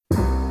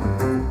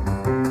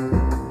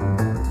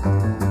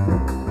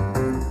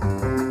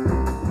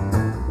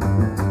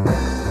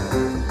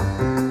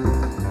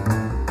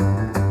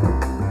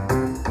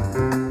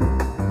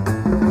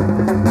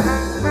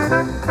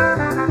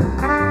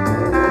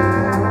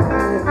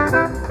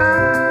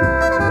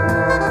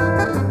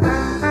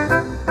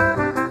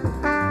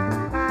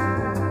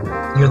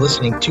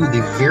listening to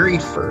the very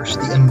first,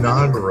 the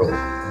inaugural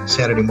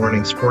Saturday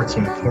Morning Sports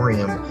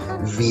Emporium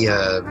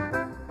via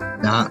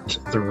not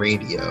the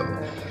radio,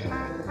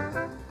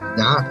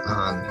 not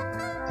on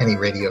any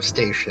radio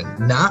station,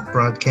 not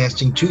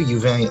broadcasting to you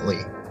valiantly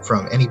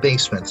from any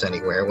basements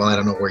anywhere. Well, I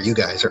don't know where you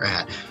guys are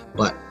at,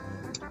 but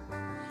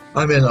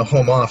I'm in a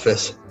home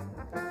office.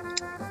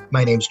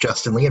 My name's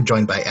Justin Lee. I'm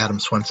joined by Adam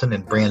Swenson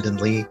and Brandon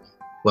Lee.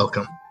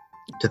 Welcome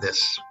to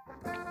this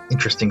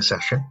interesting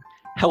session.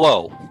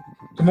 Hello.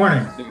 Good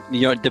morning.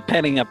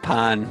 Depending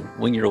upon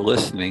when you're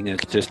listening,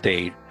 it's just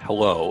a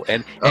hello.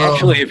 And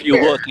actually, if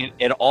you look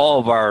at all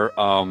of our,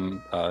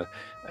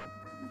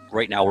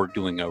 right now we're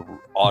doing a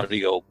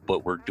audio,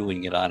 but we're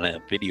doing it on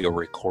a video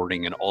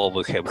recording, and all of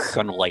us have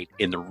sunlight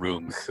in the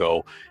room,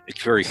 so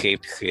it's very safe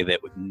to say that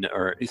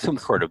or some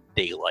sort of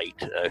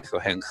daylight. So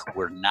hence,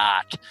 we're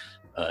not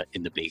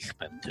in the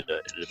basement.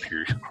 It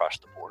appears across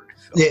the board.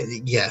 So.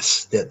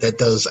 Yes, that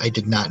does. I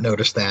did not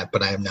notice that,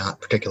 but I am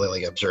not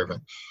particularly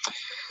observant.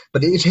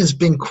 But it has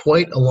been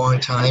quite a long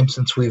time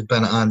since we've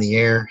been on the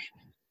air.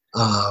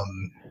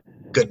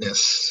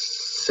 Goodness,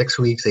 6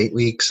 weeks, 8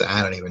 weeks,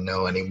 I don't even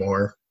know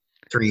anymore.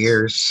 3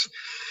 years.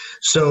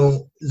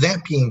 So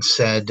that being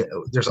said,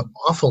 there's an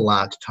awful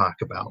lot to talk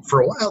about.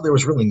 For a while, there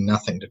was really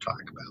nothing to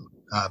talk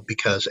about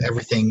because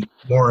everything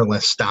more or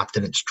less stopped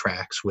in its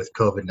tracks with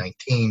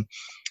COVID-19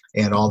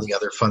 and all the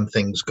other fun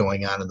things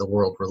going on in the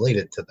world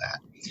related to that.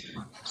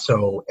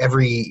 So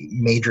every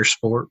major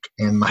sport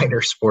and minor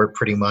sport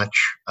pretty much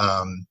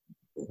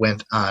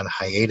went on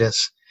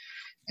hiatus.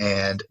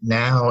 And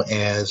now,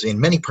 as in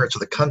many parts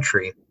of the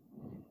country,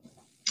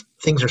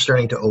 things are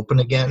starting to open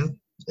again,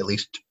 at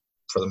least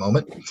for the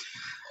moment.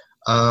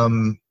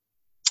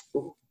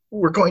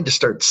 We're going to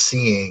start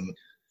seeing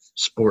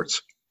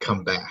sports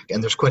come back,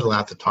 and there's quite a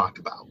lot to talk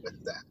about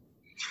with that.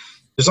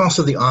 There's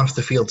also the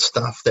off-the-field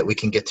stuff that we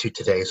can get to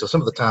today. So some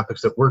of the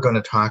topics that we're going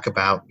to talk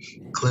about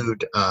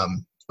include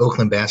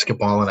Oakland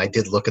basketball, and I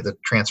did look at the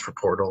transfer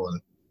portal,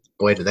 and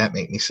boy, did that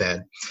make me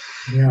sad.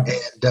 Yeah.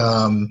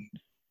 And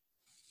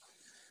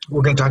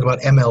we're going to talk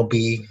about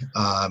MLB,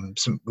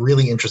 some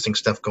really interesting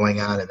stuff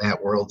going on in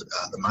that world,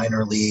 the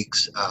minor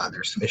leagues.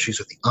 There's some issues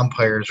with the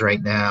umpires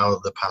right now,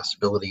 the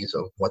possibilities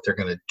of what they're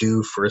going to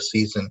do for a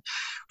season.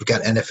 We've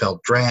got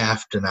NFL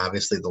draft and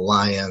obviously the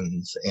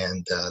Lions,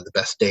 and the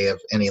best day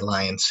of any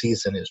Lions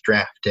season is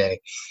draft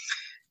day.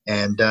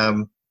 And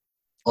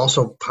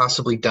also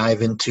possibly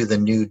dive into the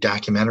new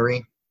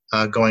documentary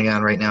going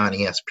on right now on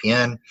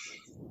ESPN.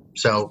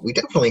 So we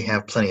definitely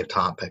have plenty of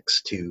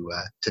topics to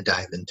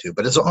dive into.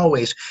 But as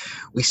always,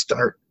 we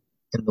start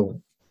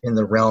in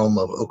the realm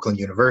of Oakland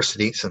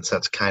University, since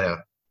that's kind of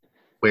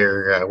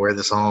where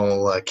this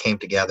all came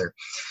together.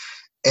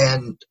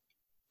 And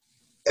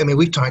I mean,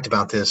 we've talked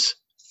about this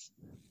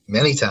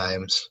many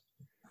times,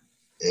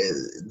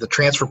 the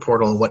transfer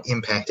portal and what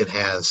impact it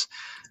has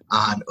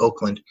on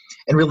Oakland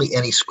and really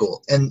any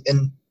school. And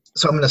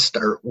so I'm going to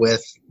start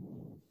with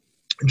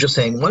just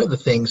saying one of the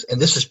things, and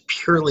this is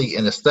purely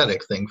an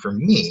aesthetic thing for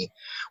me,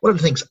 one of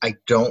the things I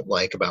don't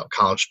like about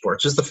college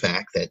sports is the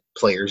fact that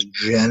players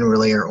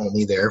generally are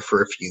only there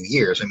for a few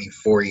years. I mean,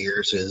 4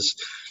 years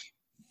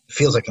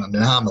feels like an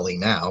anomaly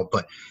now,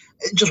 but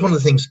just one of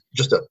the things,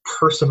 just a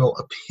personal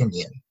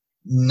opinion,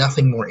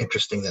 nothing more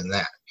interesting than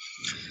that.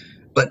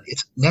 But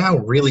it's now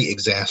really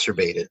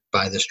exacerbated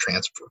by this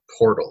transfer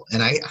portal.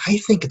 And I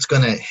think it's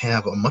going to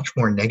have a much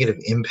more negative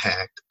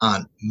impact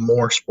on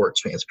more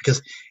sports fans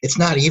because it's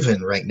not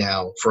even right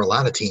now for a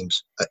lot of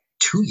teams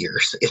 2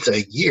 years. It's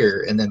a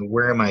year, and then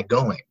where am I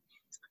going?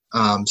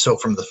 So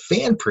from the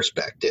fan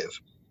perspective,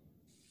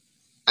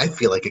 I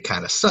feel like it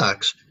kind of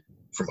sucks.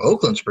 From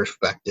Oakland's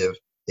perspective,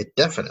 it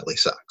definitely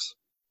sucks.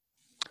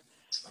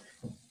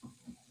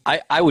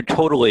 I would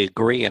totally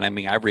agree. And I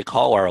mean, I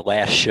recall our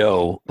last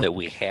show that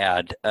we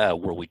had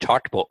where we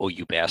talked about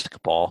OU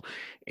basketball,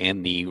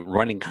 and the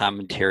running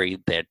commentary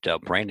that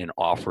Brandon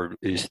offered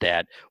is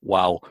that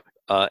while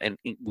and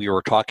we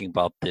were talking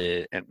about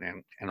and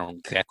I don't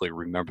exactly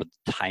remember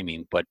the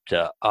timing, but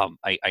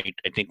I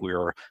think we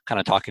were kind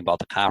of talking about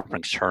the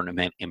conference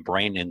tournament, and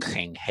Brandon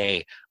saying,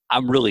 hey,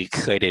 I'm really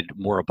excited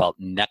more about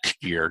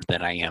next year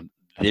than I am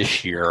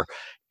this year.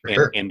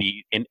 Sure. And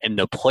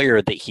the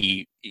player that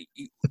he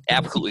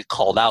absolutely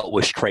called out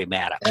was Trey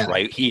Maddox,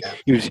 right? He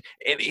was,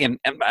 and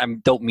I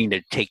don't mean to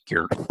take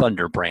your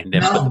thunder,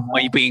 Brandon, but the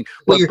point being,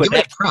 well, you're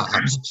giving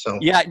props, so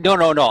yeah, no,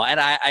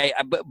 and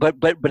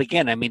but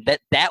again, I mean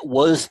that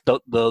was the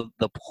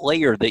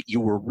player that you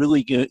were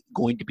really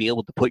going to be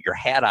able to put your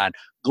hat on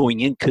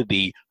going into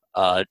the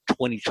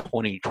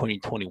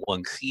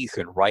 2020-2021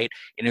 season, right?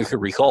 And as a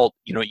result,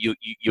 you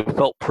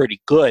felt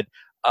pretty good,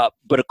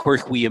 but of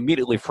course we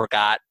immediately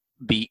forgot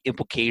the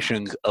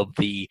implications of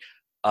the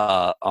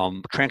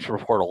transfer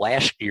portal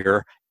last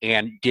year,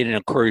 and didn't,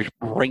 of course,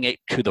 bring it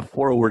to the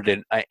forward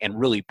and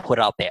really put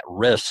out that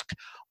risk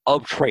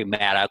of Trey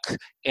Maddox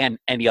and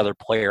any other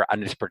player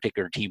on this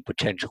particular team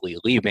potentially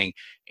leaving.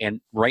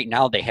 And right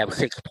now they have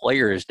 6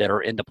 players that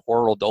are in the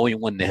portal. The only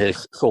one that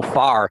has so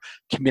far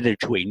committed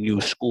to a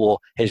new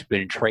school has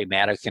been Trey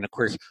Maddox. And of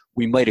course,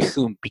 we might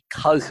assume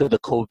because of the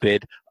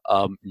COVID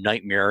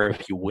nightmare,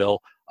 if you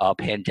will,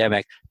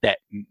 pandemic, that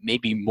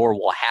maybe more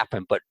will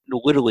happen. But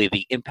literally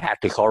the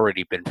impact has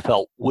already been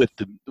felt with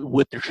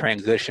the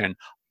transition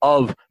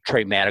of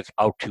Trey Maddox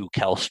out to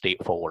Cal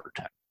State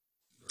Fullerton.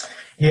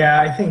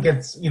 Yeah, I think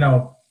it's,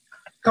 a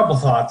couple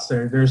thoughts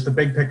there. There's the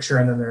big picture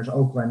and then there's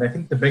Oakland. I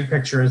think the big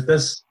picture is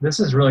this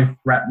is really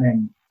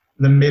threatening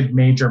the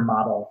mid-major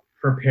model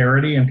for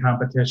parity and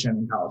competition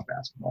in college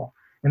basketball.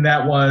 And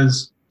that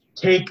was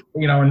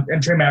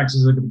and Trey Maddox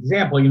is a good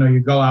example. You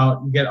go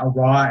out, you get a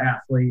raw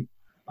athlete,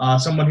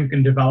 someone who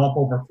can develop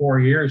over 4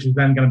 years, who's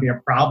then going to be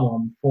a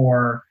problem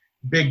for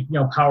big,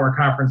 power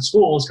conference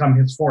schools come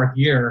his 4th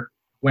year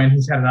when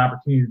he's had an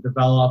opportunity to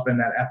develop and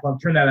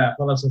turn that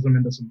athleticism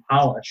into some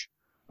polish.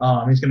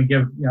 He's going to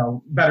give,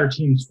 better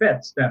teams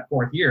fits that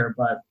 4th year,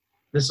 but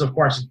this, of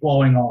course, is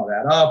blowing all of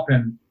that up.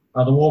 And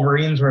the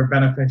Wolverines were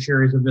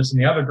beneficiaries of this in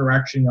the other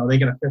direction. They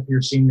get a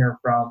 5th-year senior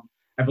from,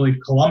 I believe,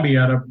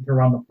 Columbia to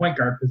run the point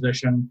guard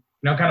position.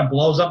 Kind of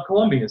blows up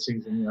Columbia's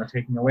season.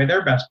 Taking away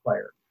their best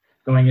player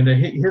going into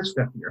his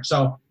 5th year.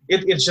 So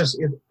it's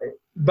just.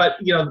 But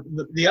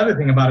the other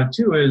thing about it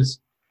too is,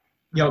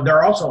 there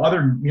are also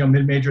other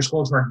mid-major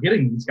schools who are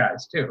getting these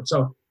guys too.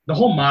 So the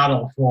whole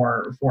model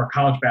for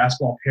college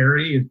basketball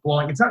parity is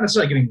blowing. It's not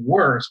necessarily getting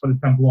worse, but it's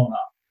been blown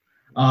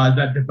up.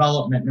 That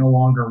development no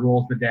longer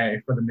rules the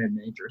day for the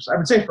mid-majors. I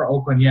would say for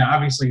Oakland, yeah,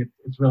 obviously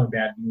it's really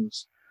bad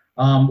news.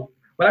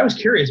 What I was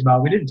curious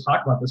about, we didn't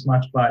talk about this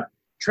much, but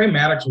Trey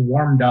Maddox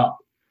warmed up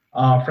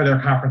for their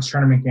conference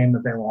tournament game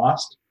that they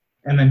lost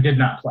and then did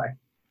not play,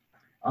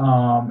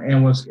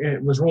 and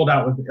was ruled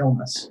out with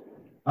illness.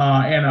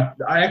 And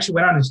I actually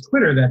went on his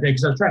Twitter that day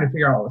because I was trying to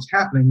figure out what was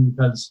happening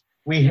because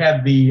we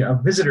had the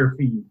visitor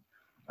feed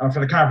for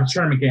the conference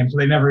tournament game, so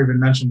they never even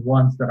mentioned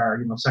once that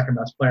our second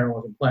best player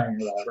wasn't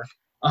playing or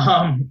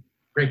whatever.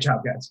 Great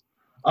job, guys.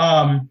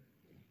 I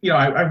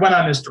went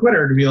on his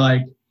Twitter to be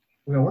like,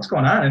 what's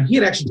going on? And he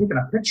had actually taken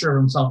a picture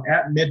of himself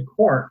at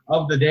mid-court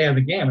of the day of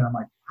the game, and I'm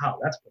like, wow,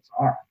 that's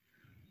bizarre.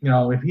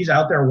 If he's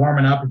out there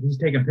warming up, if he's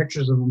taking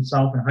pictures of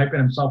himself and hyping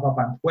himself up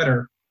on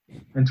Twitter,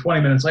 and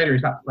 20 minutes later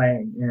he's not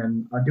playing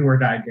in a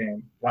do-or-die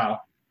game.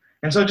 Wow.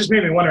 And so it just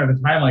made me wonder at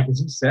the time, like,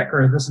 is he sick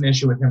or is this an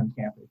issue with him and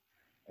Campy?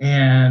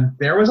 And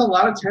there was a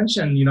lot of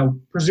tension,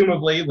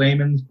 presumably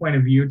layman's point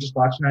of view, just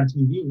watching on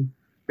TV,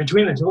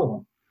 between the two of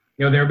them.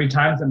 There would be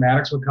times that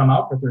Maddox would come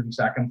out for 30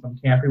 seconds and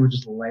Campy would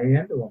just lay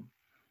into him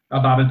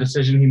about a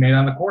decision he made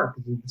on the court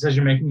because the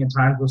decision-making at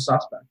times was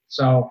suspect.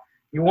 So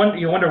you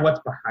wonder what's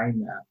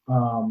behind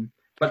that.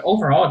 But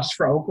overall, just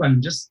for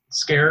Oakland, just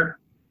scared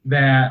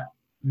that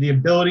the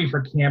ability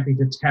for Campy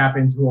to tap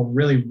into a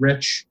really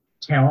rich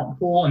talent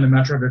pool in the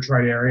Metro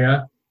Detroit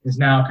area is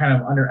now kind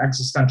of under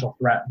existential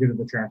threat due to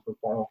the transfer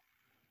portal.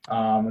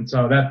 And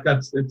so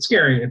it's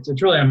scary.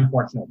 It's really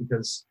unfortunate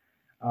because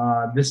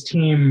this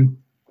team,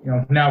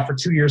 now for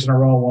 2 years in a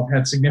row, will have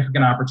had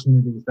significant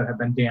opportunities that have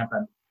been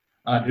dampened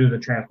due to the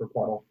transfer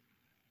portal.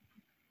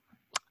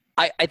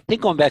 I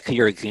think going back to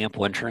your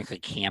example in terms of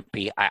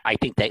Campy, I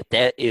think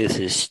that is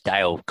his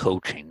style of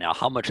coaching. Now,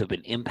 how much of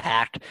an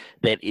impact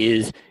that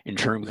is in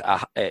terms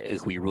of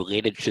if we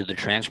relate it to the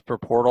transfer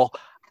portal,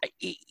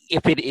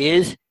 if it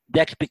is,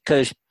 that's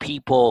because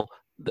people,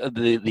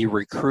 the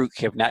recruits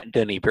have not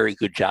done a very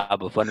good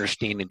job of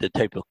understanding the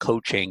type of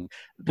coaching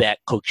that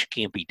Coach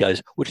Campy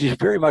does, which is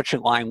very much in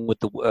line with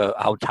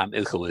how Tom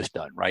Izzo has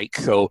done, right?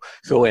 So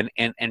and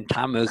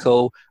Tom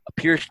Izzo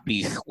appears to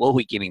be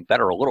slowly getting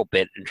better a little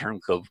bit in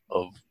terms of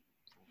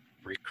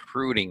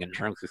recruiting, in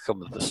terms of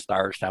some of the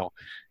stars now.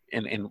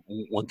 And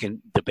one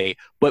can debate,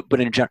 but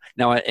in general,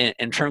 now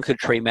in terms of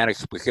Trey Maddox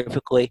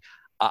specifically,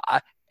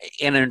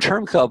 and in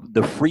terms of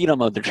the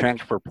freedom of the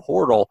transfer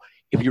portal,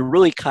 if you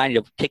really kind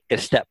of take a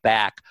step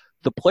back,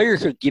 the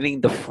players are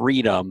getting the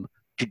freedom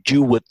to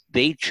do what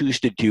they choose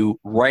to do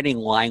right in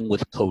line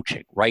with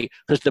coaching, right?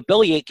 Because the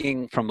belly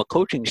aching from a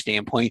coaching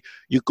standpoint,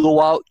 you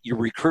go out, you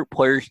recruit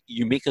players,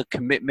 you make a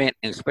commitment,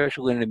 and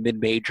especially in a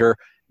mid-major,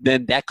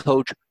 then that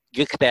coach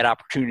gets that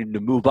opportunity to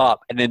move up,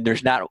 and then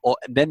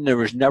there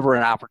was never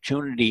an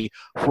opportunity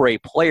for a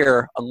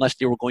player, unless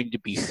they were going to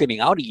be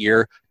sitting out a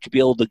year, to be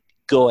able to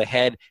go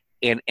ahead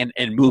and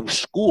move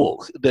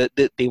schools. That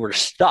they were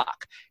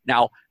stuck.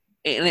 Now,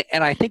 and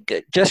I think,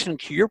 Justin,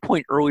 to your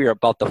point earlier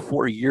about the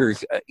 4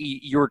 years,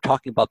 you were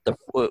talking about the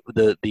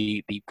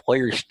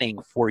players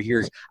staying 4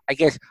 years. I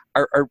guess,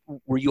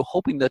 were you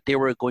hoping that they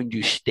were going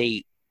to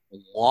stay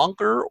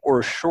longer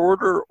or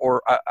shorter,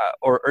 or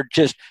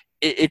just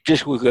it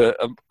just was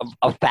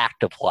a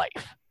fact of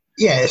life?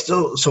 Yeah.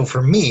 So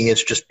for me,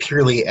 it's just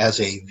purely as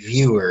a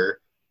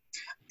viewer,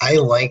 I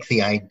like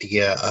the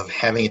idea of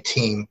having a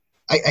team.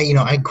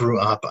 I grew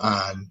up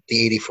on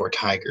the '84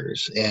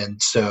 Tigers, and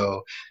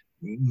so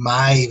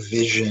my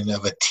vision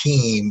of a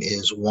team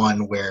is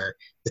one where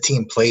the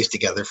team plays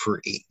together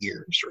for 8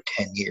 years or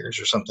 10 years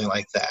or something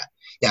like that.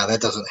 Yeah,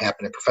 that doesn't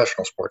happen in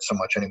professional sports so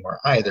much anymore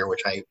either,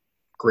 which I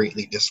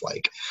greatly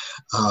dislike.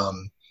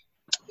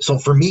 So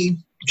for me,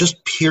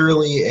 just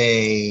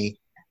purely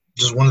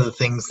just one of the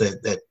things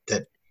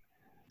that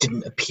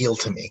didn't appeal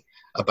to me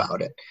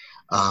about it.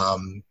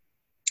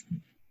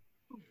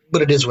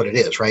 But it is what it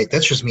is, right?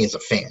 That's just me as a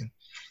fan.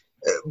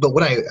 But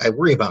what I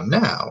worry about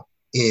now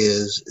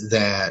is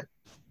that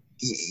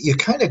you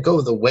kind of go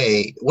the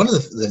way. One of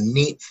the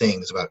neat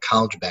things about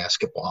college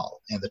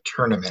basketball and the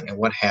tournament and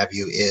what have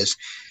you is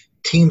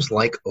teams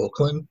like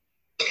Oakland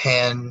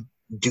can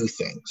do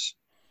things.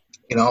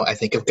 I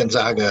think of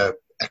Gonzaga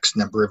X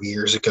number of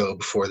years ago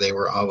before they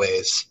were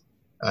always,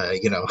 on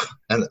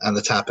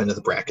the top end of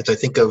the brackets. I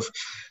think of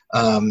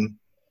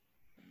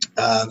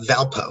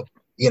Valpo,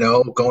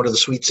 going to the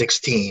Sweet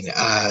 16,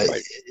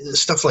 Right.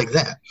 stuff like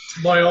that.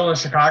 Loyola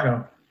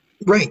Chicago.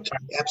 Right,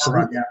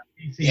 absolutely. Yeah,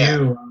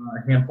 ECU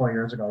a handful of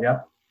years ago.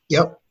 Yep.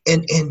 Yep.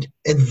 And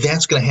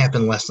that's going to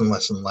happen less and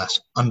less and less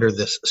under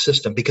this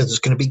system because it's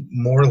going to be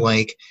more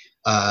like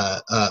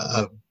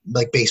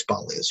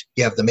baseball is.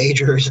 You have the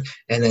majors,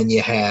 and then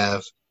you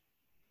have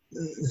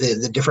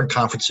the different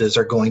conferences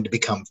are going to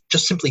become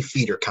just simply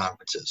feeder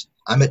conferences.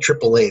 I'm at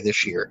AAA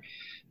this year,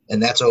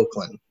 and that's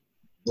Oakland.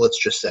 Let's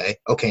just say,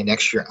 okay,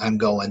 next year I'm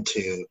going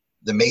to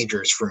the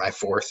majors for my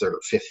fourth or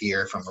fifth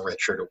year if I'm a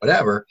redshirt or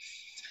whatever.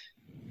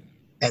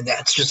 And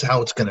that's just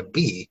how it's going to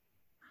be.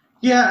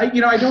 Yeah,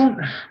 I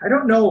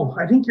don't know.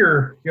 I think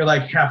you're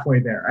like halfway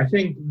there. I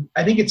think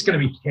it's going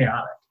to be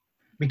chaotic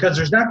because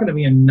there's not going to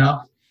be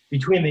enough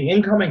between the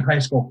incoming high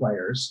school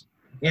players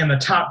and the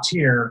top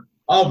tier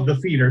of the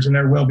feeders, and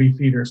there will be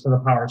feeders to the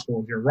power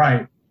schools. You're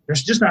right.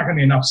 There's just not going to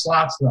be enough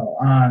slots though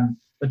on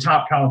the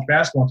top college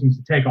basketball teams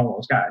to take all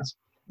those guys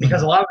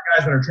because a lot of the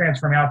guys that are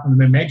transferring out from the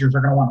mid majors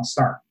are going to want to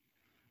start.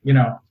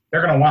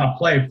 They're going to want to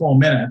play full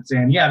minutes,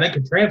 and yeah, they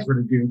could transfer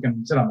to Duke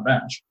and sit on the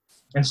bench.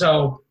 And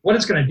so what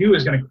it's going to do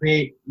is going to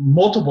create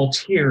multiple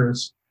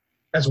tiers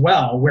as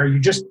well, where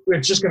it's just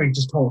going to be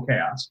just total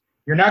chaos.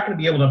 You're not going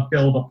to be able to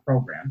build a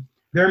program.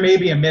 There may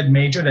be a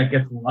mid-major that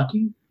gets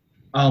lucky,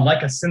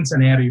 like a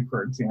Cincinnati,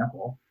 for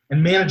example,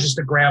 and manages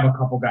to grab a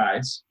couple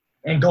guys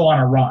and go on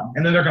a run,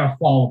 and then they're going to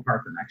fall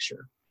apart the next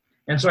year.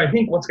 And so I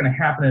think what's going to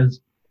happen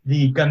is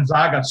the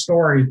Gonzaga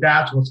story,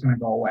 that's what's going to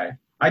go away.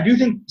 I do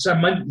think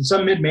some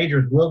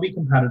mid-majors will be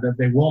competitive.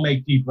 They will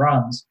make deep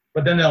runs,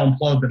 but then they'll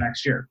implode the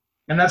next year.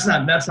 And that's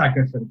not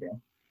good for the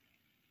game.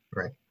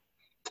 Right.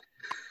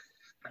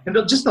 And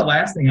just the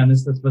last thing on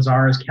this that's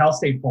bizarre is Cal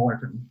State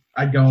Fullerton.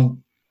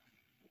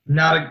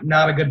 Not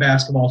a good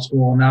basketball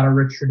school, not a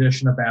rich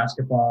tradition of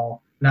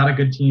basketball, not a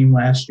good team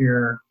last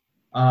year.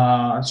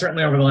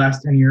 Certainly over the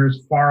last 10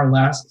 years, far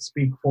less to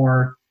speak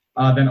for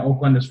than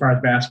Oakland as far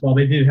as basketball.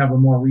 They did have a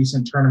more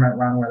recent tournament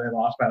run where they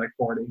lost by like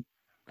 40.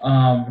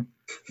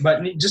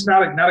 But just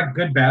not a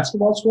good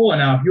basketball school. And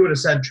now if you would have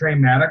said Trey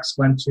Maddox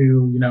went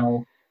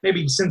to,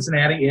 maybe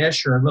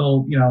Cincinnati-ish or a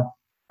little,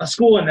 a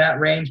school in that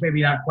range,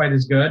 maybe not quite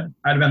as good,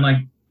 I'd have been like,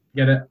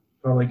 get it,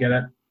 totally get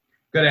it.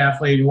 Good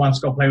athlete who wants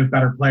to go play with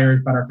better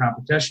players, better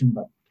competition,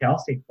 but Cal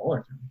State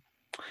Fullerton.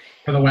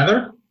 For the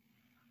weather?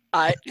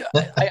 I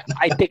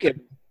think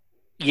it,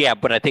 yeah,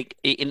 but I think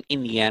in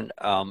the end,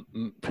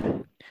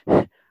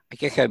 I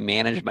guess I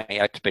manage my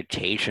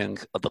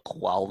expectations of the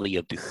quality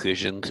of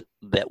decisions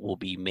that will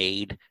be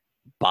made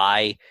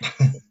by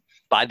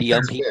the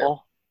young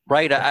people,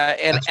 right?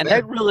 And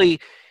that really,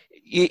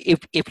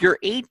 if you're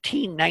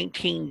 18,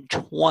 19,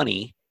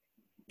 20,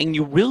 and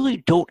you really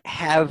don't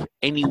have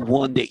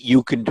anyone that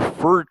you can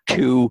defer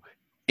to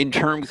in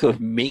terms of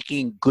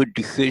making good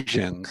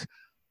decisions,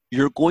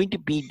 you're going to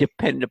be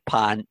dependent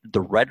upon the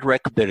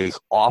rhetoric that is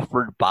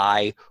offered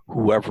by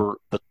whoever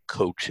the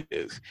coach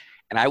is.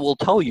 And I will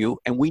tell you,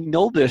 and we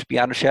know this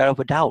beyond a shadow of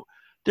a doubt,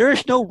 there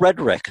is no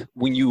rhetoric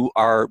when you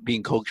are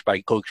being coached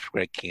by Coach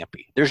Greg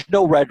Kampe. There's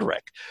no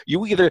rhetoric.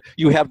 You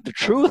have the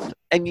truth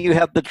and you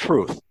have the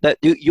truth. That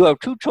you have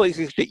two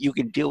choices that you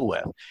can deal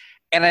with.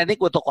 And I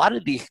think with a lot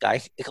of these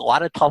guys, it's a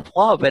lot of tough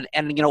love. And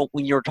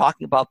when you were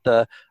talking about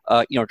the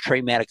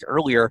Trey Maddox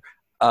earlier,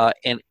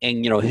 and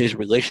his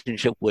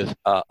relationship with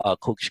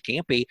Coach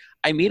Kampe,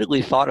 I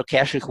immediately thought of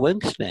Cassius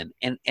Winston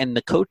and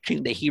the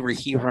coaching that he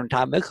received from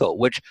Tom Izzo,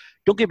 which,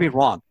 don't get me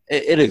wrong,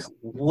 it is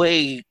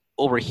way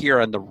over here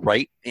on the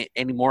right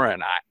anymore,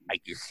 and I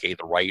just say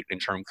the right in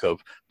terms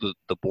of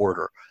the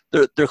border.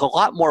 There's a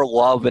lot more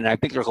love, and I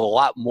think there's a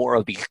lot more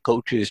of these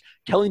coaches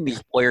telling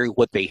these players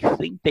what they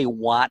think they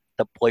want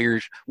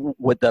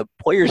what the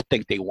players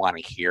think they want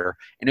to hear.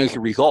 And as a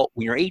result,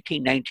 when you're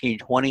 18, 19,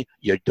 20,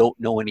 you don't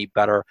know any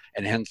better,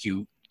 and hence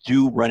you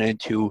do run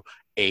into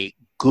a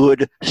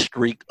good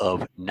streak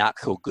of not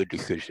so good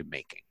decision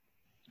making.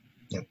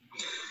 Yeah.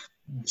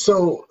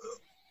 So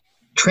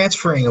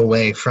transferring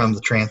away from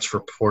the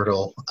transfer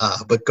portal,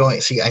 but I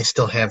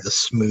still have the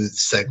smooth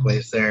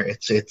segues there.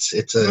 It's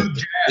a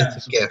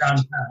gift.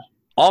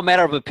 All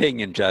matter of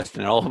opinion,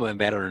 Justin. All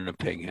matter of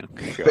opinion.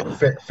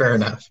 Fair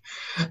enough.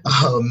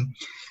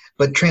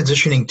 But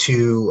transitioning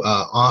to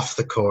off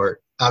the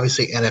court,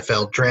 obviously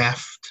NFL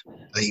draft,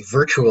 a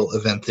virtual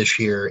event this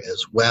year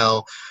as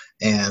well.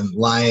 And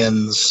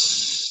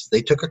Lions,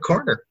 they took a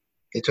corner.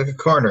 They took a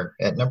corner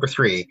at number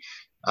 3.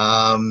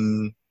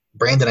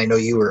 Brandon, I know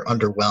you were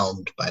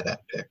underwhelmed by that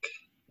pick.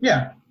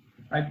 Yeah,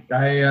 I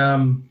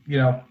you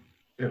know,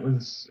 it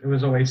was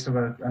a waste of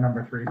a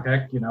number 3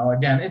 pick. You know,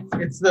 again,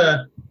 it's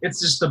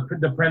just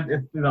the print,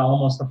 it's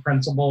almost the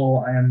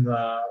principle and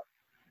the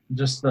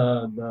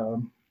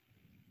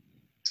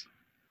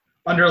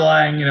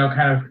underlying, you know,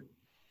 kind of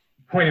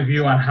point of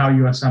view on how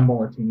you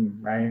assemble a team,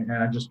 right?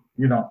 And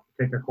you don't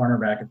take a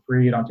cornerback at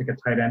 3, you don't take a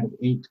tight end at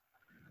 8.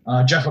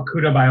 Jeff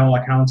Okudah, by all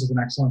accounts, is an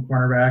excellent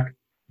cornerback.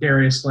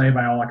 Darius Slay,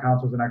 by all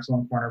accounts, was an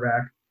excellent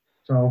cornerback.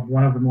 So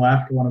one of them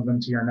left, one of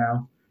them's here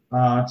now.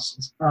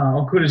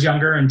 Okudah's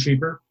younger and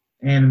cheaper,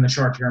 and in the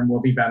short term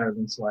will be better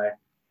than Slay.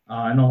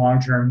 In the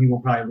long term, he will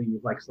probably leave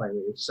like Slay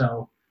leaves.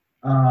 So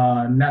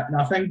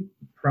nothing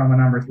from a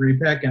number 3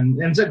 pick.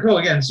 And so cool,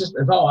 again, it's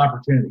all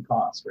opportunity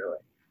cost, really.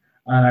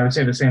 And I would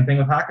say the same thing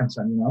with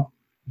Hockenson, you know.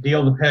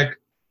 Deal the pick,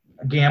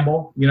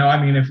 gamble. You know,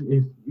 I mean, if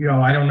you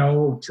know, I don't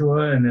know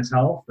Tua and his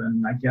health,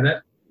 and I get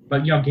it.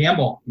 But, you know,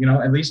 gamble, you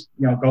know, at least,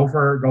 you know, go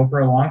for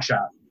a long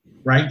shot,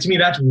 right? To me,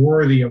 that's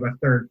worthy of a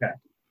 3rd pick,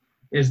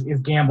 is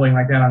gambling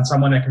like that on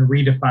someone that can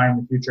redefine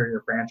the future of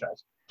your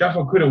franchise. Jeff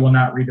Okudah will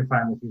not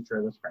redefine the future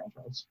of this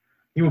franchise.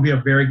 He will be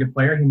a very good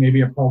player. He may be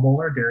a Pro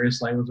Bowler. Darius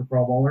Slay was a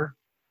Pro Bowler.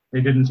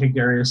 They didn't take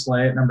Darius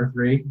Slay at number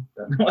 3.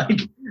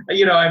 Like,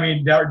 you know, I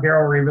mean, Darrelle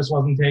Revis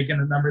wasn't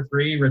taken at number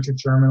 3. Richard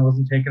Sherman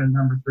wasn't taken at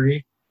number 3.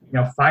 You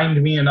know,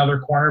 find me another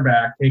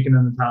cornerback taken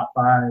in the top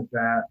 5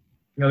 that,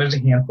 you know, there's a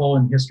handful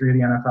in history of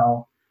the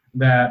NFL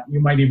that you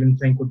might even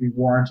think would be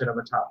warranted of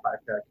a top 5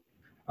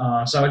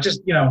 pick. So it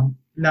just, you know,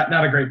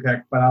 not a great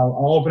pick, but I'll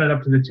open it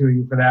up to the 2 of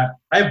you for that.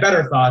 I have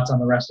better thoughts on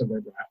the rest of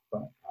their draft,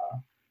 but,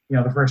 you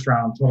know, the first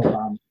round, total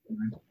bomb.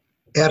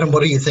 Adam,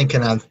 what are you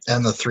thinking on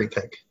the 3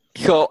 pick?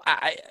 So,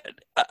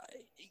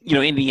 you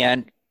know, in the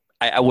end,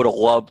 I would have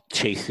loved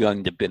Chase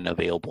Young to have been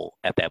available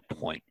at that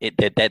point.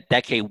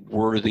 That's a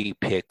worthy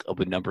pick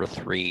of a number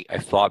 3. I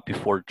thought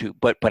before too,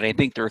 but I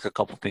think there's a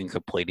couple things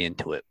that played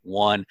into it.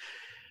 One,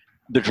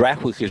 the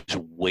draft was just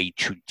way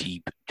too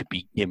deep to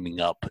be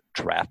giving up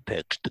draft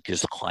picks to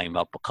just climb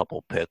up a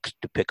couple picks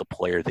to pick a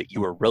player that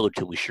you were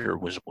relatively sure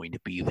was going to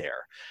be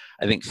there.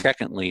 I think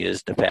secondly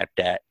is the fact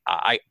that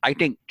I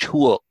think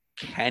Tua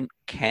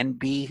can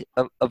be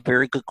a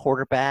very good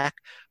quarterback,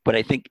 but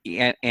I think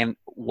and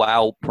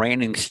while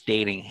Brandon's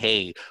stating,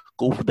 hey,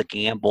 go for the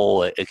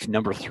gamble, it's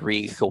number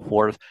 3, so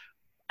forth,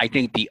 I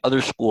think the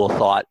other school of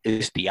thought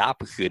is the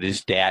opposite,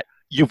 is that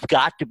you've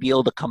got to be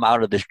able to come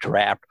out of this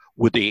draft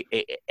with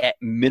at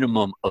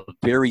minimum a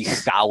very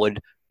solid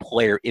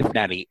player, if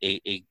not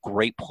a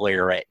great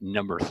player at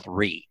number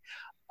 3.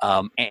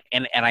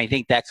 And I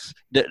think that's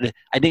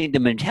I think the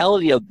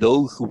mentality of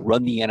those who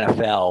run the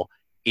NFL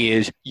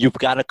is you've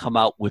got to come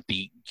out with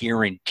the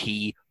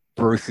guarantee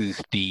versus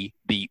the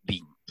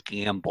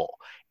gamble.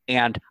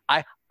 And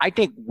I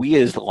think we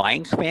as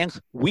Lions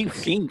fans, we've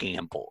seen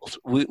gambles.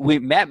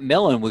 Matt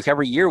Millen was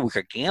every year was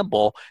a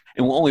gamble,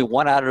 and only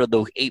 1 out of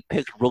those 8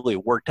 picks really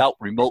worked out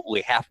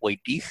remotely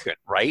halfway decent,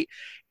 right?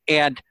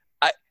 And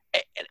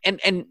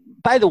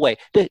by the way,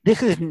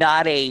 this is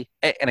not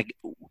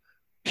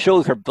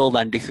shows are built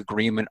on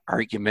disagreement,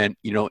 argument,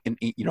 you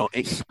know,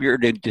 a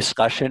spirited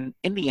discussion.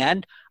 In the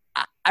end,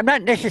 I'm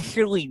not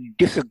necessarily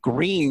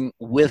disagreeing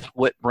with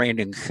what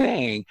Brandon's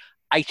saying.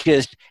 I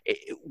just,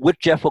 with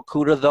Jeff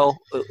Okudah, though,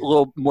 a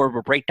little more of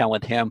a breakdown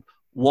with him.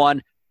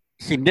 1,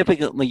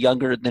 significantly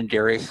younger than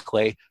Darius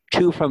Slay.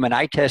 2, from an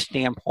eye test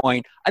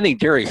standpoint, I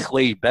think Darius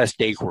Slay's best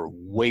days were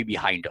way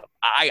behind him.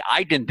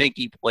 I didn't think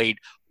he played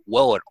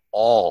well at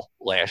all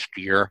last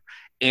year.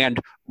 And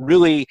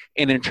really,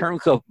 and in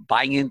terms of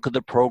buying into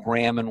the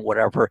program and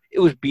whatever, it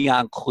was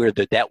beyond clear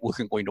that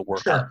wasn't going to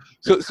work out.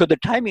 So the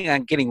timing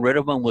on getting rid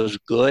of him was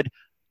good.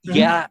 Mm-hmm.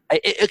 Yeah,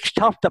 it's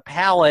tough to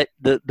palate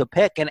the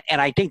pick, and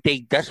I think they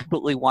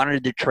desperately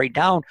wanted to trade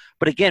down.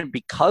 But again,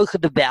 because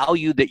of the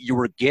value that you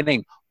were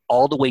getting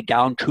all the way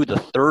down to the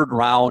 3rd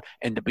round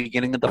and the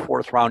beginning of the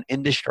 4th round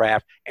in this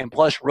draft, and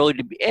plus really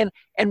to be and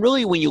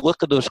really when you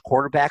look at those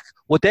quarterbacks,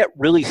 what that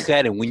really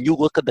said, and when you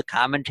look at the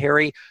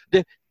commentary,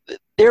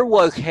 there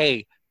was,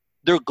 hey,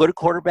 they're good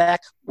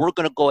quarterbacks. We're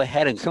going to go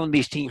ahead, and some of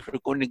these teams are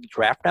going to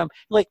draft them.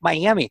 Like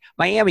Miami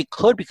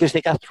could because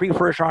they got 3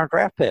 first-round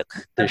draft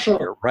picks this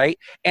year, right?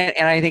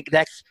 And I think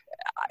that's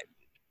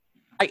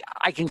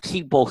I can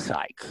see both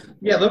sides.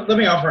 Yeah, let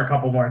me offer a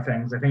couple more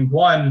things. I think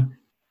one,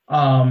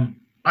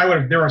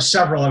 there were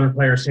several other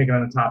players taken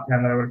in the top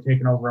 10 that I would have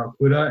taken over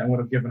Okudah and would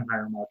have given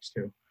higher marks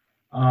to.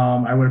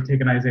 I would have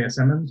taken Isaiah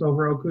Simmons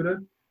over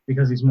Okudah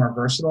because he's more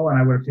versatile, and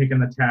I would have taken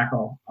the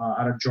tackle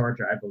out of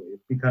Georgia, I believe,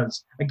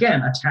 because,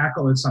 again, a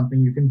tackle is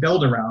something you can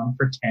build around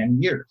for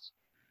 10 years.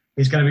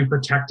 He's going to be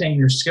protecting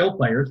your skill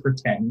players for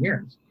 10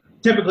 years.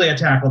 Typically a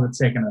tackle that's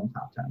taken in the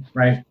top 10,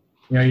 right?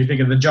 You know, you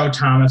think of the Joe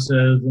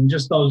Thomases and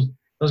just those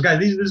guys.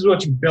 This is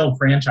what you build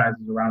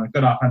franchises around, a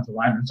good offensive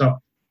lineman. So,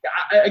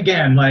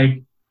 again,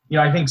 like, you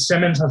know, I think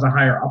Simmons has a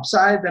higher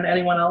upside than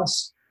anyone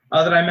else.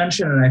 that I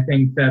mentioned, and I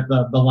think that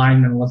the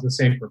lineman was the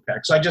safer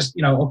pick. So I just,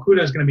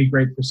 Okuda is going to be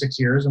great for 6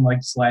 years, and like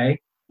Slay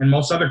and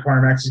most other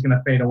cornerbacks, he's going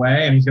to fade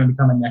away, and he's going to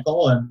become a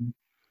nickel, and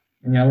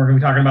we're going to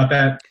be talking about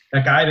that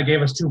guy that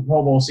gave us 2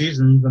 Pro Bowl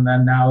seasons, and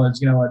then now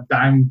is a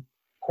dime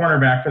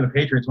cornerback for the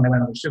Patriots when they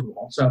went to the Super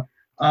Bowl. So,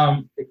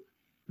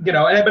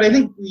 but I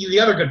think the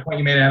other good point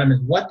you made, Adam,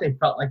 is what they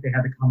felt like they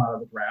had to come out of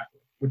the draft,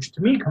 which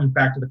to me comes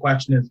back to the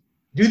question is,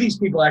 do these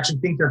people actually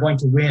think they're going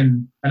to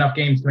win enough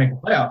games to make the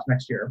playoffs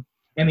next year?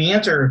 And the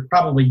answer is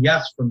probably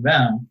yes from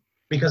them,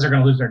 because they're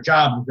going to lose their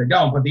jobs if they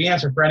don't. But the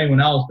answer for anyone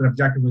else that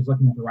objectively is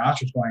looking at the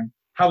rosters going,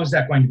 how is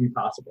that going to be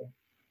possible?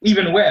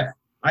 Even with,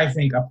 I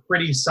think, a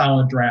pretty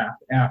solid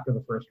draft after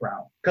the first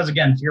round. Because,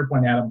 again, to your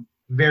point, Adam,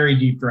 very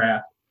deep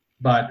draft.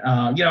 But,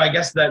 I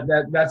guess that's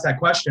that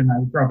question I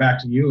would throw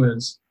back to you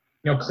is,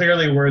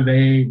 clearly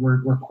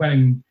were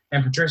Quinn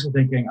and Patricia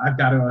thinking, I've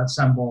got to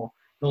assemble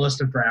the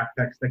list of draft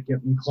picks that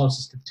get me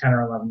closest to 10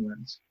 or 11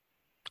 wins.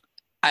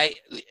 I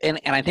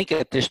think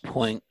at this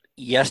point,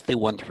 yes, they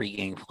won 3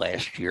 games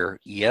last year.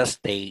 Yes,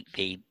 they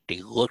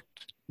looked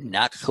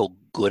not so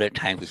good at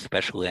times,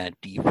 especially on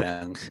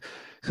defense.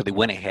 So they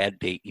went ahead.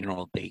 They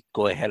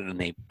go ahead and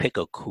they pick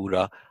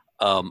Okuda.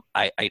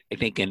 I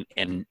think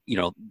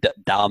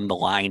down the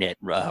line at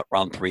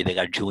round 3 they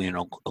got Julian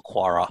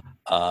Okwara.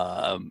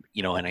 And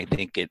I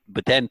think it.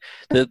 But then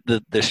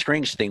the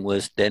strange thing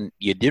was then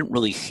you didn't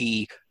really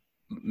see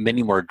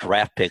many more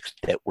draft picks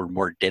that were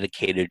more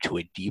dedicated to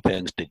a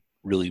defense that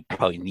really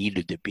probably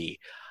needed to be.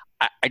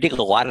 I think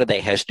a lot of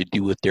that has to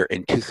do with their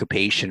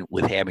anticipation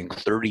with having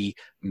 $30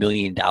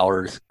 million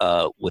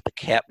with the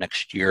cap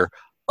next year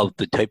of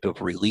the type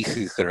of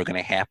releases that are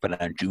going to happen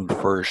on June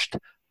 1st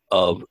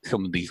of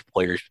some of these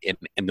players,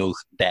 and those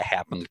that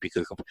happens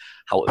because of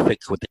how it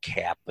fits with the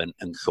cap and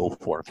so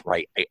forth,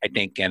 right? I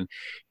think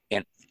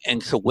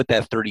and so with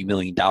that $30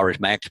 million,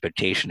 my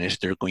expectation is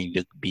there's going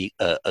to be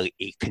a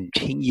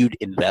continued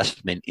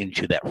investment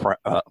into that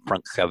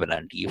front 7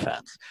 on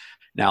defense.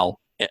 Now,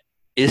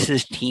 is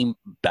this team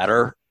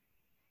better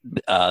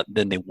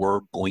than they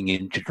were going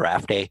into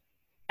draft day?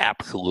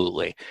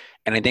 Absolutely.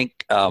 And I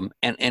think,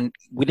 and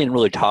we didn't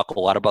really talk a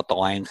lot about the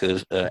Lions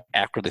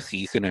after the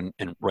season,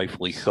 and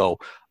rightfully so.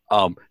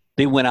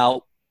 They went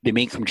out, they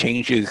made some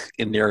changes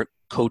in their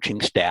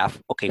coaching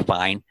staff. Okay,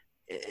 fine.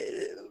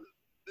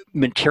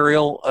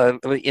 Material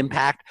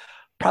impact,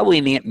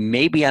 probably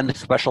maybe on the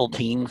special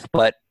teams,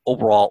 but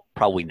overall,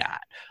 probably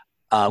not.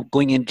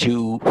 Going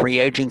into free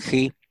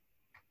agency,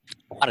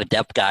 a lot of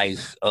depth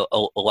guys, a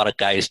lot of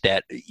guys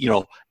that,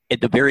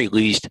 at the very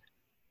least,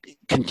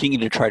 continue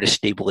to try to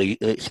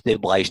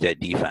stabilize that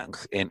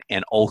defense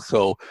and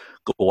also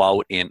go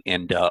out and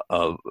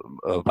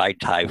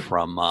Vaitai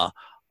from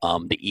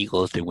the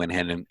Eagles. They went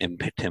ahead and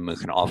picked him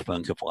as an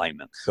offensive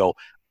lineman. So,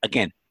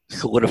 again,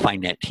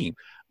 solidifying that team.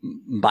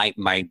 My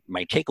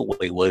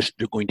takeaway was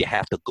they're going to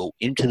have to go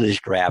into this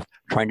draft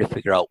trying to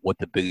figure out what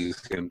the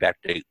biggest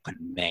impact they could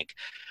make.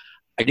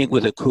 I think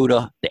with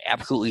Okuda, they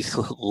absolutely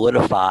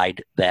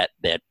solidified that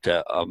their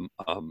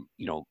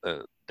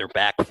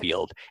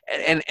backfield.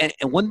 And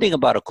one thing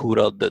about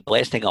Okuda, the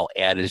last thing I'll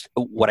add is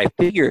what I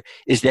figure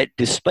is that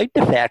despite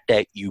the fact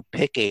that you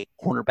pick a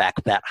cornerback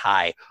that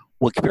high,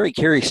 what's very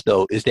curious,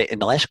 though, is that in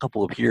the last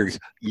couple of years,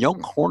 young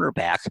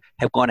cornerbacks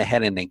have gone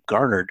ahead and they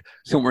garnered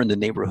somewhere in the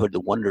neighborhood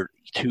of 1 or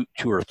 2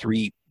 or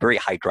 3 very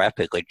high draft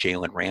picks like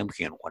Jalen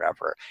Ramsey and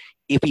whatever.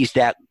 If he's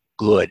that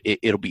good,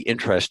 it'll be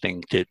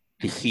interesting to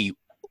see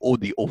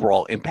the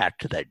overall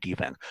impact to that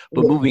defense.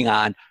 But moving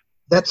on.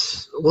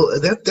 That's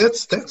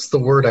the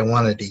word I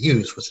wanted to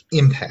use was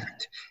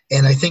impact.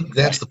 And I think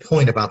that's the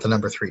point about the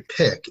number 3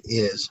 pick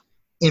is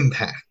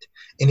impact.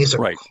 And is a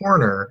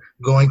corner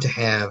going to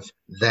have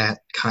that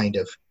kind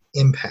of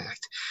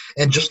impact?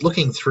 And just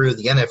looking through,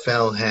 the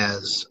NFL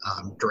has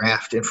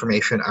draft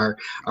information.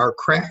 Our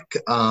crack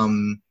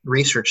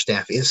research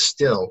staff is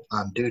still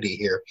on duty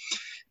here.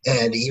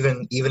 And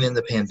even in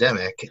the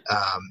pandemic,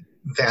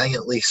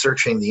 valiantly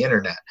searching the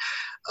internet.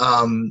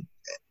 And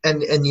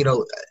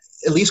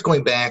at least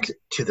going back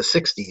to the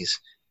 60s,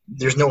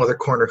 there's no other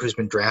corner who's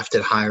been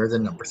drafted higher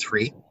than number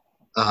 3.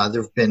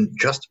 There have been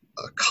just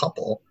a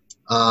couple.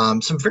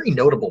 Some very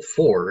notable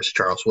 4s.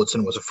 Charles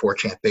Woodson was a 4.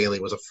 Champ Bailey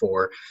was a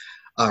 4.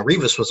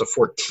 Revis was a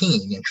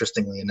 14,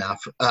 interestingly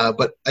enough.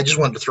 But I just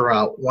wanted to throw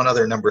out one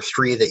other number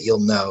 3 that you'll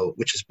know,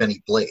 which is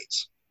Benny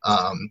Blades.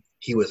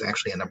 He was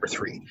actually a number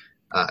 3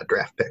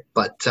 draft pick.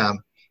 But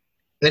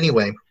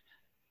anyway.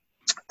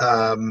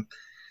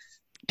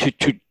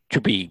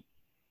 To be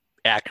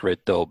accurate,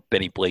 though,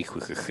 Benny Blake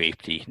was a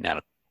safety, not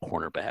a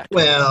cornerback.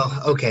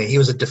 Well, okay, he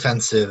was a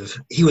defensive.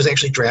 He was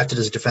actually drafted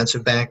as a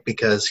defensive back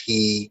because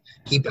he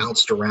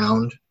bounced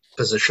around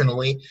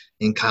positionally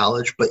in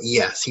college. But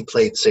yes, he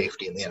played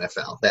safety in the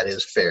NFL. That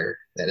is fair.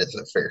 That is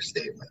a fair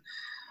statement.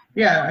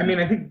 Yeah, I mean,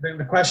 I think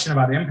the question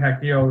about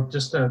impact,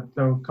 just to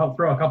throw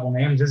a couple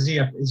names, is he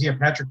a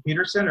Patrick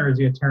Peterson or is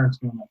he a Terrence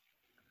Newman?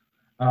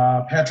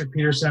 Patrick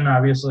Peterson,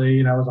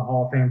 obviously, was a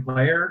Hall of Fame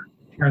player.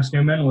 Terrence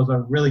Newman was a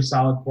really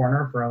solid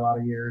corner for a lot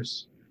of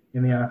years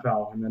in the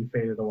NFL and then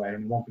faded away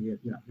and won't be,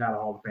 not a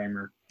Hall of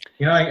Famer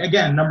You know,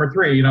 again, number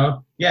 3, you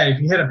know, yeah,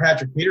 if you hit a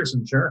Patrick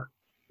Peterson, sure.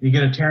 You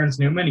get a Terrence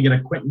Newman, you get a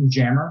Quentin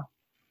Jammer,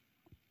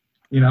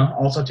 you know,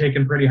 also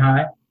taken pretty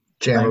high.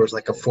 Jammer was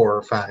like a 4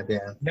 or 5,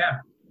 yeah.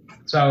 Yeah.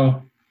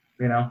 So,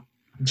 you know,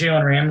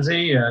 Jalen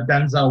Ramsey,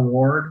 Denzel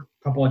Ward,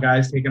 a couple of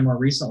guys taken more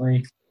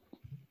recently.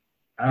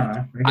 I don't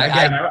know.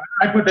 Again,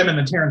 I put them in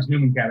the Terrence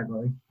Newman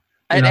category.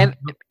 And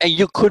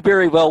you could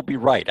very well be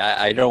right.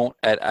 I don't.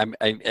 And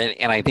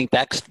I think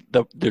that's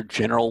the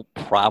general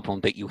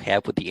problem that you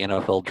have with the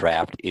NFL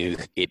draft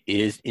is it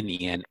is in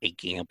the end a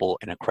gamble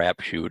and a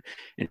crapshoot.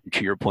 And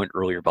to your point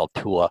earlier about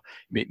Tua,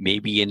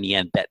 maybe in the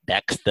end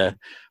that's the.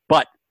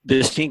 But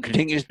this team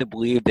continues to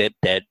believe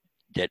that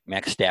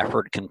Max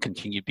Stafford can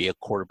continue to be a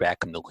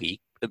quarterback in the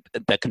league.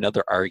 That's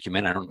another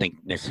argument. I don't think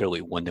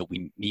necessarily one that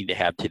we need to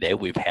have today.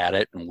 We've had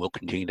it, and we'll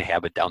continue to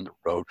have it down the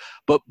road.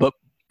 But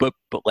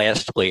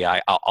lastly,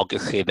 I'll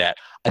just say that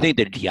I think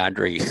the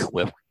DeAndre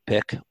Swift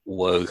pick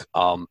was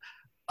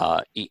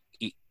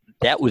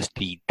that was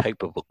the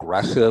type of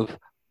aggressive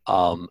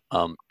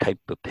type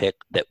of pick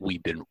that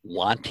we've been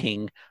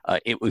wanting.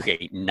 It was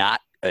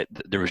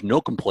there was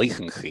no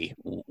complacency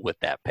with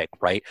that pick,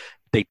 right?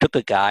 They took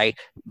a guy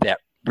that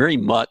very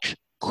much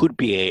could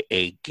be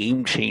a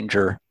game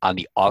changer on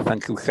the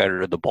offensive side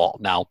of the ball.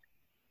 Now,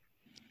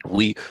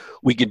 we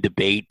can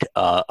debate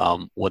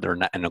whether or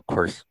not, and of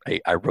course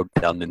I wrote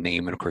down the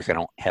name, and of course I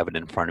don't have it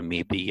in front of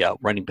me. The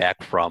running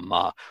back from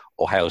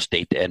Ohio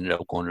State that ended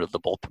up going to the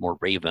Baltimore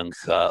Ravens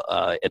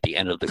at the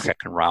end of the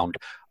second round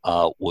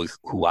was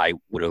who I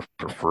would have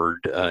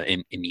preferred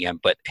in the end.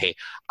 But hey,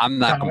 I'm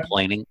not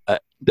complaining.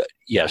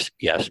 Yes.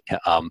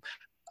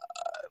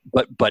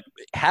 But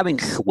having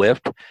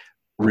Swift,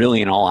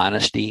 really, in all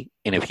honesty,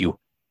 and if you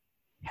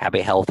have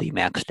a healthy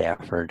Max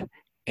Stafford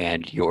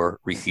and your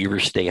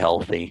receivers stay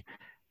healthy,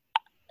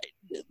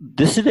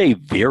 this is a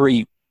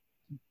very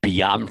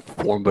beyond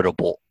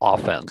formidable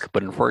offense.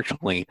 But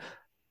unfortunately,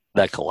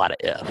 that's a lot of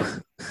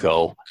ifs.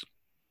 So,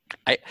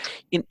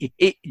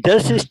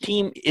 is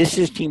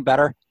his team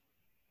better?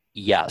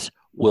 Yes.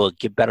 Will it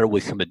get better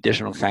with some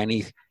additional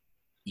signings?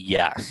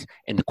 Yes.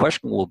 And the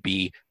question will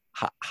be,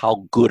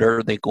 how good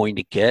are they going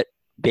to get?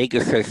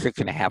 Vegas says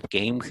 6.5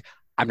 games.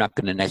 I'm not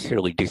going to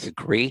necessarily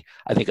disagree.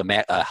 I think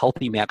a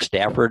healthy Max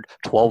Stafford,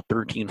 12,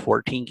 13,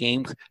 14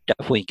 games,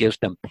 definitely gives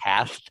them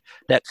past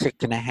that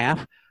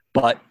 6.5.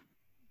 But,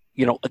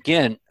 you know,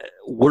 again,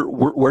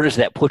 where does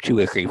that put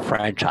you as a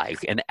franchise?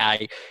 And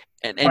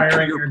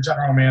firing your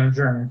general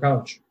manager and your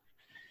coach.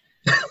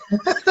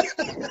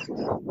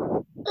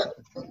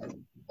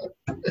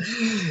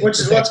 Which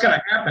is what's going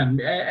to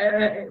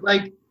happen.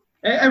 Like,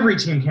 every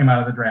team came out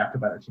of the draft a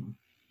better team.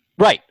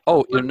 Right.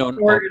 Oh, no.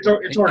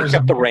 It's orders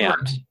except the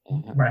Rams.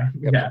 Right.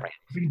 Yeah.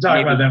 We can talk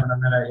about them in a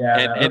minute.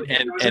 Yeah.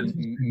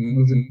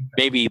 And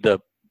maybe the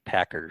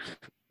Packers.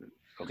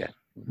 Okay.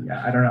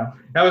 Yeah, I don't know.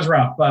 That was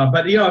rough.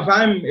 But you know, if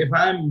I'm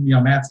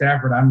Matt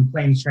Stafford, I'm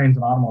planes, trains,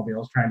 and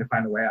automobiles trying to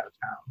find a way out of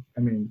town.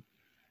 I mean,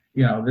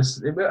 you know,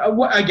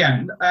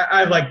 again.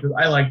 I like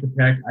the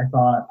pick.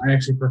 I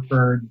actually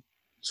preferred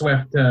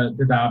Swift to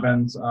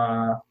Dobbins.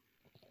 I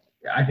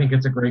think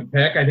it's a great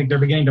pick. I think they're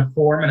beginning to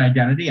form an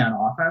identity on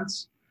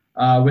offense.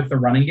 With the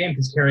running game,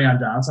 because Kerryon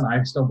Johnson,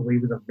 I still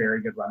believe, is a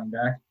very good running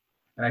back.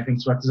 And I think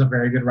Swift is a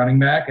very good running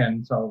back.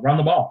 And so run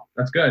the ball.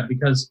 That's good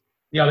because,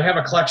 you know, they have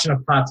a collection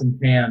of pots and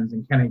pans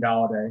in Kenny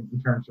Golladay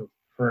in terms of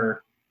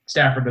for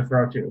Stafford to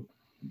throw to.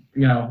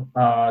 You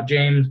know,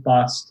 James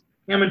bust.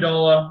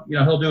 Amendola, you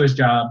know, he'll do his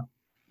job.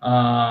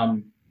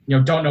 You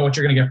know, don't know what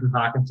you're going to get from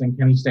Hawkinson.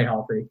 Can he stay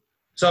healthy?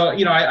 So,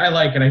 you know, I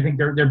like it. I think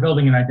they're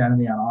building an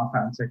identity on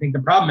offense. I think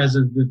the problem is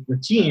the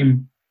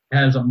team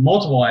has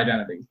multiple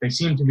identities. They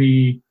seem to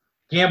be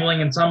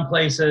gambling in some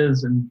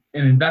places and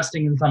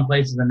investing in some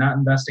places and not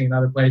investing in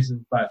other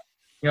places. But,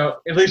 you know,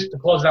 at least to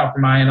close it out for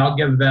mine, I'll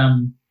give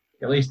them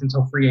at least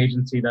until free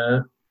agency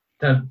to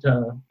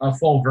a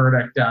full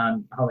verdict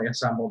on how they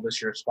assembled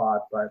this year's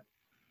squad. But,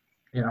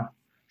 you know,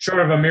 short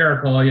of a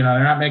miracle, you know,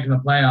 they're not making the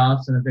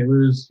playoffs. And if they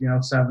lose, you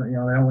know, they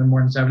don't win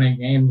more than 7-8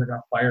 games, they're going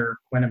to fire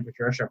Quinn and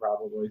Patricia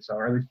probably. So,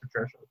 or at least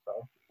Patricia.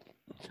 So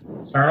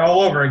start all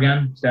over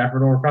again.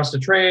 Stafford will request a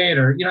trade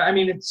or, you know, I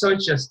mean, it's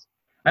just,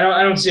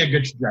 I don't see a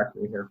good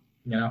trajectory here,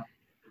 you know.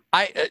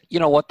 You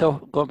know what though?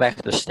 Going back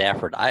to the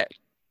Stafford, I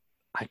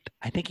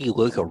think he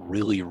lives a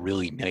really,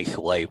 really nice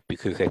life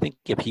because I think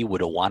if he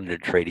would have wanted a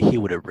trade, he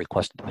would have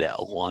requested that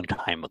a long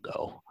time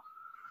ago.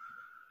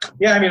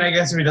 Yeah, I mean, I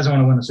guess if he doesn't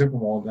want to win the Super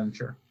Bowl, then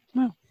sure.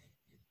 Well,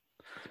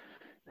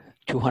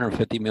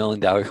 $250 million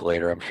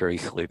later, I'm sure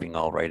he's sleeping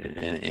all right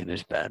in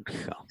his bed.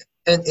 So.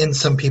 And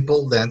some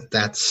people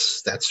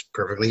that's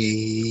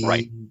perfectly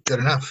right. Good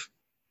enough.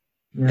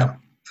 Yeah. Yep.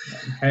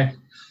 Okay.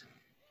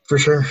 For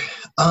sure.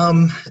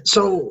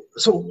 So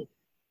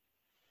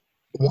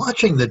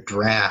watching the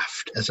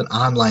draft as an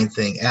online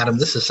thing, Adam,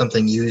 this is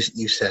something you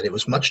said it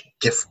was a much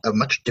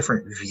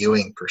different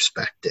viewing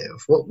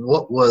perspective.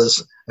 What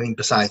was, I mean,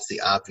 besides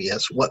the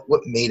obvious, what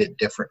made it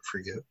different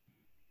for you?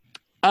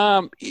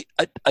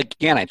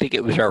 Again, I think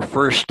it was our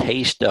first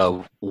taste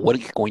of what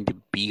it's going to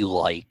be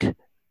like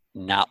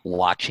not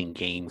watching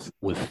games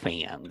with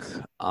fans.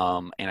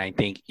 And I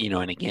think,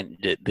 and again,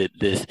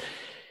 this,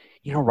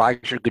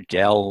 Roger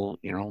Goodell,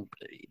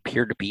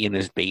 appeared to be in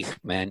his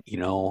basement,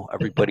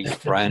 everybody's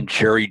friend.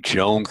 Jerry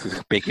Jones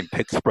is making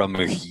pics from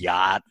his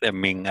yacht. I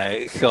mean,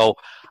 so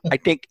I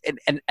think,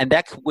 and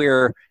that's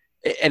where,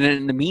 and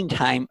in the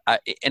meantime,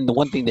 and the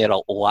one thing that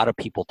a lot of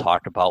people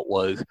talked about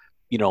was,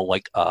 it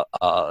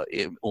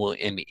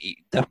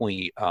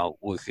definitely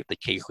was the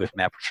case with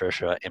Matt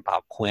Patricia and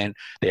Bob Quinn.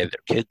 They have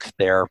their kids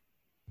there,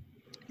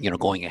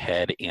 going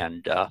ahead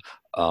and,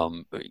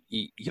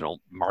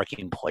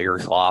 marking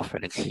players off,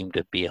 and it seemed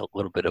to be a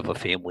little bit of a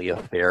family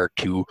affair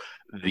to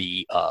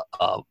the,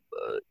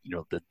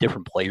 the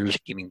different players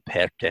getting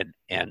picked,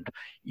 and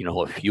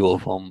a few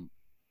of them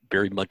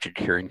very much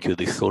adhering to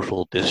the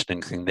social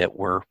distancing that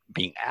we're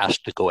being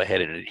asked to go ahead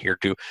and adhere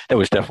to. That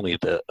was definitely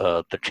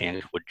the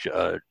chance which,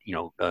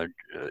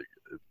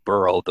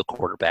 Burrow, the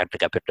quarterback, that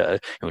got picked.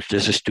 It was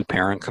just his two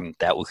parents, and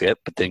that was it.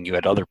 But then you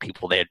had other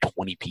people. They had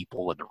 20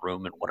 people in the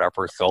room and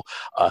whatever. So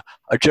a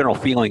general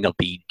feeling of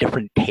the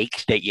different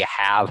takes that you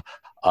have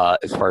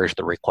as far as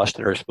the requests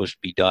that are supposed to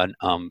be done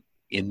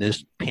in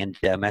this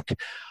pandemic.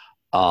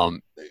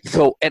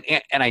 So, and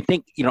I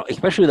think,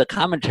 especially the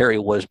commentary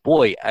was,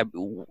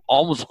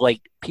 almost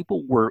like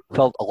people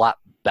felt a lot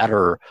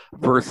better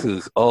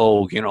versus,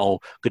 Goodell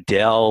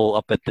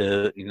up at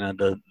the,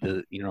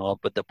 up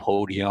at the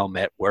podium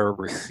at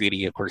wherever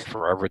city. Of course,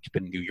 forever it's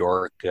been New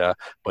York,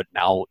 but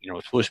now,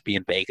 it's supposed to be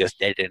in Vegas.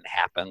 That didn't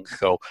happen.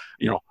 So,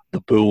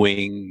 the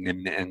booing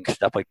and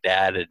stuff like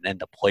that, and then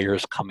the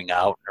players coming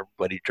out and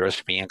everybody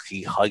dressed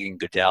fancy, hugging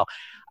Goodell.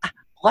 A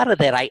lot of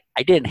that I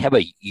didn't have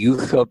a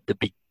use of to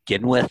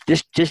begin with.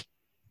 Just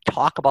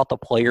talk about the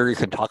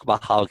players and talk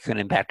about how it's going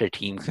to impact the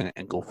teams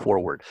and go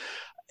forward.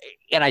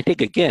 And I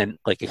think, again,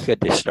 like I said,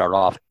 to start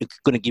off, it's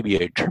going to give you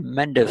a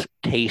tremendous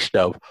taste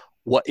of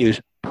what is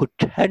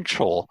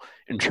potential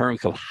in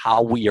terms of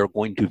how we are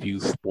going to view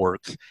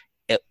sports,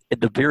 at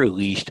the very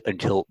least,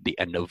 until the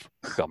end of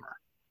summer.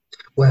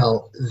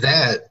 Well,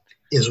 that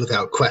is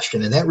without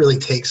question. And that really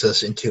takes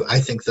us into, I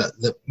think,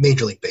 the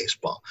Major League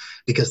Baseball,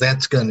 because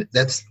that's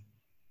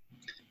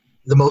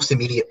the most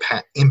immediate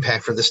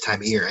impact for this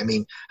time of year. I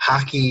mean,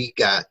 hockey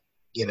got,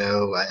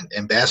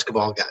 and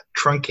basketball got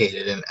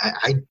truncated, and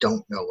I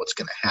don't know what's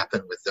going to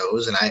happen with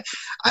those. And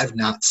I've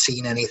not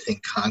seen anything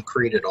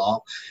concrete at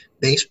all.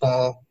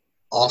 Baseball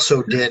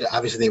also did.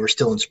 Obviously, they were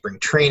still in spring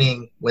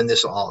training when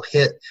this all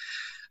hit.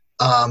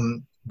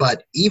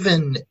 But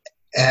even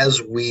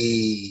as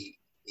we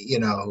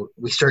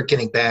start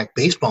getting back,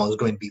 baseball is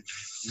going to be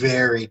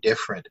very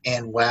different.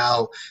 And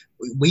while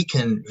we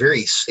can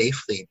very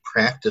safely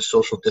practice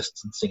social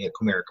distancing at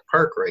Comerica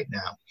Park right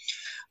now,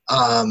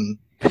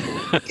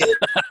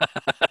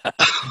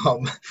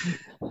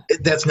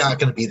 that's not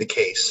going to be the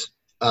case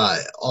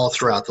all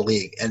throughout the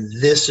league. And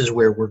this is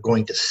where we're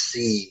going to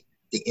see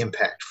the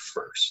impact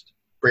first.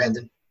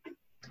 Brandon?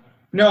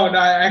 No,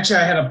 actually,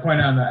 I had a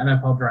point on the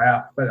NFL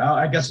draft, but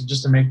I guess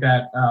just to make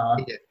that,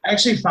 I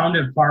actually found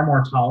it far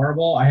more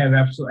tolerable. I had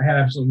absolutely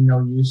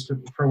no use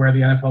for where the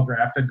NFL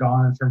draft had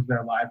gone in terms of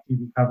their live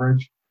TV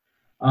coverage.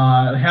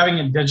 Having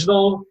it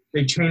digital,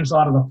 they changed a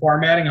lot of the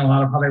formatting and a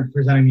lot of how they were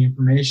presenting the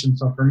information.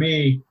 So for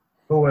me,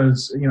 who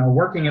was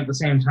working at the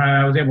same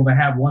time, I was able to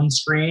have one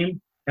screen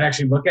and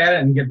actually look at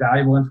it and get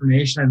valuable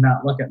information and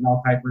not look at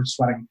Mel Kiper's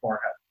sweating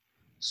forehead.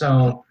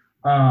 So.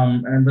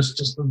 And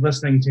just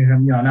listening to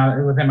him,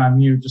 now with him on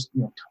mute, just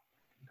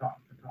talk.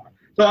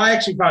 So I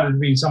actually found it to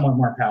be somewhat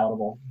more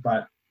palatable,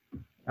 but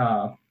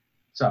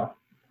so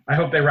I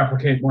hope they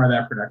replicate more of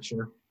that for next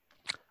year.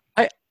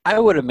 I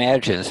would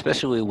imagine,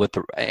 especially with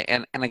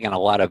and again, a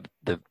lot of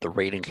the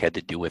ratings had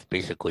to do with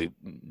basically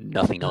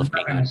nothing else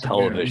being on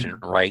television,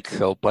 right?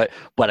 So, but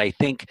I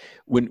think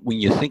when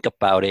you think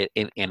about it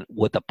and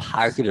what the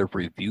positive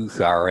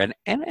reviews are, and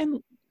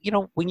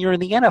when you're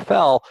in the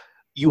NFL,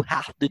 you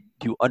have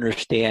to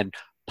understand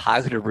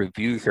positive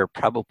reviews are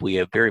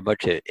probably very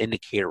much an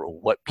indicator of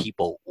what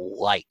people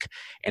like.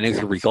 And as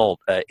a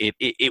result,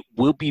 it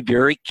will be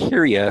very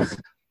curious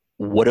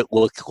what it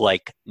looks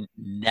like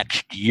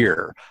next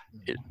year.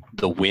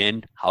 The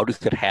win, how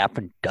does it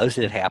happen? Does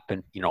it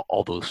happen?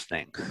 All those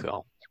things.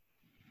 So,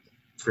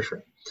 for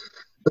sure.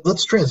 But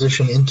let's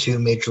transition into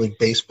Major League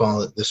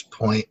Baseball at this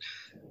point.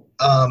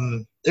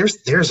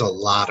 There's a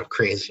lot of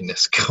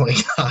craziness going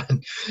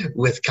on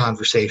with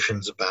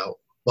conversations about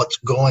what's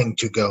going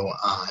to go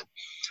on.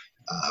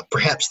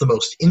 Perhaps the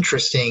most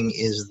interesting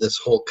is this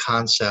whole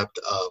concept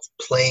of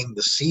playing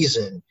the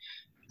season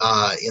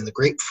in the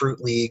Grapefruit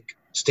League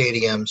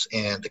stadiums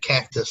and the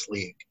Cactus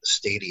League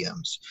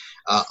stadiums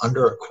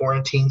under a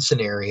quarantine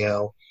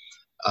scenario.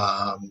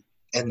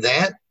 And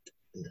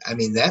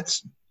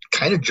that's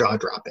kind of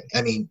jaw-dropping.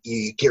 I mean,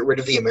 you get rid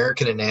of the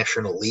American and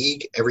National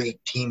League. Every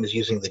team is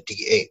using the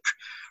DH.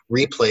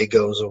 Replay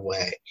goes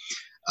away.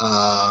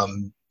 A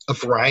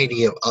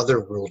variety of other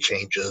rule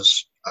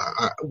changes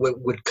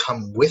would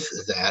come with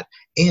that,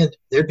 and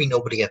there'd be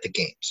nobody at the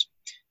games.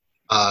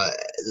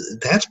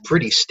 That's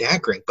pretty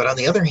staggering. But on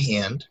the other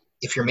hand,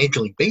 if you're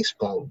Major League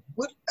Baseball,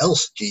 what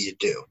else do you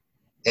do?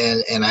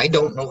 And I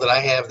don't know that I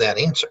have that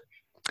answer.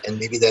 And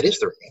maybe that is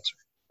the right answer.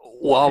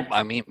 Well,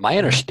 I mean, my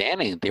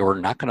understanding, they were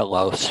not going to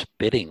allow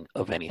spitting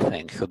of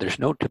anything. So there's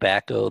no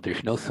tobacco,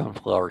 there's no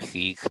sunflower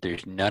seeds,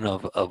 there's none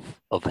of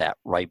that,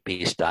 right,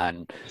 based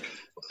on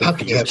How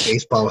can you have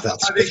baseball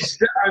without spitting?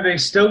 Are they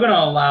still going to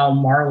allow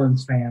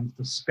Marlins fans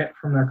to spit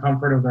from their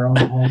comfort of their own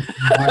home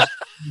and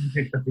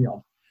take the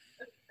field?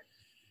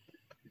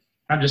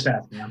 I'm just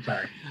asking. I'm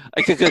sorry.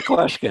 It's a good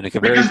question. It's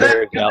a Because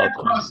very that valid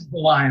crosses the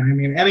line. I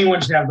mean,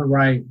 anyone should have the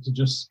right to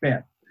just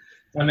spit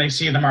when they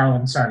see the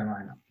Marlins starting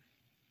lineup.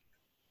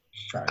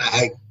 Sorry.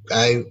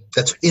 I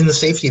that's in the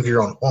safety of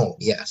your own home.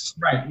 Yes.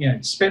 Right. Yeah.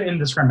 Spit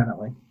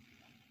indiscriminately.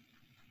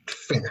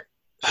 Fair.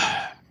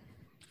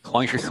 As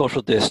long as you're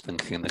social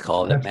distancing, that's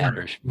all that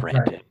matters,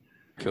 Brandon. Right.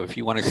 So if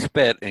you want to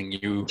spit and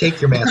you take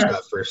your mask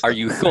off first, are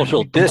you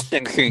social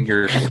distancing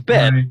your spit?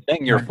 Right.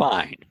 Then you're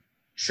fine.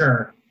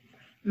 Sure.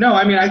 No,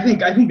 I mean, I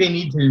think they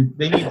need to.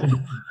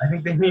 I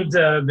think they need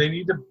to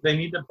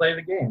play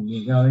the game.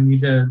 You know, they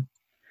need to.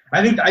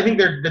 I think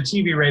the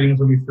TV ratings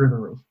will be through the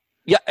roof.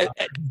 Yeah,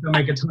 they'll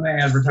make a ton of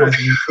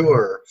advertising.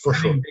 For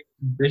sure.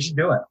 They should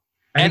do it.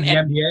 I think the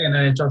NBA and the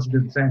NHL should do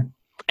the same.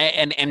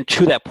 And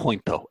to that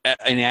point, though,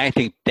 and I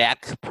think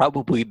that's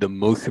probably the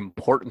most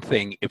important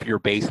thing if you're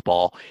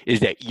baseball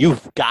is that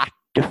you've got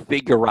to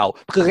figure out,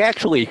 because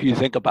actually, if you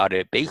think about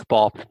it,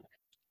 baseball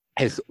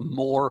has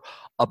more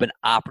of an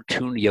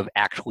opportunity of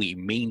actually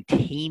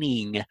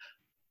maintaining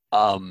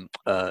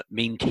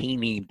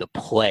the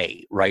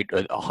play, right?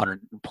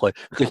 100 play,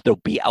 because they'll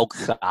be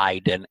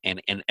outside,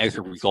 and as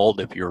a result,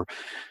 if you're,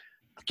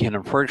 again,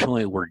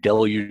 unfortunately, we're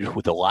deluged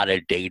with a lot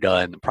of data,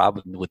 and the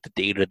problem with the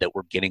data that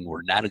we're getting,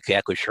 we're not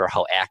exactly sure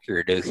how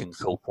accurate it is and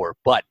so forth.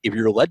 But if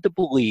you're led to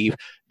believe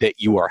that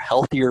you are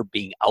healthier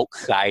being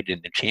outside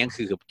and the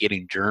chances of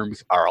getting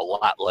germs are a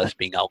lot less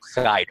being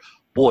outside,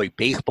 boy,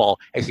 baseball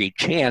has a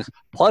chance.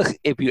 Plus,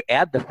 if you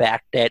add the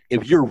fact that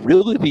if you're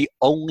really the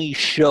only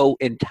show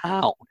in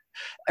town,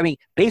 I mean,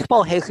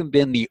 baseball hasn't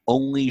been the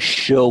only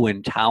show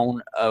in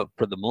town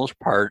for the most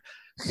part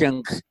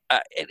since,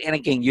 and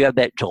again, you have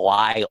that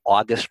July,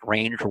 August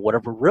range or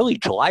whatever. Really,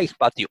 July is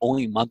about the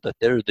only month that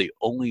they're the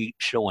only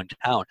show in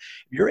town.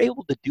 If you're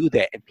able to do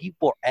that and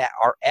people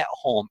are at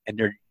home and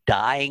they're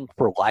dying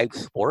for live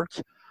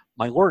sports,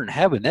 my Lord in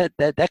heaven,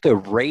 that's a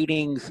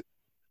ratings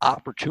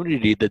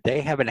opportunity that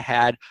they haven't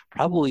had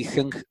probably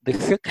since the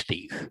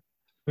 60s.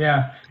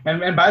 Yeah,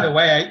 and by the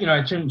way, in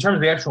terms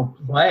of the actual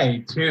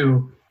play,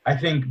 too, I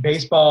think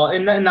baseball,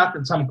 and not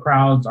that some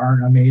crowds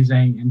aren't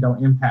amazing and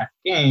don't impact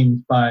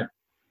games, but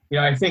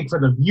I think for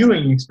the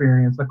viewing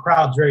experience, the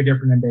crowd's very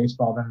different in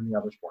baseball than in the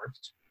other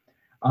sports.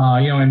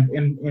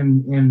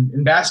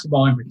 In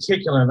basketball in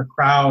particular, the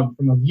crowd,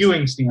 from a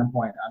viewing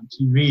standpoint on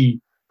TV,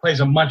 plays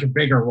a much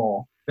bigger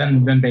role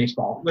than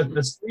baseball. With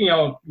this,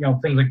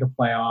 things like the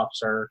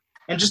playoffs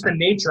and just the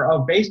nature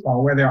of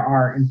baseball, where there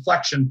are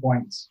inflection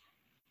points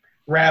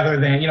rather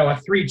than a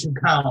 3-2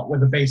 count with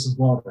the bases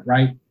loaded,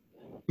 right?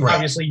 Right.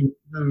 Obviously, you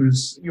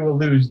will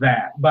lose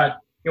that. But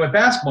with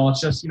basketball, it's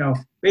just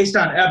based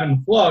on ebb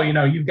and flow.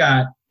 You've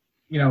got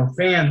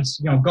fans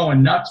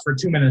going nuts for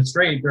 2 minutes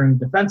straight during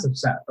the defensive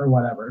set or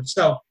whatever.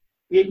 So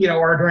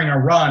or during a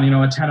run,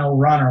 a 10-0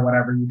 run or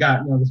whatever, you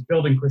got this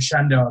building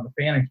crescendo of the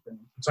fan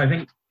experience. So I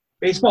think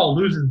baseball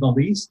loses the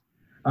least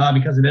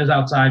because it is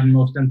outside in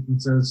most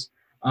instances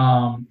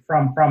from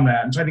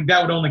that. And so I think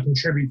that would only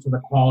contribute to the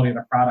quality of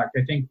the product.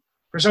 I think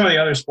for some of the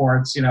other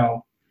sports,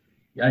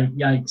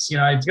 yikes,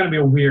 it's going to be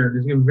weird.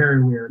 It's going to be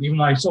very weird, even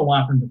though I still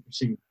want them to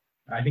proceed.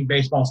 I think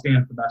baseball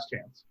stands the best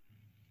chance.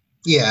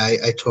 Yeah,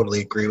 I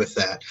totally agree with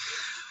that.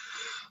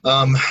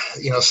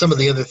 Some of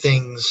the other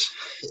things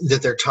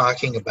that they're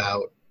talking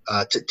about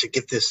to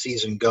get this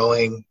season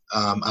going,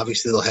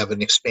 obviously they'll have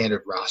an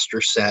expanded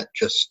roster set.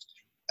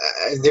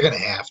 They're going to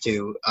have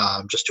to,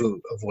 just to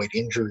avoid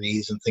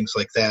injuries and things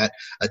like that.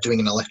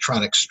 Doing an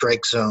electronic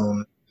strike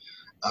zone,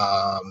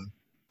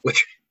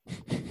 which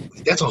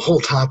that's a whole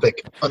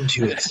topic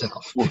unto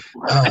itself.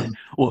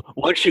 Well,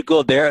 once you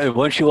go there,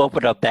 once you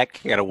open up that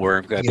can of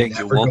worms, I think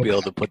you won't be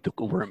able to put the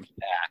worms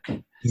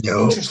back.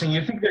 No. Interesting.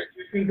 You think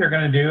they're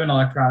going to do an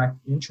electronic?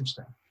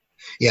 Interesting.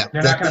 Yeah.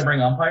 They're not going to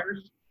bring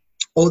umpires?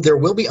 Oh, there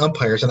will be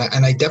umpires, and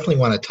I definitely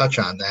want to touch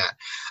on that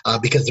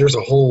because there's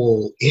a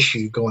whole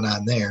issue going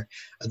on there.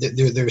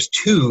 There's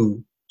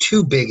two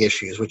big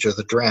issues, which are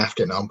the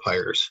draft and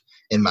umpires,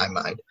 in my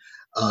mind.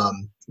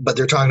 But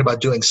they're talking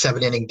about doing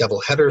 7-inning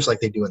doubleheaders like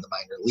they do in the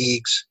minor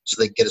leagues,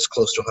 so they get as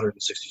close to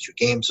 162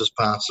 games as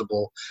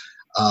possible.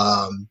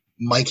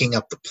 Miking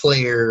up the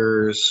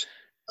players.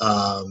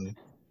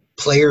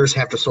 Players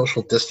have to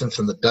social distance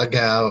in the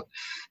dugout.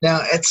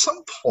 Now, at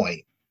some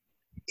point,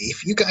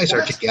 if you guys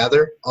are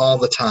together all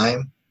the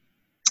time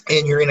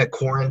and you're in a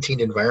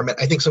quarantined environment,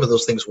 I think some of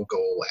those things will go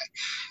away.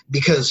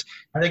 Because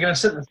are they going to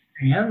sit in the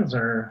stands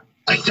or?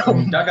 I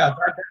don't know. Dugouts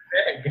aren't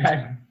that big.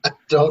 I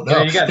don't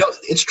know. No,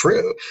 it's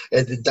true.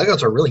 The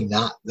dugouts are really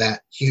not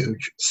that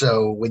huge.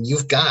 So if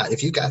you've got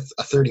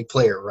a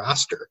 30-player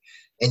roster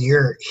and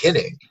you're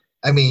hitting,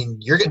 I mean,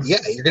 you're gonna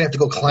have to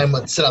go climb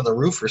and sit on the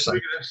roof or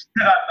something. You're gonna sit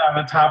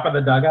on the top of the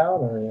dugout,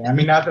 or I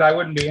mean, not that I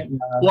wouldn't be.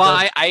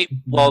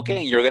 Well,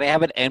 again, you're going to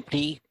have an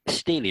empty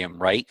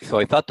stadium, right? So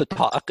I thought the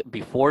talk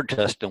before,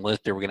 Justin, was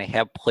they were going to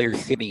have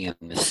players sitting in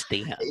the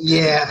stand.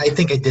 Yeah, I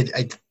think I did.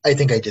 I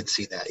think I did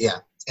see that. Yeah,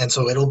 and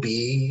so it'll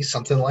be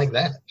something like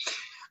that.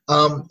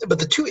 But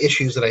the two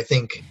issues that I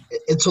think,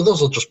 and so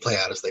those will just play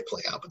out as they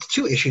play out. But the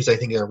two issues I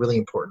think are really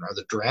important are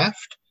the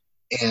draft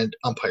and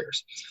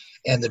umpires.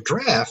 And the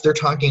draft, they're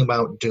talking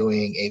about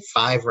doing a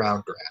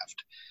 5-round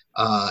draft.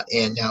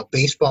 And now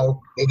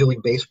Major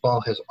League Baseball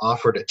has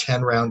offered a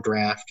 10-round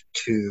draft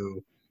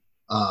to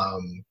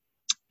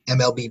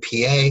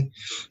MLBPA.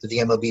 The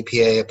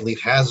MLBPA, I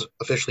believe, has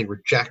officially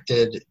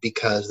rejected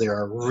because there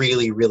are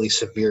really, really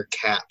severe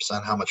caps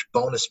on how much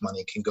bonus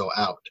money can go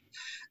out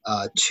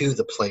to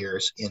the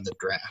players in the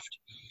draft.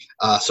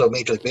 So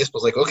Major League Baseball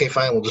is like, okay,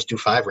 fine, we'll just do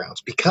 5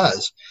 rounds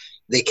because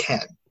they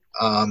can.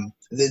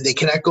 They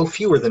cannot go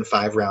fewer than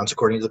 5 rounds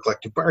according to the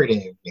collective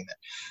bargaining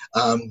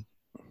agreement.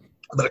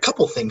 But a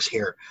couple things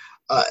here,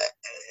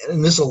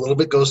 and this a little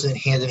bit goes in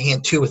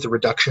hand too with the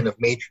reduction of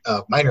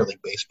minor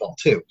league baseball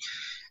too.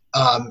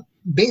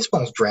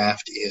 Baseball's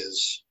draft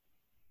is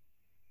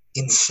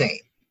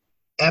insane,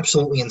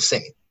 absolutely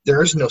insane.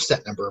 There is no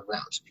set number of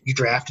rounds. You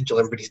draft until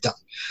everybody's done.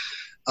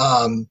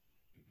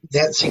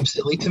 That seems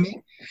silly to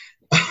me.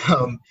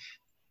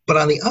 But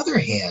on the other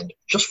hand,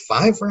 just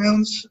 5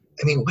 rounds,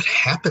 I mean, what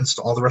happens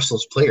to all the rest of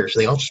those players?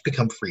 They all just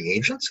become free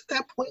agents at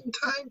that point in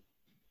time?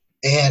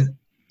 And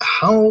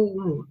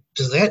how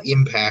does that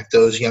impact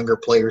those younger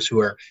players who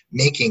are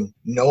making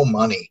no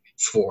money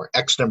for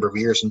X number of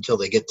years until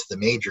they get to the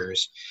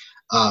majors?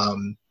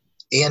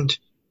 And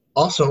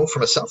also,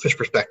 from a selfish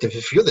perspective,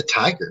 if you're the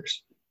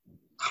Tigers,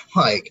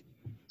 like,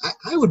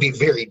 I would be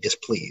very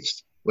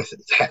displeased with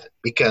that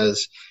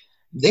because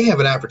they have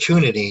an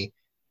opportunity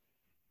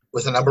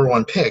with a number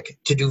 1 pick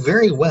to do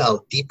very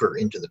well deeper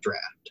into the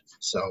draft.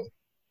 So,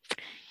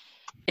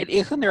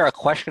 isn't there a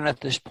question at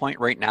this point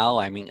right now?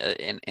 I mean,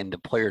 and the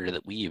player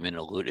that we even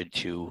alluded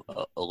to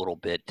a little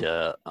bit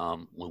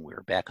when we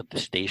were back at the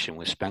station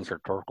with Spencer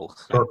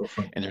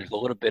Torkelson, and there's a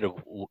little bit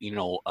of,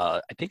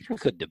 I think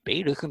there's a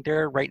debate, isn't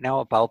there, right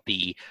now about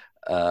the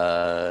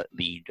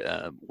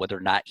whether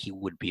or not he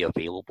would be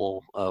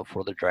available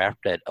for the draft.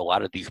 That a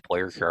lot of these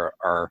players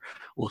are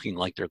looking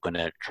like they're going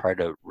to try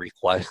to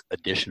request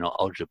additional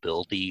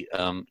eligibility,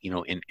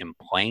 in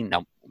playing.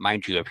 Now,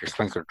 mind you, if you're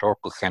Spencer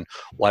Torkelson,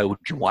 why would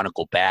you want to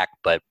go back?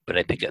 But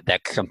I think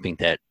that's something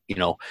that,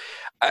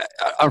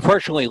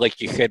 unfortunately,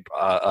 like you said,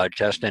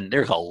 Justin,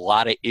 there's a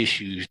lot of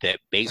issues that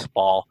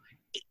baseball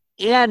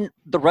and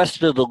the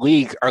rest of the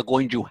league are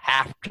going to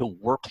have to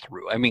work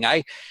through. I mean,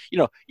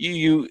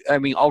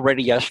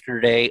 already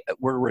yesterday,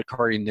 we're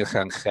recording this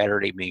on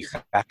Saturday, May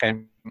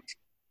 2nd.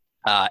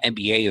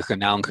 NBA has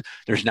announced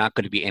there's not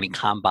going to be any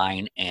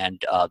combine,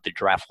 and the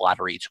draft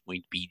lottery is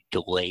going to be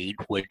delayed,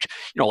 which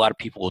a lot of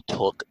people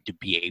took to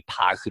be a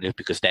positive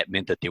because that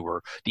meant that the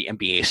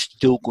NBA is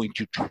still going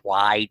to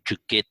try to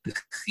get the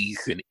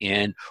season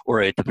in,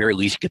 or at the very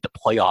least get the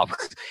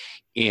playoffs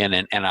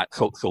in,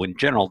 so in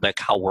general,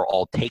 that's how we're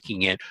all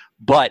taking it.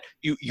 But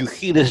you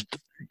see this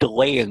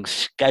delaying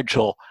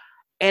schedule,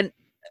 and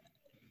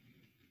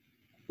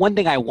one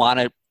thing I want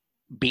to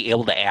be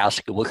able to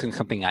ask, it wasn't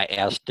something I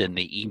asked in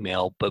the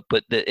email, but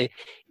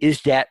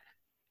is that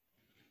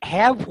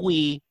has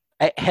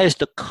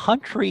the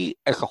country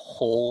as a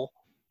whole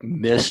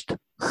missed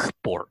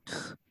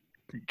sports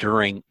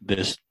during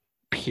this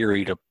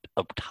period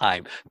of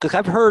time? Because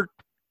I've heard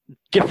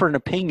different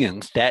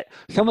opinions that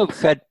some have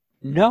said,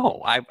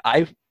 no,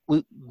 I've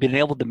been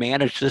able to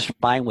manage this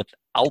fine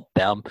without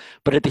them,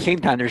 but at the same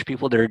time, there's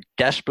people that are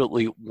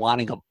desperately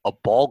wanting a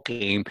ball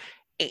game.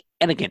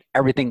 And again,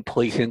 everything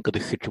plays into the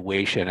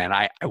situation, and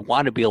I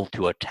want to be able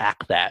to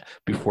attack that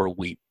before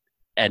we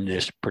end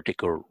this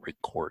particular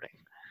recording.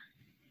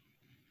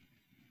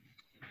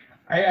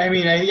 I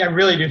mean, I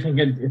really do think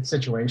it's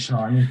situational.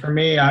 I mean, for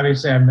me,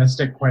 obviously, I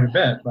missed it quite a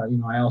bit, but,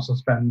 I also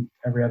spend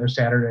every other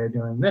Saturday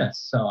doing this.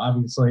 So,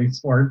 obviously,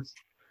 sports,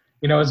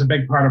 is a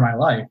big part of my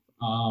life.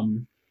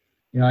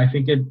 I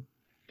think it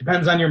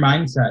depends on your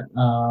mindset.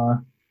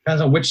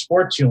 Depends on which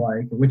sports you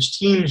like, which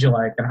teams you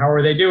like, and how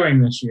are they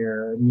doing this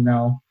year.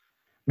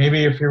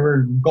 Maybe if you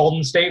were a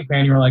Golden State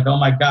fan, you were like, oh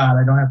my God,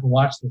 I don't have to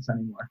watch this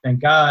anymore.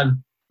 Thank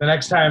God. The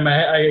next time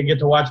I get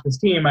to watch this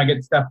team, I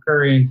get Steph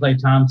Curry and Klay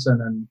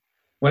Thompson and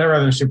whatever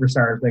other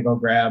superstars they go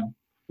grab,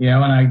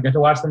 and I get to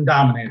watch them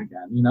dominate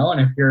again,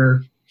 and if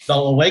you're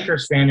the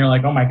Lakers fan, you're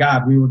like, oh my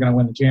God, we were going to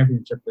win the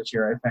championship this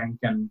year, I think.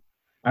 And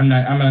I'm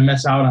going to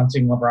miss out on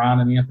seeing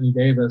LeBron and Anthony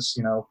Davis,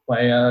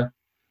 play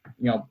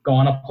go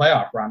on a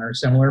playoff run, or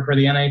similar for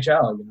the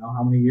NHL.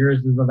 How many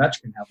years does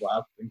Ovechkin have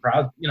left? And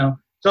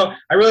so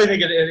I really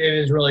think it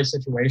is really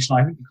situational.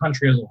 I think the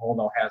country as a whole,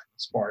 though, has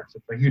sports.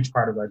 It's a huge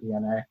part of our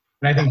DNA.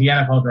 And I think the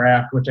NFL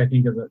draft, which I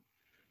think is a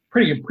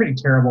pretty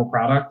terrible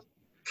product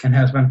and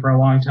has been for a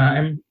long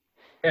time,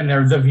 and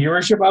the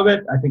viewership of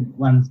it, I think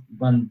lends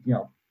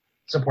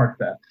supports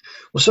that.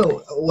 Well,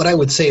 so what I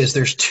would say is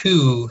there's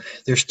two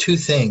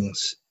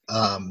things.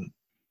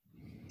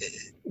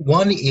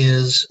 One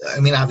is, I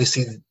mean,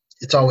 obviously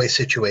it's always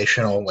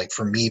situational. Like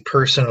for me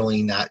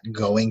personally, not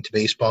going to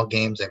baseball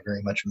games, I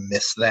very much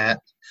miss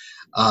that.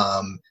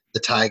 The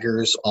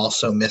Tigers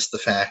also miss the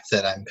fact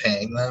that I'm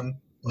paying them,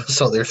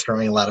 so they're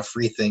throwing a lot of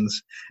free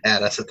things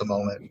at us at the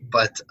moment.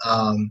 But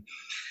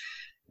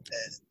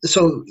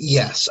so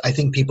yes, I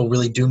think people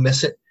really do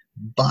miss it,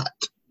 but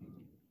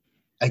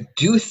I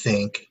do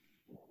think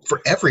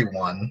for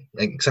everyone,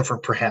 except for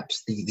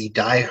perhaps the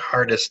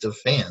die-hardest of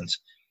fans,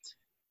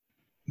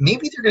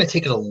 maybe they're going to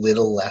take it a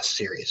little less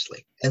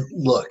seriously. And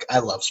look, I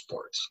love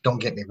sports. Don't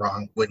get me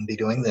wrong. Wouldn't be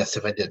doing this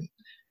if I didn't.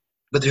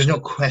 But there's no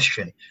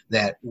question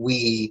that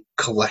we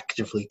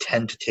collectively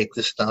tend to take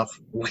this stuff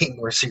way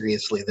more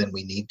seriously than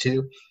we need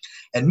to.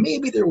 And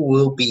maybe there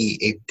will be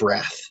a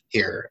breath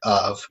here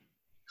of,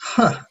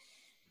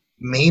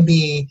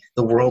 maybe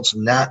the world's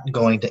not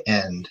going to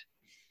end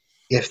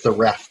if the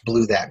ref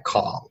blew that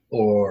call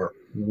or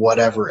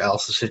whatever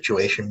else the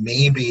situation.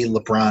 Maybe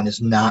LeBron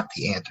is not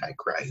the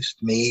Antichrist.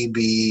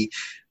 Maybe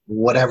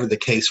whatever the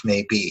case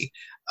may be.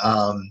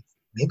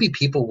 Maybe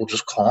people will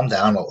just calm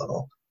down a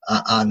little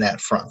on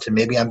that front. And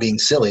maybe I'm being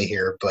silly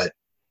here, but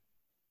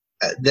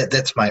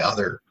that's my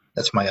other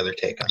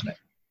take on it.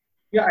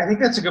 Yeah, I think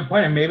that's a good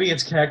point. And maybe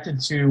it's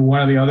connected to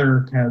one of the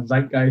other kind of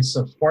zeitgeists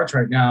of sports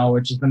right now,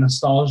 which is the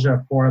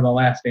nostalgia for the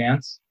Last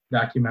Dance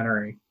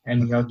documentary.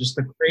 And, just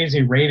the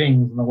crazy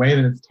ratings and the way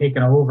that it's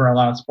taken over a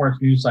lot of sports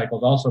news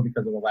cycles also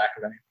because of the lack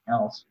of anything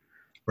else.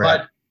 Right.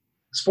 But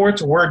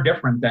sports were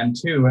different then,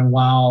 too. And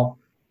while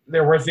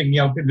there were things,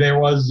 there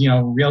was,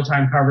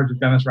 real-time coverage of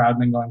Dennis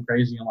Rodman going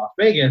crazy in Las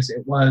Vegas,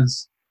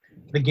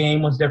 the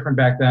game was different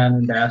back then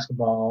in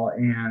basketball.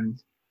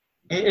 And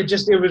it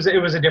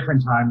was a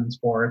different time in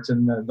sports,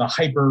 and the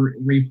hyper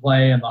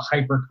replay and the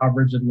hyper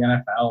coverage of the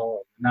NFL,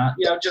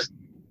 just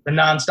the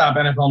nonstop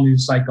NFL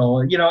news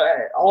cycle,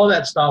 all of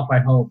that stuff. I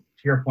hope,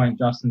 to your point,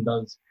 Justin,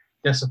 does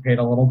dissipate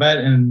a little bit,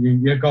 and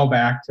you go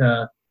back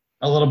to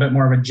a little bit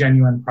more of a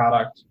genuine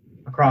product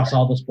across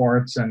all the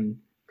sports, and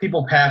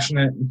people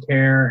passionate and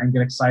care and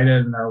get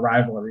excited, and there are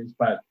rivalries.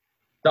 But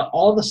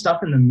all the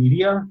stuff in the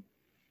media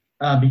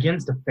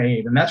begins to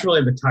fade, and that's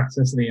really the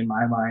toxicity in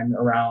my mind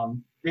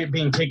around it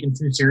being taken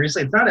too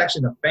seriously. It's not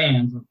actually the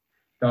fans,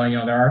 though,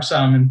 there are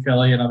some in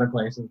Philly and other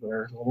places that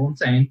are a little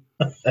insane.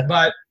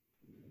 But,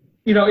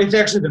 it's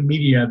actually the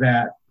media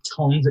that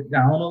tones it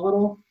down a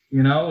little.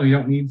 You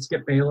don't need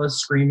Skip Bayless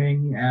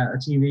screaming at a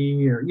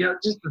TV or,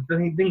 just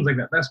things like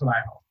that. That's what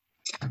I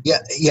hope.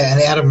 Yeah,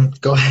 and Adam,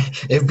 go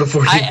ahead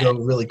before you go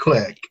really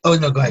quick. Oh,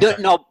 no, go ahead.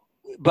 No,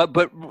 but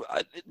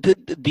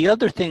the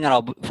other thing that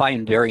I'll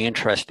find very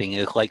interesting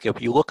is, like,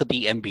 if you look at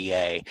the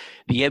NBA,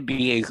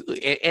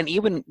 and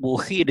even we'll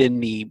see it in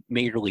the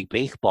Major League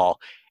Baseball,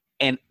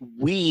 and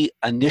we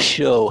on this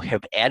show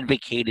have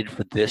advocated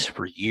for this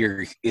for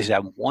years, is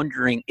I'm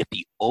wondering if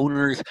the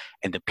owners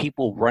and the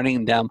people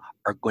running them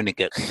are going to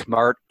get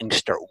smart and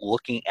start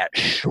looking at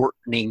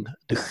shortening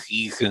the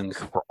seasons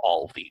for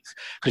all of these.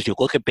 Because you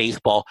look at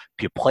baseball,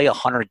 if you play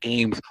 100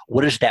 games,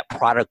 what is that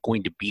product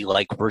going to be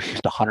like versus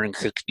the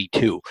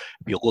 162?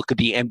 If you look at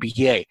the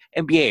NBA,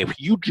 if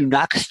you do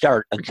not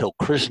start until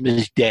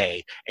Christmas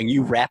Day and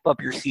you wrap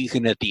up your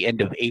season at the end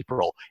of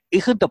April,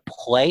 isn't the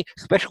play,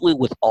 especially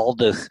with all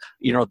this,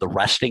 the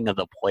resting of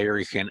the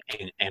players and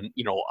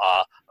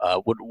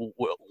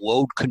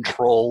load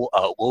control,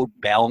 load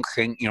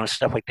balancing,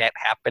 stuff like that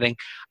happening?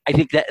 I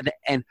think that,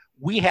 and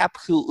we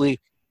absolutely,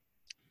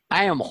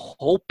 I am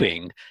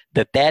hoping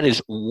that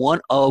is one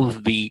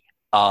of the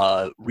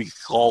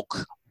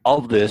results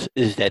of this,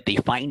 is that they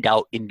find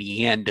out in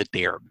the end that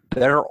they are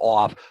better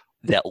off,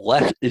 that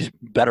less is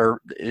better,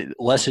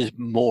 less is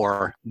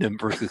more than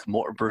versus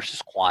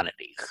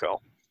quantity. So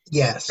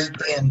yes,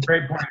 and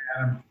great point,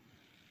 Adam.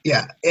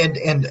 Yeah, and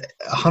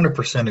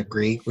 100%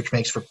 agree, which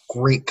makes for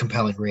great,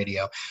 compelling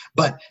radio.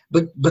 But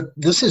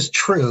this is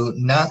true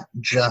not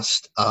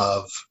just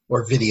of,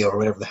 or video or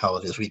whatever the hell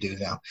it is we do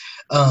now.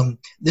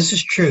 This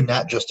is true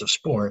not just of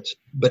sports,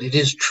 but it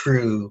is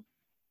true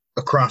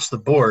across the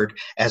board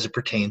as it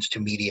pertains to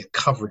media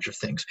coverage of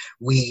things.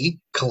 We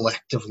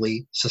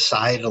collectively,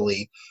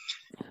 societally,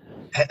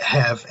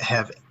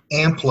 have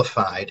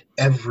amplified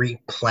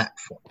every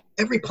platform.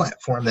 Every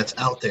platform that's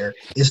out there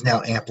is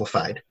now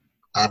amplified.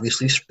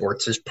 Obviously,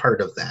 sports is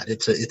part of that.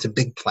 It's a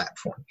big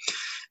platform.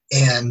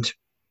 And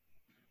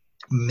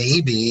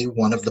maybe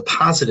one of the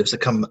positives that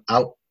comes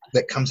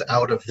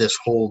out of this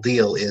whole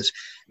deal is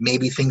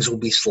maybe things will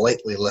be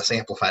slightly less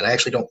amplified. I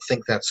actually don't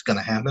think that's going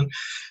to happen.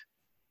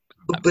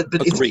 But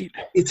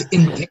it's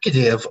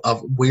indicative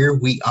of where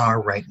we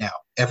are right now.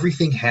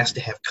 Everything has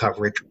to have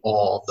coverage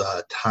all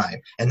the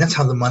time. And that's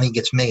how the money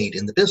gets made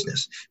in the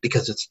business,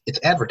 because it's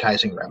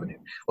advertising revenue.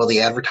 Well, the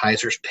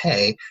advertisers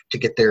pay to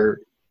get their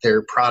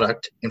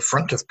product in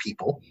front of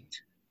people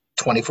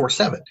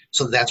 24/7.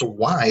 So that's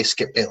why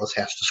Skip Bayless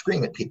has to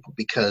scream at people,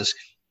 because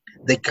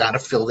they got to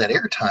fill that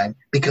airtime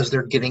because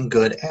they're getting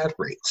good ad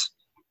rates.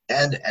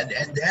 And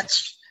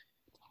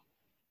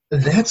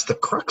That's the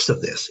crux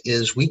of this.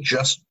 Is we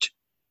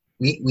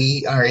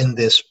are in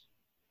this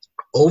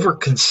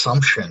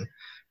overconsumption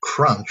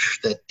crunch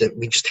that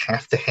we just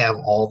have to have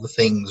all the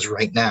things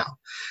right now,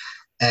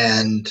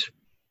 and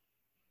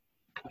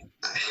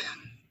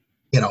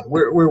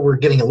we're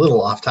getting a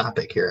little off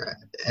topic here,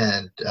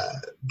 and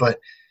but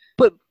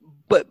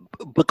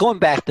but going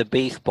back to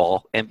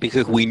baseball, and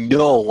because we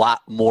know a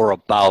lot more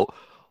about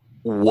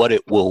what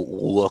it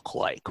will look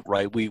like,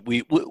 right?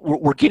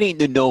 We're getting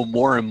to know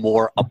more and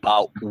more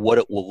about what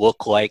it will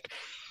look like,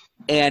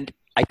 and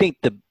I think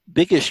the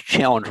biggest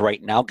challenge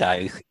right now,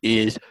 guys,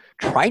 is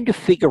trying to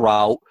figure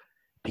out,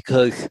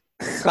 because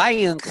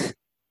science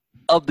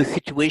of the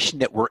situation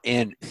that we're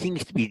in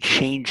seems to be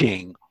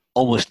changing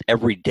almost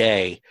every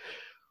day.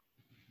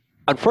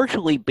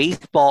 Unfortunately,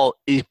 baseball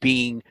is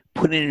being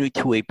put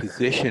into a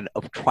position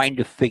of trying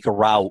to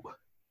figure out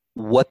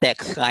what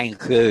that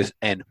science is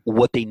and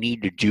what they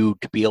need to do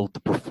to be able to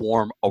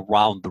perform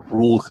around the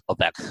rules of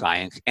that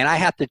science. And I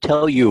have to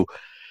tell you,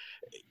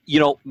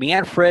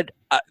 Manfred,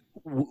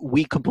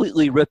 we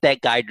completely ripped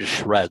that guy to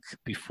shreds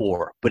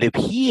before. But if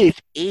he is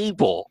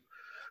able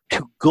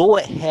to go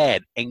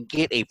ahead and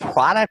get a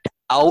product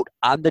out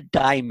on the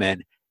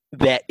diamond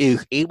that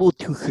is able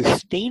to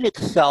sustain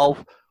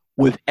itself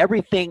with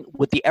everything,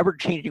 with the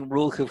ever-changing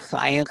rules of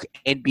science,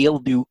 and be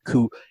able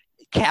to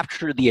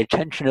capture the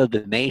attention of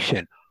the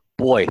nation,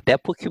 boy,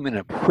 that puts him in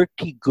a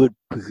pretty good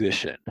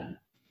position.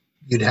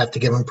 You'd have to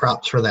give him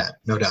props for that,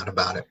 no doubt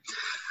about it.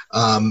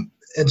 And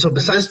so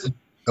besides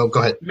go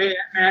ahead. May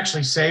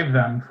actually save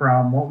them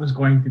from what was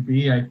going to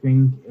be, I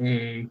think,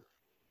 a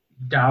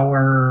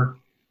dour,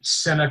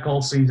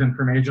 cynical season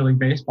for Major League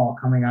Baseball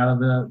coming out of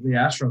the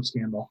Astros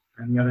scandal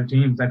and the other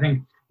teams. I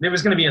think it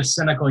was going to be a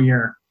cynical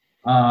year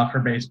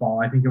for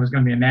baseball. I think it was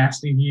going to be a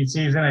nasty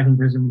season. I think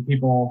there's going to be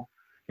people,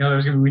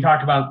 we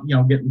talked about,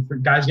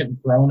 guys getting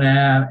thrown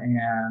at,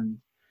 and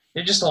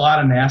it's just a lot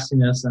of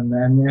nastiness.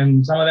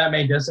 And some of that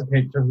may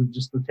dissipate in terms of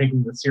just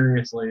taking it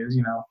seriously is,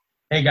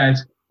 hey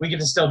guys, we get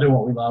to still do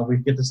what we love. We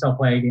get to still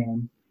play a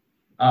game.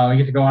 We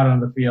get to go out on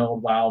the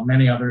field while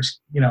many others,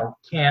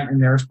 can't in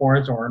their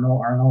sports or are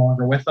no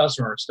longer with us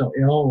or are still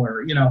ill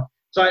or,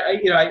 So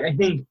I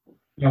think,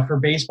 for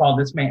baseball,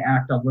 this may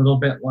act a little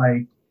bit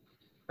like,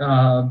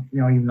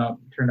 even though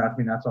it turned out to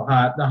be not so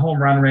hot, the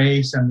home run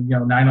race and,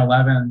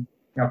 9/11,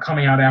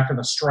 coming out after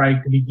the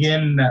strike to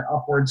begin that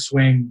upward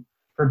swing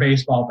for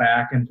baseball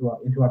back into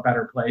a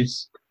better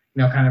place,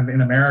 kind of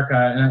in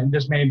America. And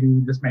this may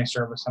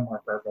serve a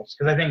similar purpose,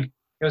 because I think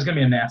it was going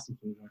to be a nasty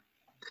season.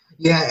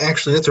 Yeah,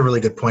 actually, that's a really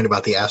good point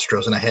about the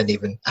Astros, and I hadn't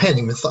even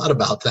thought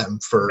about them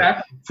for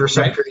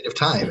some period of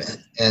time.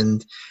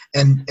 And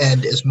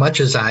as much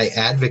as I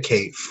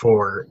advocate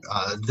for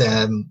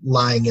them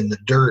lying in the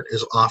dirt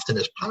as often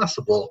as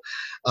possible,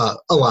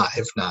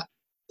 alive, not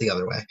the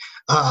other way,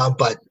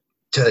 but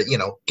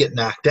to get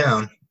knocked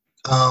down,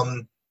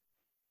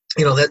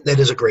 that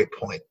is a great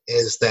point.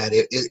 Is that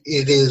it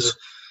is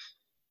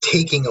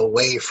taking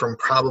away from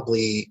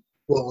probably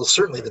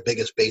certainly the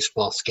biggest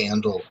baseball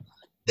scandal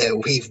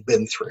that we've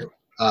been through.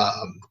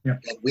 And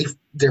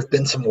there've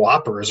been some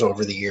whoppers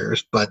over the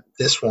years, but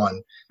this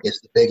one is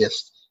the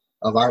biggest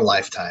of our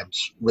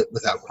lifetimes,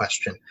 without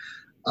question.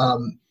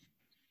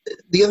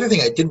 The other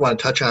thing I did want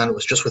to touch on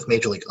was just with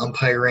Major League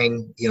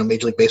umpiring.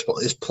 Major League Baseball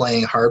is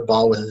playing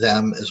hardball with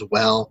them as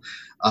well,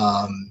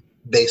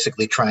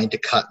 basically trying to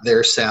cut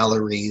their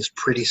salaries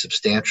pretty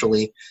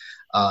substantially.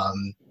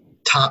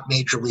 Top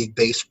Major League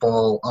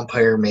Baseball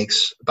umpire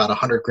makes about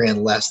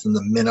 $100,000 less than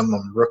the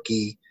minimum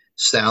rookie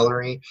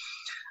salary,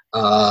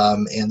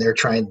 and they're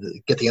trying to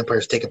get the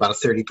umpires to take about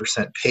a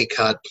 30% pay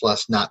cut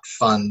plus not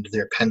fund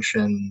their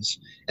pensions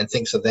and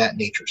things of that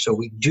nature. So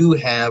we do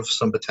have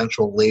some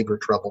potential labor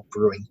trouble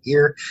brewing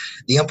here.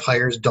 The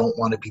umpires don't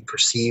want to be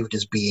perceived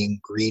as being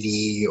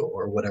greedy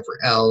or whatever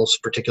else,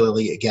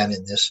 particularly, again,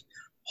 in this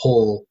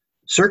whole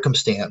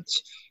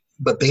circumstance.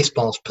 But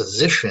baseball's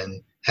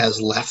position has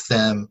left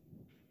them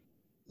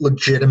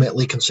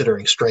legitimately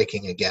considering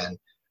striking again.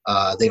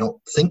 They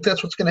don't think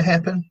that's what's going to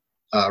happen.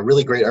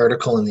 Really great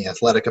article in The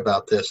Athletic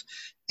about this.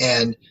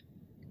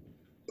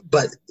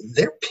 But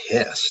they're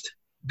pissed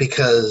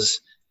because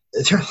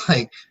they're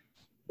like,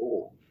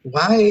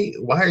 why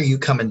are you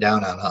coming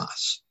down on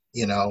us?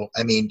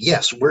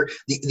 Yes,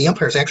 the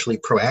umpires actually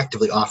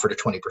proactively offered a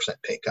 20%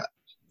 pay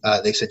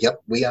cut. They said, yep,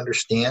 we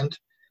understand.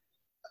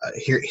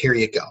 Here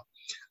you go.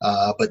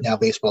 But now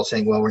baseball's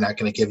saying, well, we're not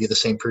going to give you the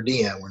same per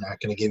diem. We're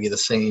not going to give you the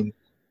same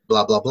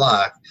blah, blah,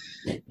 blah.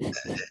 And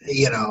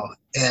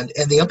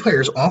the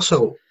umpires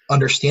also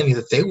understanding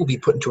that they will be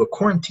put into a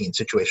quarantine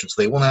situation, so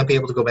they will not be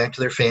able to go back to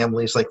their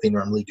families like they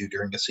normally do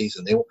during a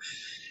season.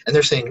 And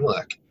they're saying,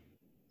 look,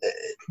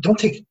 don't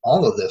take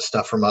all of this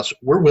stuff from us.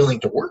 We're willing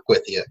to work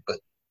with you, but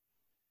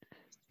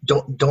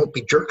don't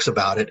be jerks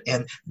about it.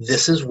 And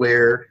this is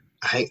where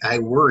I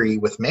worry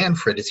with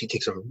Manfred, is he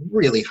takes a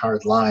really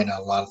hard line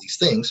on a lot of these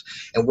things,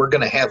 and we're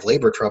going to have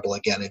labor trouble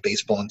again in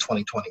baseball in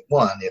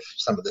 2021 if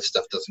some of this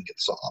stuff doesn't get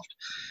solved.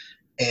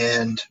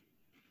 And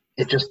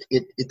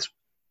it's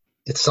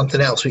It's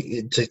something else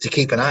to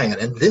keep an eye on.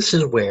 And this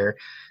is where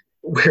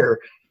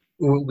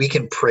we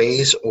can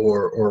praise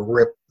or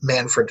rip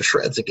Manfred to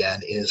shreds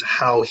again, is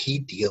how he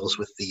deals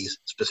with these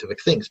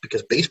specific things,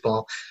 because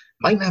baseball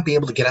might not be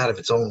able to get out of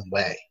its own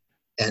way.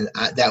 And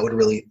that would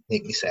really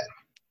make me sad.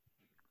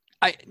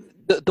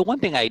 The one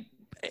thing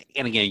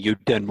and again,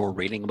 you've done more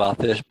reading about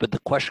this, but the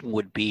question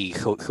would be,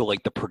 so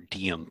like the per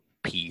diem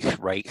piece,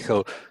 right?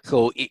 So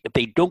if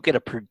they don't get a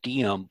per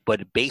diem,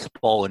 but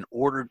baseball, in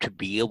order to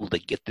be able to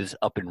get this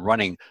up and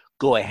running,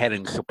 go ahead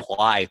and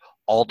supply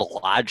all the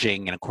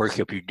lodging. And of course,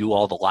 if you do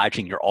all the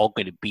lodging, you're all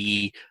going to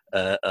be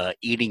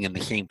eating in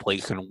the same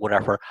place and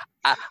whatever.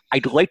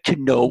 I'd like to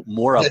know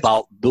more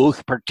about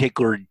those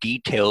particular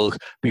details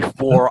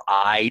before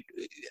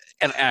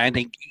and I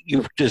think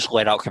you've just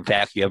let out some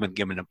facts. You haven't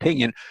given an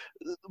opinion,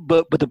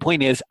 but the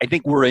point is, I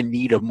think we're in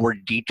need of more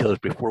details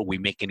before we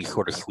make any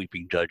sort of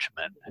sweeping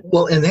judgment.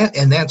 Well,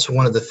 and that's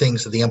one of the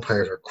things that the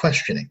umpires are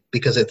questioning,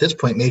 because at this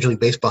point, Major League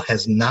Baseball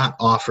has not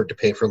offered to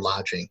pay for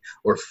lodging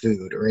or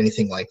food or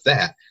anything like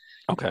that.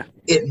 Okay.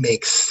 It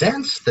makes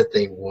sense that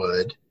they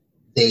would.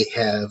 They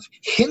have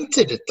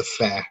hinted at the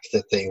fact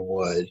that they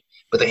would,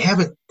 but they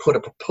haven't put a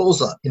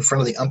proposal in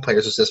front of the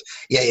umpires that says,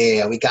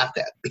 yeah, we got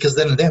that. Because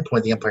then at that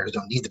point, the umpires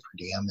don't need the per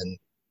diem, and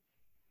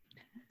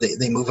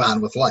they move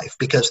on with life.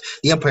 Because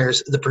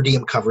the per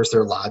diem covers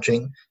their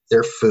lodging,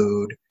 their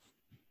food.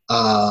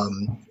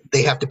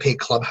 They have to pay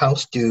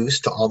clubhouse dues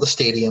to all the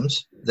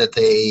stadiums that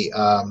they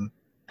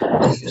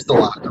use the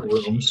locker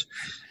rooms.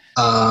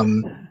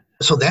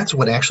 So that's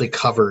what actually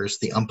covers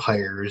the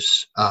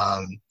umpires.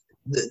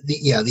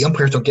 The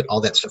umpires don't get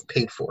all that stuff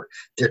paid for.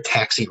 Their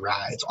taxi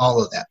rides,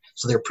 all of that.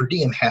 So their per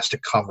diem has to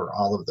cover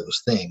all of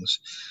those things.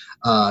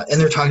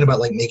 And they're talking about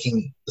like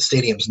making the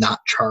stadiums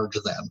not charge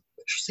them,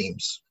 which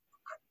seems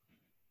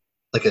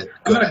like a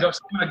good idea.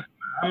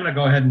 I'm going to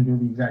go ahead and do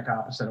the exact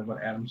opposite of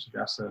what Adam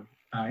suggested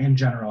and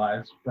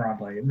generalize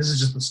broadly. This is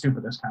just the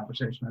stupidest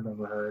conversation I've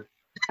ever heard.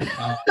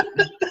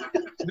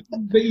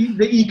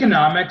 The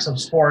economics of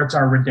sports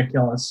are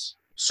ridiculous,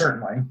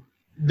 certainly.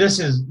 This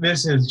is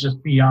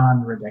just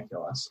beyond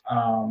ridiculous.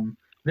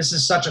 This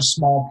is such a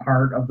small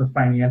part of the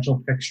financial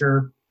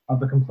picture of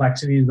the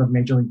complexities of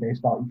Major League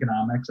Baseball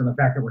economics, and the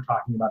fact that we're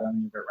talking about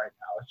any of it right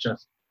now. It's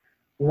just,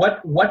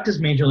 what does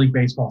Major League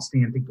Baseball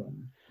stand to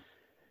gain?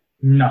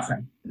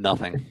 Nothing.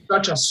 It's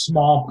such a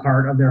small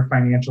part of their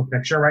financial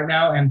picture right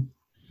now. And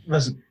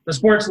listen, the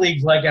sports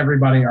leagues, like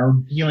everybody, are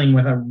dealing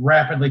with a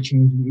rapidly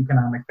changing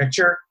economic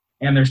picture,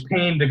 and there's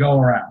pain to go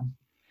around,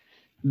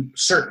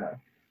 certainly.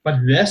 But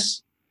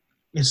this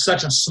is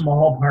such a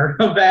small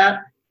part of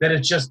that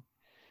it's just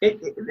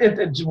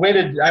it's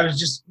weighted. I was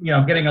just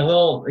getting a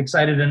little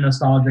excited and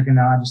nostalgic, and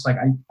now I'm just like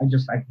I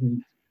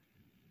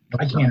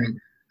can't.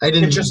 I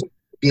didn't just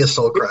be a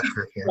soul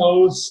crusher here.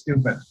 So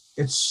stupid.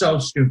 It's so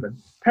stupid.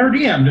 Per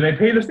diem, do they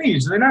pay the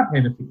fees? Do they not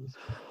pay the fees?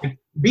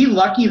 Be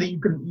lucky that you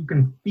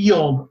can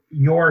field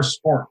your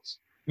sports,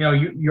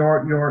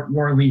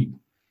 your league,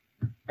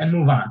 and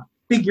move on.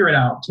 Figure it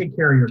out. Take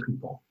care of your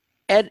people.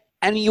 And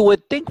you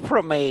would think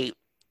from a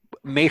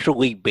Major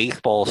League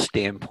Baseball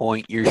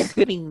standpoint, you're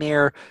sitting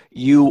there,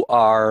 you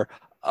are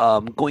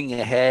going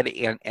ahead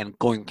and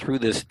going through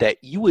this,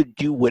 that you would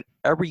do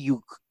whatever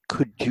you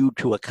could do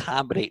to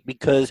accommodate,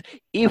 because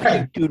if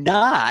you do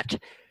not,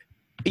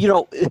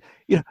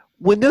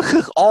 when this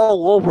is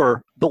all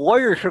over, the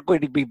lawyers are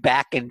going to be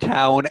back in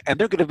town, and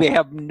they're going to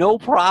have no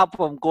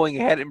problem going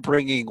ahead and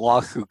bringing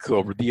lawsuits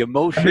over. The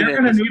emotion and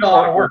they're going to need a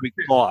lot of work.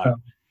 So.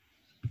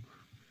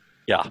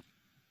 Yeah.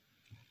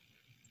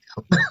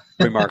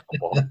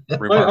 Remarkable.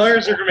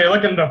 Lawyers are going to be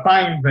looking to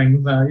find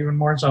things even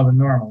more so than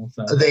normal.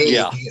 So. They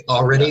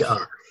already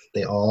are.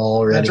 They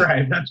already. That's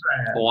right.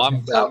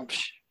 Well,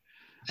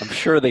 I'm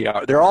sure they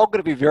are. They're all going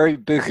to be very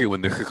busy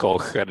when this is all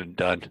said and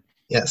done.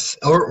 Yes,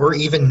 or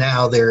even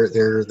now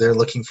they're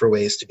looking for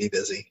ways to be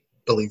busy.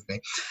 Believe me.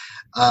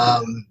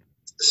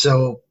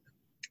 So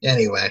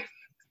anyway,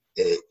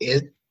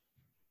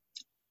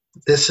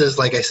 this is,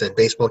 like I said,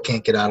 baseball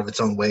can't get out of its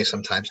own way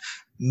sometimes.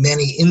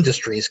 Many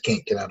industries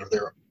can't get out of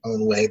their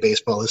own way.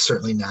 Baseball is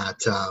certainly not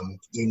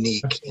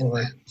unique in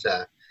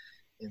that.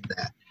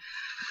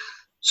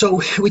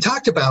 So we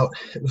talked about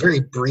very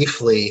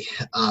briefly,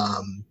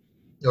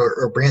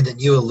 or Brandon,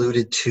 you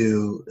alluded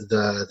to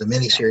the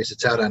miniseries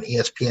that's out on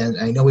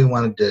ESPN. I know we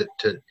wanted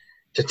to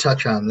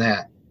touch on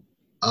that,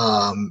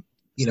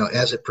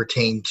 as it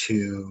pertained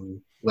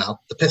to,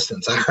 the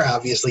Pistons are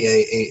obviously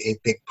a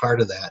big part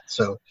of that.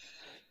 So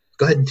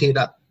go ahead and tee it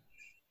up.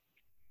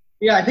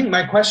 Yeah, I think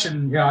my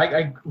question,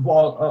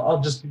 I'll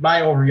just,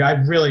 my overview, I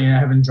really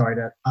have enjoyed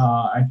it.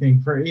 I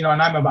think and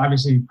I'm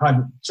obviously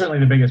certainly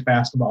the biggest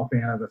basketball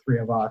fan of the three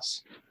of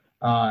us.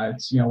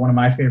 It's, one of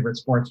my favorite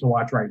sports to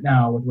watch right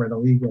now with where the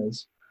league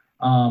is.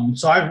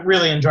 So I've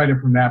really enjoyed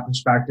it from that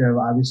perspective.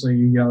 Obviously,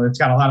 it's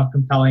got a lot of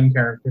compelling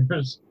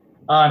characters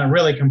and a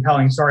really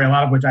compelling story, a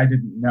lot of which I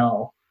didn't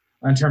know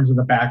in terms of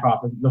the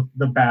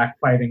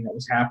backfighting that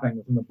was happening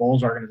within the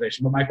Bulls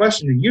organization. But my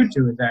question to you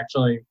two is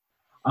actually,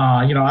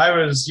 I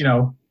was,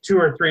 2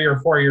 or 3 or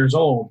 4 years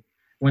old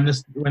when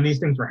these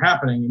things were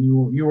happening, and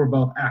you were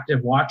both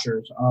active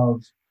watchers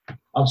of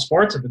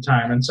sports at the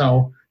time. And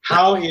so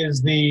how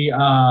is the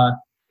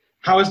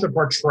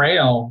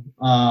portrayal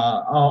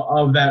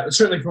of that,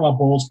 certainly from a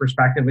Bulls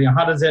perspective,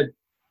 how does it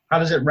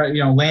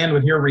land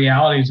with your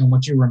realities and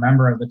what you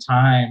remember at the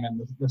time,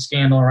 and the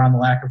scandal around the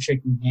lack of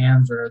shaking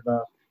hands, or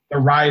the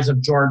rise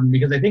of Jordan?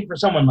 Because I think for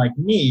someone like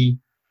me,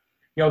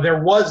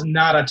 there was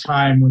not a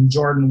time when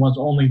Jordan was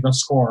only the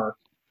scorer,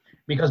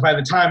 because by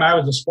the time I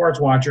was a sports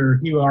watcher,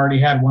 he already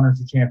had 1 or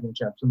 2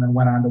 championships and then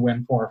went on to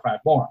win 4 or 5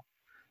 more.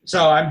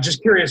 So I'm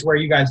just curious where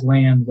you guys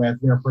land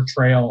with their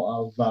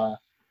portrayal of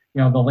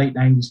the late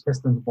 90s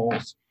Pistons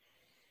Bulls.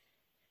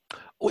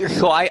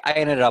 So I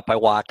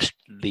watched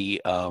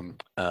the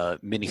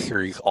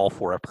miniseries, all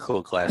 4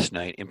 episodes last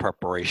night in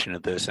preparation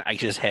of this. I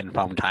just hadn't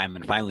found time,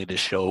 and finally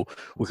this show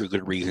was a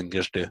good reason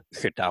just to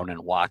sit down and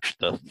watch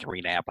the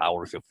 3.5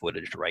 hours of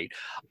footage, right?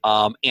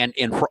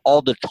 And for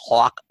all the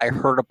talk I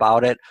heard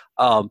about it,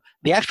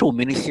 the actual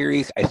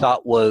miniseries I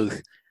thought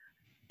was,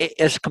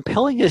 as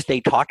compelling as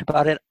they talked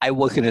about it, I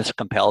wasn't as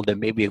compelled, and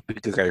maybe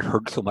because I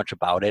heard so much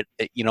about it,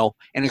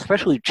 and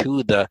especially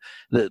too the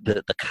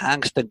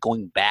constant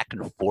going back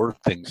and forth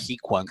and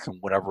sequence and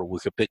whatever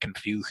was a bit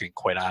confusing,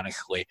 quite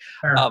honestly.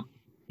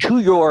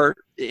 Sure.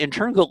 In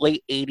terms of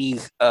late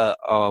 80s,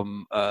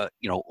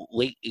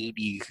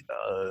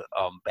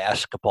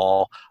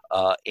 basketball,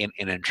 and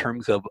in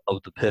terms of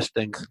the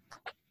Pistons,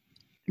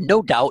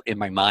 no doubt in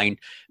my mind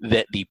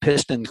that the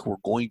Pistons were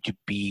going to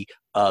be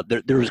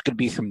there was going to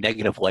be some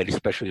negative light,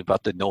 especially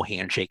about the no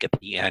handshake at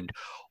the end.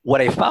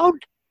 What I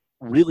found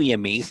really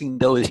amazing,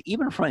 though, is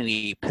even from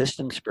the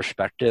Pistons'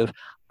 perspective,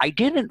 I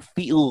didn't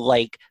feel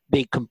like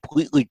they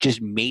completely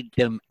just made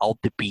them out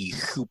to be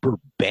super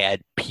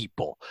bad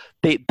people.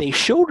 They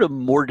showed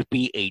them more to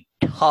be a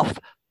tough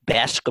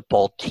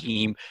basketball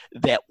team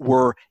that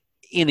were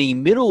in the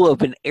middle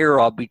of an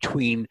era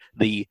between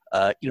the,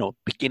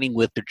 beginning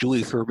with the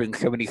Julius Erving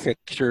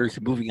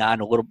 76ers, moving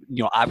on a little,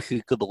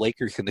 obviously to the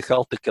Lakers and the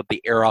Celtics of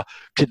the era,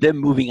 to them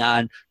moving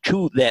on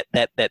to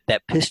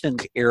that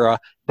Pistons era,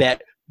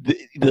 that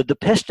the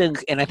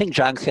Pistons, and I think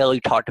John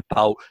Sally talked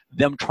about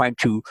them trying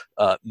to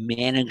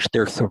manage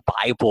their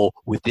survival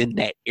within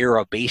that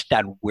era based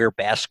on where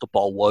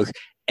basketball was,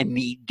 and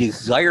the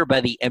desire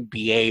by the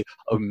NBA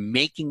of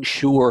making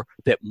sure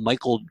that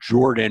Michael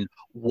Jordan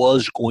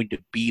was going to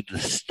be the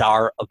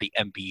star of the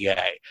NBA.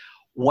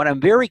 What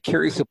I'm very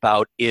curious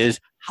about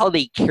is how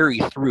they carry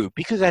through,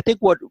 because I think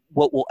what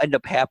will end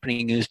up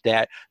happening is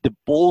that the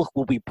Bulls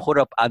will be put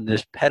up on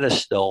this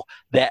pedestal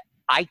that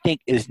I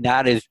think is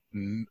not as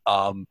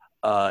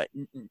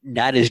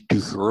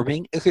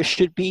deserving as it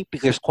should be,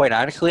 because quite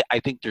honestly, I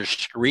think their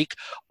streak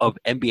of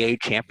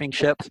NBA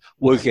championships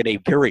was at a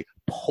very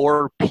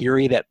poor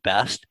period at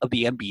best of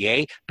the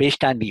NBA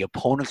based on the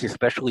opponents,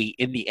 especially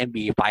in the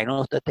NBA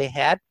finals that they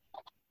had.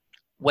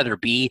 Whether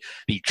it be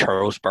the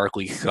Charles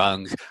Barkley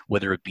Suns,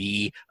 whether it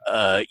be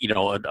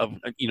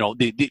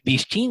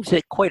these teams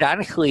that quite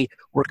honestly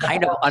were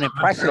kind of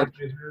unimpressive,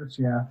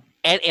 yeah,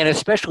 and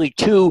especially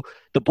too,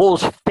 the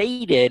Bulls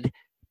faded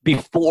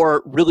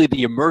before really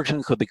the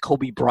emergence of the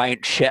Kobe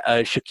Bryant,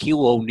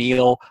 Shaquille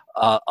O'Neal,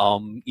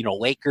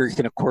 Lakers,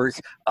 and of course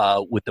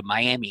with the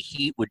Miami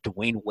Heat with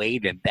Dwayne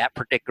Wade and that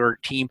particular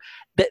team.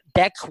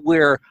 That's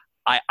where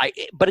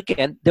but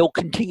again, they'll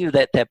continue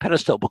that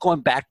pedestal. But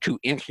going back to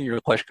answering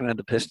your question on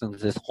the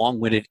Pistons, this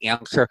long-winded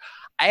answer,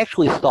 I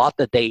actually thought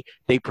that they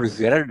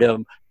presented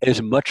them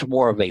as much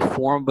more of a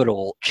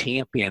formidable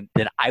champion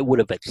than I would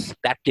have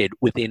expected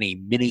within a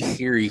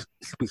mini-series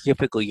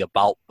specifically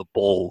about the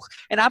Bulls.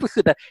 And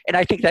obviously, and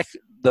I think that's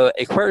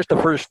as far as the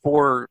first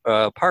 4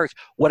 parts,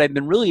 what I've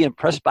been really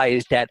impressed by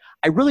is that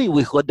I really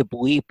was led to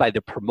believe by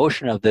the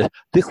promotion of this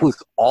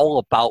was all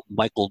about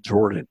Michael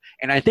Jordan.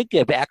 And I think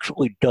they've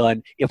actually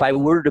done, if I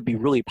were to be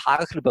really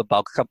positive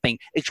about something,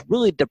 it's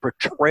really the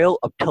portrayal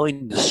of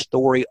telling the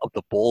story of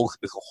the Bulls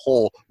as a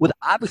whole, with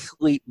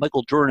obviously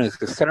Michael Jordan as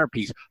the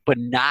centerpiece, but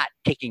not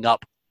taking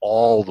up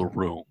all the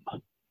room.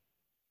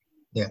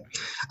 Yeah.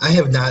 I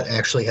have not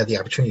actually had the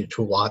opportunity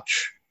to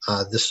watch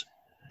this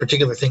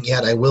particular thing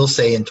yet. I will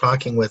say, in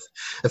talking with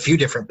a few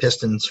different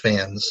Pistons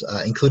fans,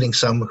 including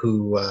some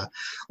who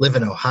live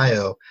in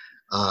Ohio,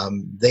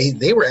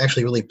 they were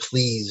actually really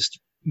pleased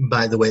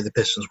by the way the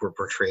Pistons were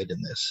portrayed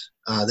in this.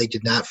 They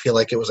did not feel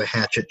like it was a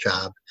hatchet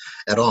job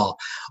at all.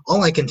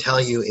 All I can tell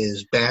you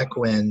is back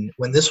when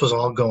this was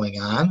all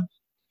going on,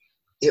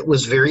 it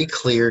was very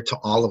clear to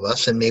all of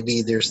us, and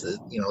maybe there's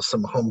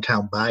some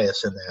hometown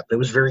bias in that, but it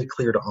was very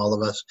clear to all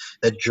of us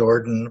that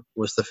Jordan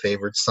was the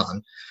favorite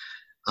son.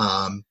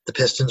 The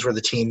Pistons were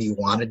the team you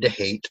wanted to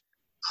hate.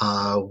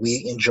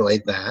 We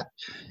enjoyed that.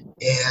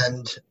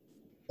 And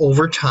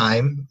over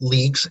time,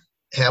 leagues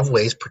have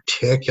ways,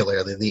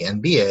 particularly the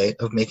NBA,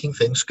 of making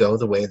things go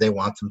the way they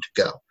want them to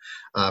go,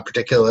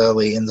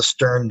 particularly in the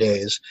Stern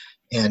days.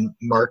 And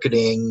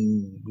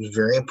marketing was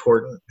very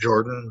important.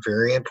 Jordan,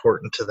 very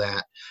important to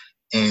that.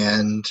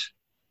 And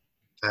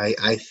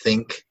I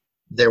think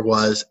there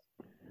was,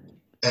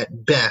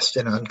 at best,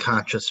 an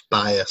unconscious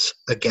bias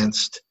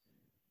against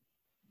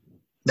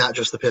Not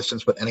just the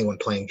Pistons, but anyone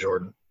playing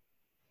Jordan.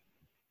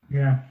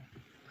 Yeah.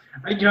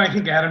 I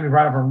think Adam, you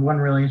brought up one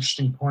really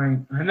interesting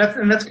point, and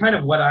that's kind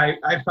of what I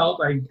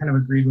felt. I kind of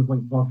agreed with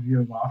what both of you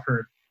have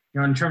offered,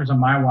 in terms of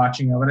my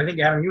watching of it. I think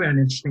Adam, you had an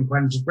interesting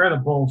point, just where the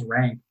Bulls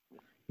rank.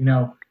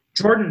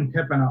 Jordan and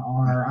Pippen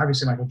are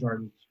obviously Michael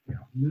Jordan.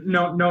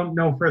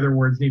 No further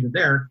words needed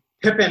there.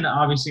 Pippen,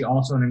 obviously,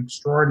 also an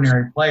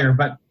extraordinary player,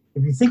 but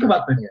if you think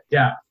about the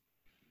depth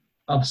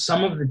of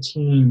some of the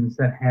teams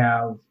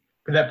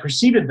that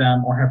preceded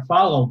them or have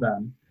followed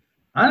them,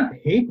 on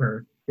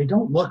paper, they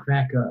don't look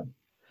that good.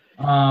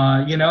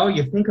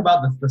 You think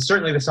about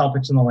certainly the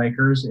Celtics and the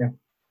Lakers. If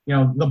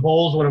the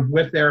Bulls would have,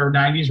 with their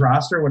 '90s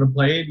roster, would have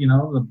played,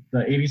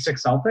 the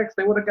 '86 Celtics,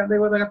 they would have got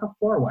the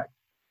floor away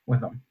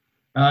with them.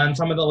 And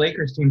some of the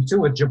Lakers teams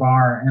too, with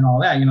Jabbar and all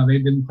that. They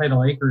didn't play the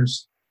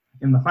Lakers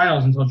in the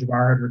finals until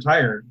Jabbar had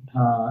retired.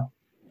 But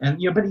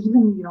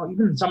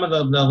even some of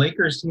the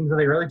Lakers teams of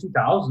the early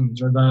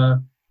 2000s, or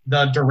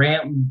the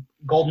Durant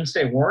Golden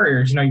State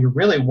Warriors, you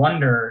really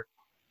wonder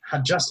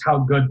just how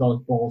good those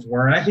Bulls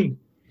were. And I think,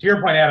 to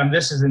your point, Adam,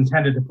 this is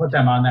intended to put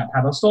them on that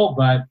pedestal,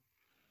 but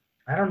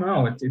I don't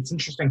know. It's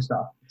interesting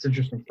stuff.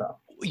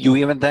 You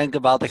even think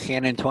about the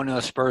San Antonio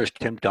Spurs,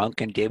 Tim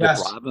Duncan, David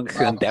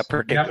Robinson, that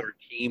particular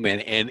team,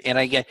 and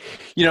I get,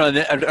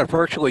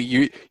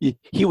 unfortunately,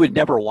 he would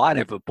never want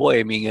it, but boy,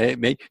 I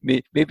mean,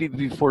 maybe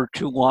before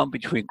too long,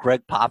 between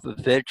Greg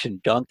Popovich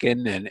and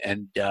Duncan,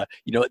 and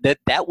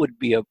that would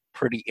be a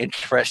pretty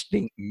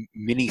interesting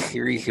mini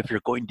series if you're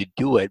going to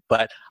do it.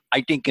 But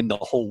I think in the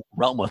whole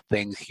realm of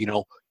things,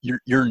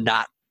 you're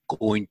not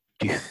going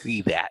to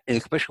see that, and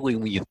especially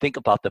when you think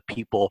about the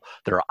people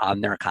that are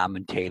on there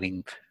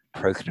commentating.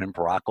 President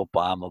Barack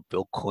Obama,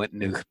 Bill Clinton,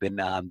 who's been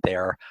on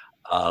there.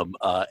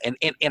 And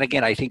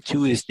again, I think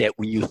too is that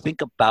when you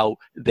think about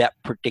that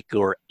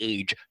particular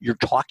age, you're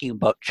talking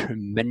about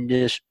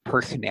tremendous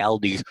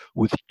personalities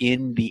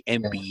within the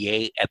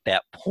NBA at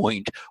that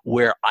point,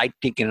 where I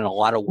think in a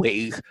lot of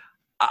ways,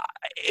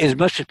 as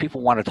much as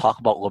people want to talk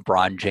about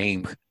LeBron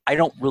James, I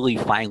don't really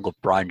find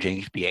LeBron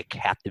James be a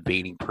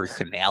captivating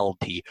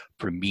personality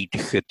for me to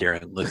sit there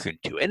and listen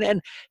to.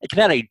 And it's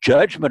not a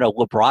judgment of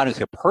LeBron as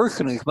a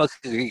person as much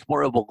as he's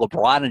more of a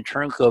LeBron in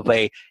terms of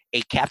a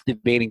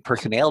captivating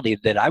personality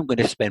that I'm going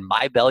to spend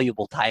my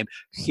valuable time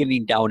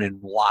sitting down and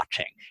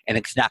watching. And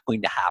it's not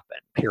going to happen,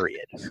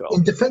 period. So,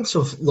 in defense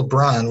of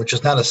LeBron, which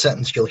is not a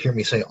sentence you'll hear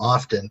me say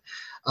often,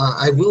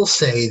 I will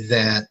say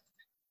that,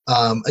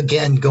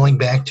 again, going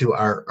back to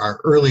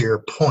our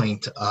earlier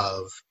point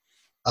of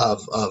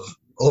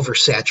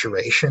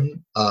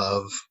oversaturation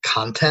of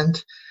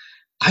content,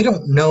 I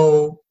don't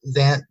know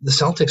that the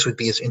Celtics would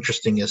be as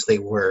interesting as they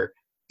were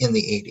in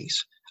the 80s.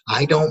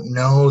 I don't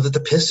know that the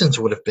Pistons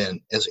would have been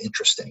as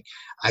interesting.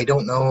 I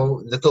don't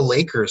know that the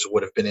Lakers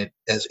would have been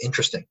as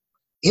interesting.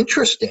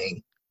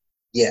 Interesting,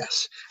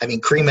 yes. I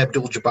mean, Kareem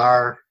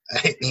Abdul-Jabbar,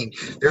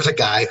 there's a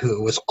guy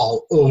who was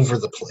all over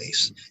the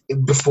place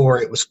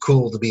before it was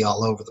cool to be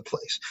all over the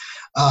place.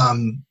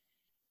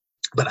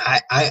 But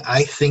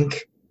I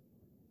think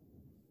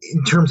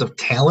in terms of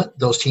talent,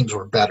 those teams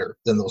were better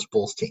than those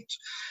Bulls teams.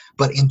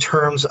 But in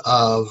terms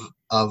of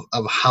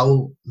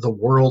how the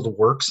world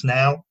works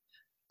now,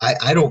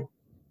 I don't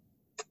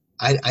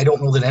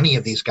know that any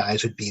of these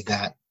guys would be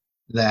that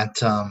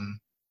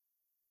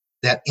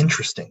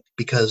interesting,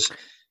 because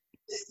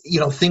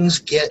things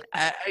get.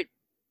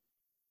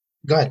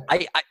 Go ahead.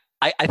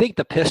 I think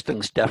the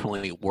Pistons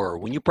definitely were.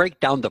 When you break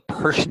down the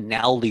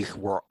personalities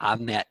who were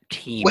on that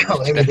team,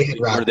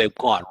 where they've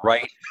gone,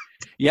 right?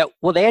 Yeah,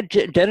 well, they had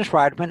Dennis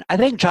Rodman. I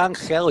think John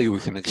Salley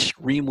was an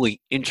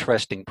extremely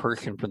interesting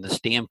person from the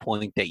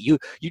standpoint that you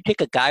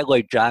take a guy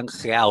like John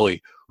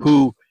Salley,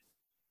 who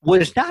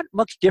was not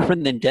much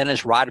different than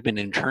Dennis Rodman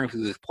in terms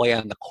of his play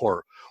on the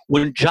court.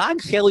 When John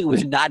Salley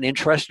was not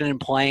interested in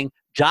playing,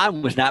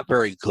 John was not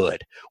very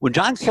good. When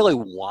John Salley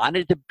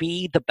wanted to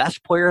be the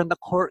best player in the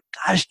court,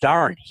 gosh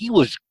darn, he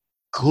was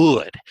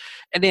good.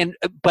 And then,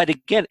 but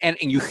again, and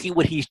you see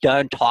what he's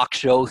done, talk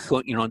shows,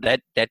 so,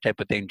 that type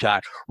of thing,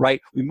 John,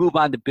 right? We move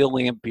on to Bill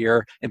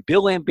Laimbeer, and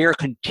Bill Laimbeer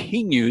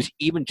continues,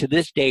 even to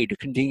this day, to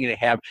continue to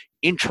have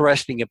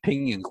interesting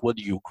opinions,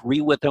 whether you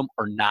agree with him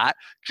or not.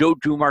 Joe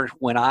Dumars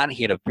went on.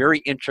 He had a very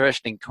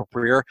interesting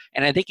career,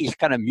 and I think he's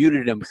kind of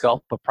muted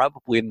himself, but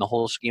probably in the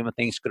whole scheme of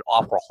things could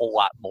offer a whole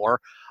lot more.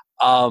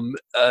 I'm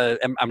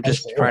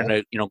just trying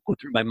to, go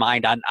through my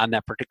mind on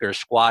that particular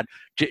squad.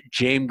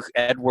 James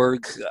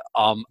Edwards,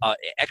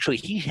 actually,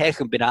 he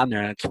hasn't been on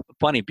there, and it's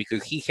funny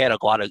because he's had a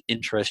lot of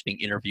interesting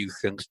interviews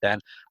since then.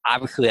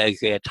 Obviously,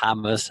 Isaiah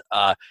Thomas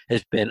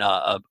has been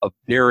a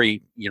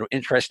very,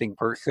 interesting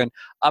person.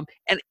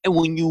 And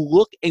when you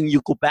look and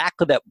you go back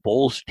to that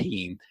Bulls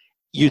team,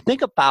 you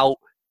think about,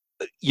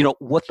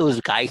 what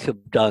those guys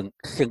have done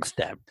since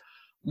then.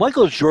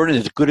 Michael Jordan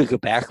is good as a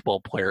basketball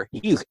player.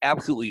 He is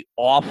absolutely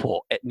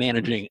awful at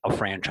managing a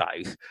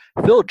franchise.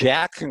 Phil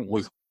Jackson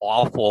was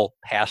awful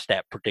past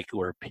that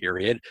particular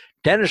period.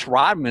 Dennis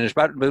Rodman is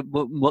about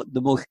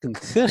the most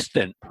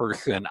consistent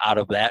person out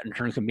of that in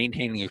terms of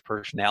maintaining his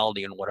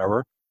personality and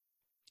whatever.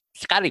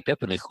 Scottie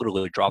Pippen has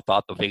literally dropped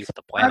off the face of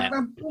the planet.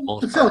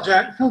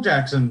 Phil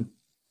Jackson,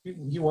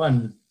 he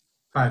won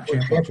 5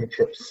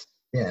 championships.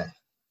 Yeah.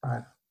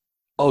 5.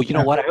 Oh, you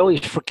know what? I always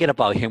forget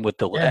about him with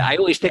the. Yeah. I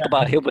always think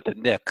about him with the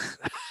Knicks.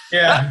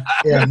 Yeah.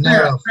 Yeah.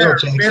 No, Phil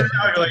Jackson. Very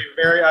ugly.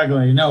 Very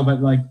ugly. No,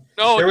 but like.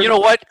 No, you know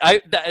what?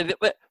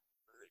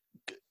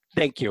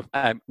 Thank you.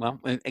 Well,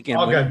 again,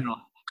 all good.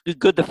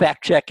 Good. The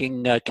fact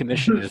checking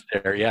commission is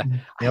there. Yeah.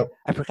 Yep.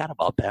 I forgot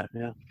about that.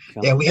 Yeah.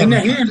 So. Yeah. And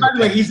by the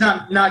way, he's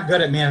not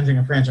good at managing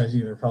a franchise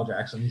either. Phil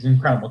Jackson. He's an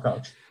incredible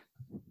coach.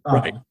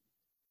 Right.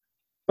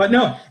 But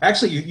no,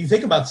 actually, you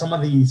think about some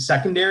of the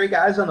secondary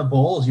guys on the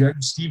Bulls. You have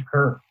Steve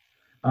Kerr,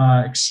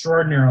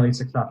 extraordinarily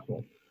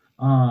successful.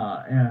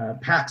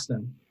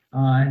 Paxton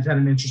has had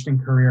an interesting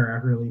career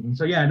after leaving.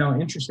 So yeah, no,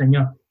 interesting.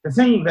 The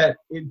thing that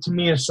to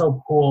me is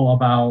so cool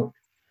about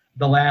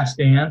The Last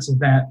Dance is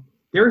that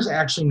there's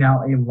actually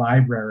now a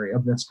library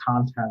of this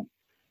content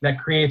that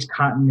creates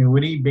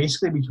continuity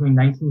basically between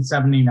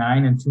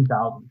 1979 and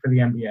 2000 for the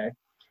NBA.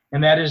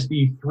 And that is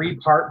the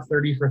 3-part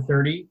 30 for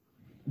 30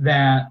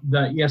 that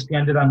the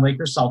ESPN did on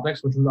Lakers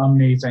Celtics, which was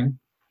amazing,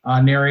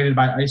 narrated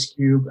by Ice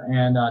Cube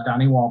and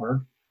Donnie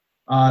Wahlberg.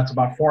 It's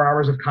about 4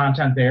 hours of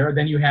content there.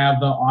 Then you have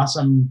the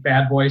awesome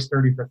Bad Boys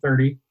 30 for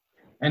 30.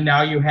 And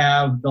now you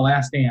have The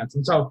Last Dance.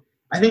 And so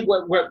I think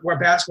what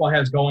basketball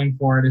has going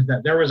for it is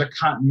that there was a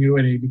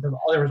continuity because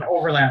there was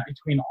overlap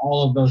between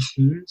all of those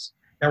teams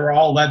that were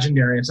all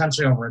legendary,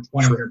 essentially over a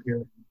 20-year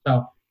period.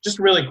 So just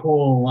really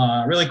cool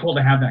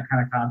to have that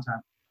kind of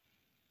content.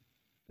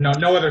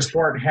 No other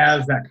sport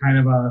has that kind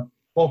of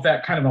both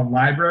that kind of a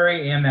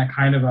library and that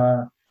kind of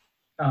a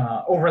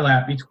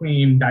overlap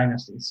between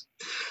dynasties.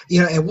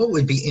 And what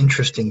would be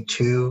interesting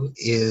too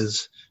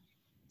is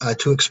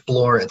to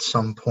explore at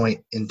some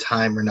point in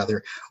time or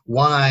another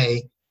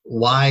why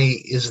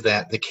is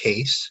that the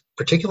case,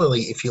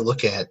 particularly if you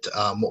look at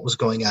what was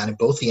going on in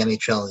both the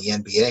NHL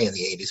and the NBA in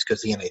the 80s,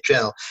 because the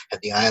NHL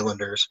had the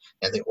Islanders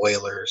and the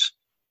Oilers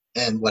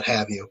and what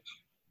have you.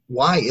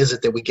 Why is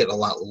it that we get a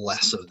lot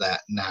less of that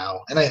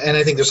now? And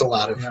I think there's a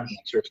lot of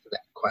answers to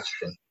that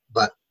question,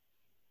 but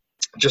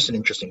just an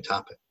interesting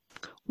topic.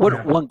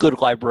 One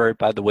good library,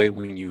 by the way,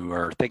 when you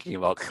are thinking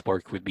about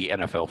sports would be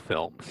NFL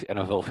Films.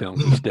 NFL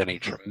Films has done a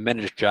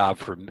tremendous job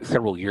for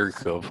several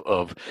years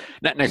of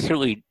not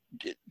necessarily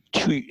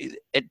to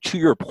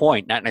your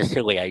point, not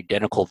necessarily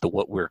identical to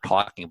what we're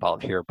talking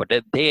about here, but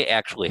they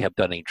actually have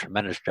done a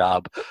tremendous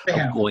job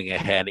of going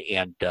ahead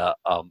and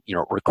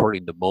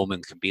recording the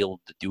moments and be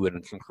able to do it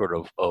in some sort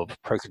of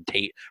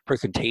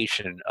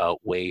presentation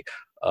way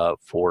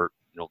for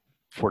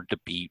it to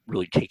be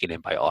really taken in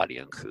by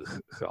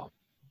audiences. So.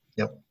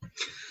 Yep.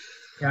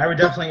 Yeah, I would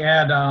definitely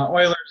add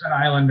Oilers and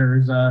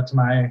Islanders to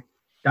my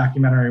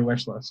documentary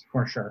wish list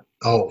for sure.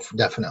 Oh,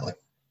 definitely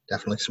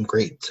some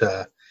great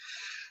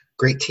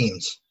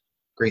teams,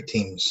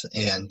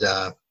 and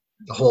a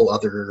whole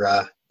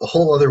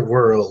other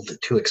world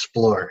to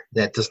explore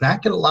that does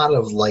not get a lot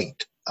of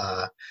light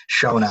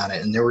shown on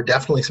it. And there were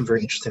definitely some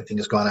very interesting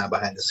things going on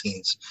behind the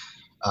scenes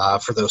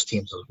for those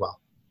teams as well.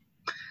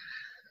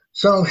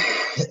 So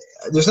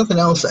there's nothing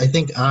else, I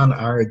think, on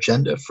our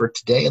agenda for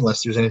today,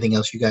 unless there's anything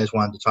else you guys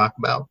wanted to talk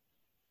about.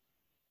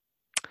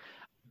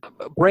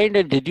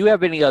 Brandon, did you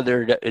have any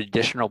other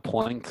additional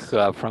points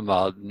from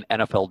an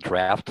NFL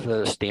draft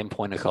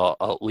standpoint as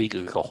a league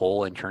as a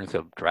whole in terms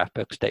of draft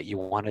picks that you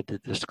wanted to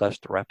discuss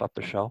to wrap up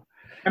the show?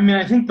 I mean,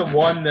 I think the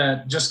one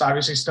that just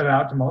obviously stood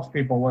out to most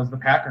people was the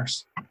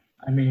Packers.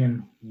 I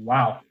mean,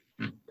 wow.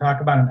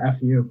 Talk about an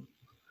FU.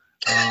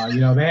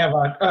 They have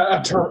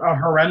a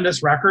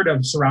horrendous record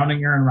of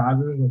surrounding Aaron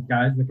Rodgers with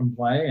guys that can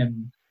play,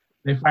 and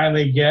they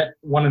finally get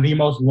one of the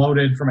most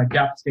loaded from a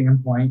depth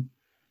standpoint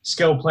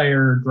skill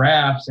player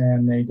drafts,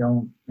 and they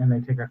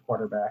take a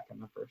quarterback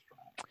in the first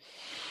round.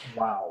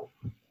 Wow.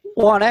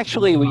 Well, and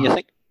actually, when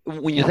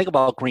you think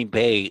about Green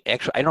Bay,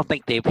 actually, I don't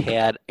think they've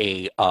had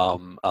a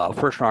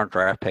first round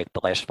draft pick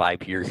the last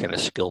 5 years in a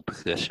skill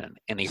position,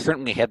 and they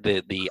certainly had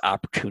the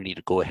opportunity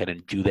to go ahead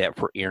and do that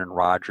for Aaron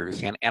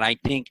Rodgers, and I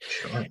think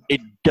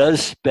it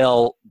does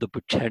spell the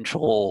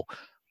potential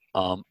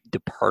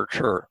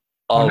departure.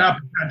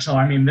 Not potential.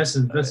 I mean, this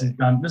is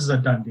done. This is a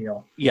done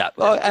deal. Yeah,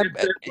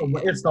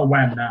 it's the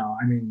when now.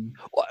 I mean,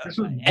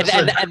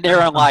 and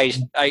therein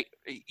lies.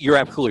 You're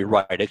absolutely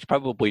right. It's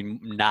probably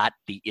not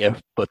the if,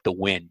 but the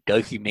when.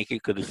 Does he make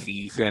it to the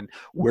season?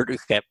 Where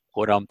does that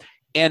put him?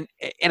 And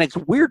it's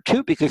weird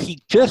too because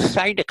he just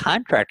signed a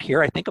contract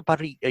here. I think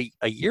about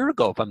a year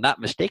ago, if I'm not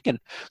mistaken.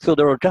 So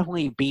there will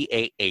definitely be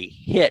a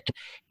hit.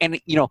 And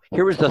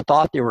here was the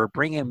thought: they were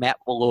bringing Matt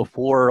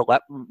LaFleur.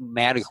 Let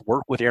Matt has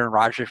worked with Aaron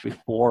Rodgers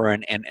before,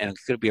 and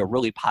it's going to be a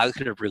really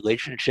positive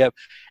relationship.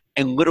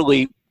 And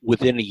literally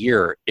within a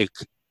year, it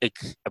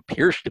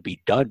appears to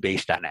be done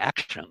based on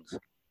actions.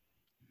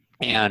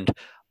 And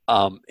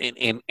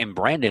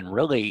Brandon,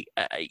 really,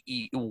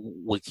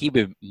 what's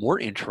even more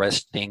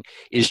interesting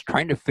is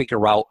trying to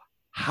figure out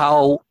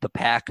how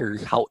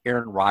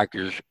Aaron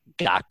Rodgers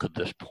got to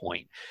this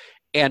point.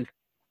 And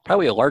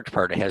probably a large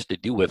part it has to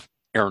do with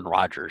Aaron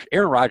Rodgers.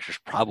 Aaron Rodgers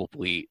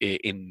probably,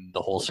 in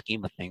the whole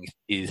scheme of things,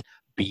 is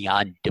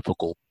beyond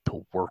difficult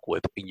to work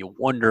with. And you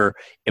wonder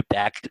if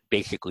that's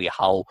basically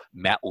how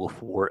Matt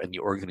LaFleur and the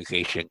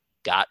organization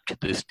got to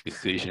this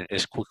decision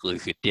as quickly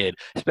as it did,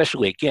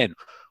 especially, again,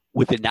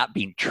 with it not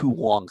being too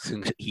long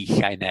since he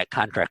signed that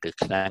contract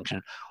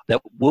extension.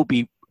 That will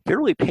be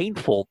fairly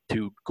painful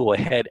to go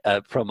ahead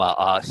from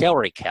a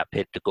salary cap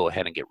hit to go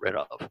ahead and get rid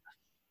of.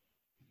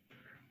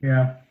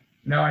 Yeah.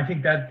 No, I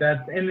think that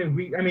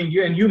and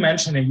you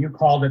mentioned it. You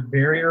called it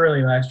very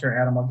early last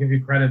year, Adam. I'll give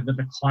you credit. The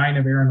decline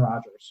of Aaron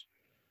Rodgers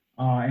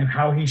and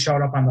how he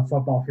showed up on the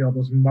football field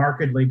was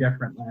markedly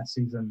different last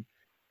season.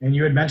 And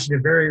you had mentioned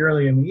it very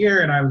early in the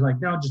year, and I was like,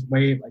 no, just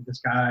wait. Like, this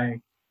guy,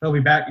 he'll be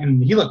back.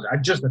 And he looked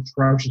just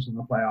atrocious in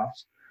the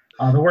playoffs.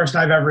 The worst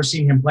I've ever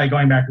seen him play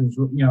going back to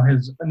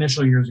his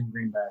initial years in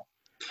Green Bay.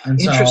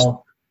 And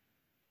so,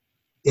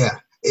 yeah,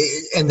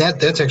 and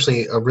that's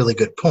actually a really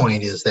good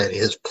point. Is that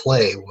his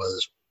play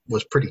was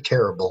pretty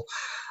terrible.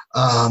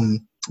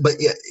 But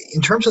yeah,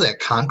 in terms of that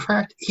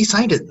contract, he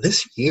signed it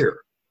this year,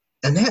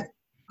 and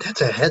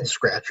that's a head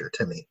scratcher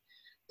to me.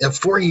 A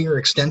 4-year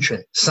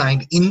extension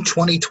signed in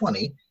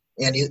 2020,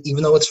 and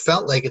even though it's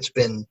felt like it's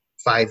been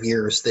 5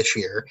 years this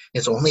year,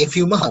 it's only a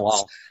few months. Oh,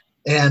 wow.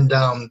 And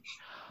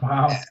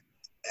wow.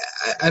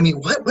 I mean,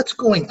 what's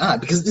going on?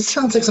 Because this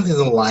sounds like something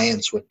the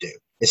Lions would do: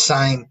 is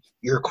sign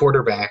your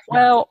quarterback,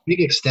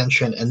 big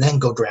extension, and then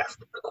go draft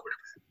a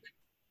quarterback.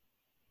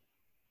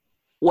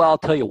 Well, I'll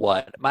tell you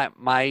what,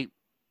 my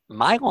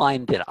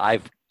line that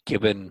I've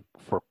given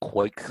for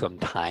quite some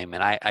time,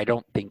 and I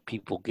don't think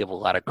people give a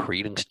lot of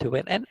credence to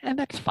it, and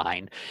that's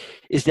fine,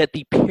 is that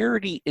the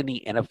parity in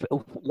the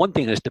NFL, one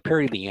thing is the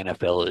parity in the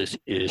NFL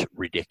is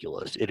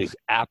ridiculous. It is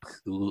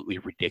absolutely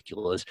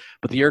ridiculous.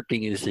 But the other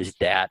thing is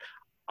that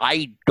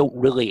I don't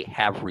really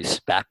have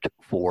respect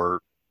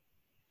for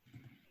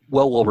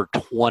well over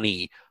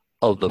 20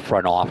 of the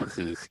front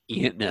offices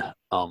in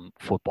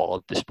football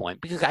at this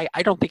point, because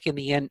I don't think in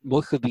the end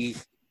most of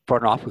these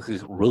front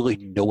offices really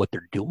know what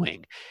they're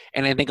doing.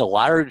 And I think a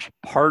large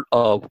part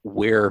of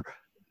where,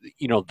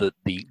 the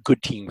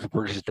good teams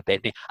versus the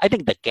bad team, I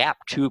think the gap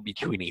too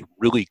between a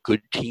really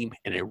good team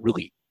and a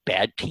really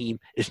bad team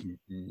is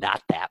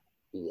not that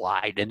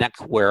wide. And that's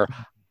where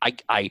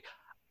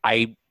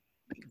I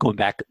going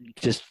back,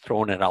 just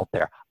throwing it out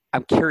there,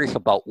 I'm curious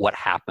about what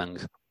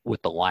happens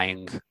with the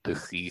Lions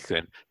this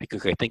season,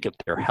 because I think if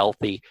they're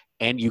healthy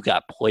and you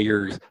got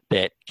players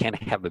that can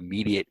have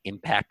immediate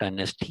impact on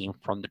this team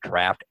from the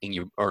draft, and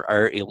you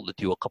are able to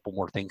do a couple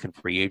more things in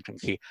free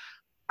agency,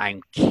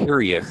 I'm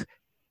curious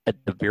at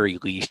the very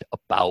least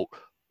about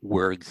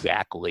where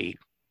exactly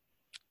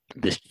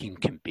this team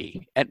can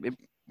be. And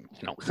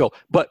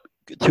but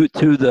to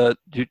the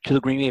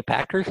Green Bay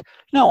Packers,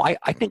 no,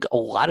 I think a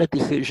lot of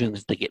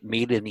decisions that get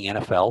made in the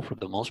NFL for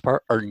the most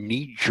part are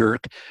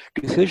knee-jerk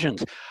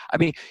decisions. I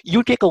mean,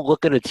 you take a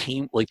look at a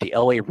team like the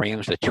LA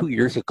Rams that 2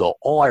 years ago,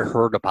 all I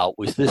heard about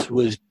was this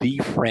was the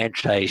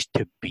franchise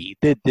to beat,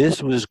 that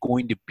this was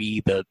going to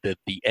be the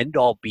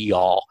end-all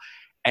be-all,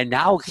 and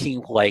now it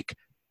seems like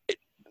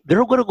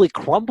they're literally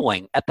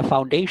crumbling at the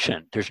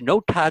foundation. There's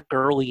no Todd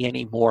Gurley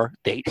anymore.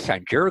 They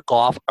signed Jared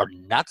Goff, a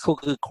not so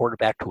good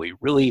quarterback, to a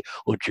really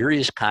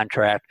luxurious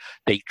contract.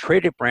 They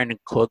traded Brandon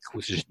Cooks,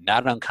 which is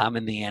not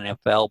uncommon in the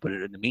NFL, but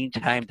in the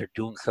meantime, they're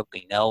doing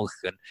something else.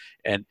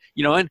 And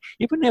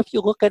even if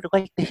you look at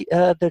like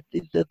the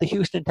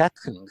Houston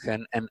Texans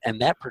and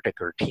that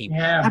particular team,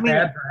 yeah,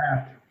 bad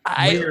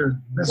draft.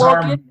 Weird.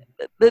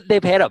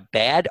 They've had a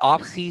bad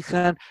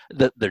offseason.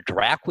 The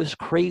draft was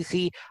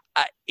crazy.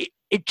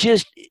 It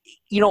just,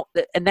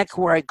 and that's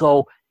where I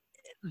go.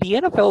 The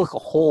NFL as a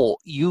whole,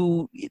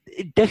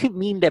 it doesn't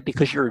mean that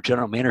because you're a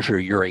general manager,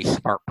 you're a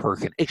smart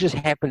person. It just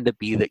happened to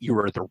be that you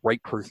were the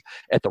right person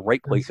at the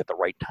right place at the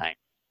right time.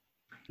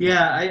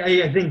 Yeah,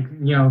 I think,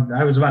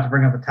 I was about to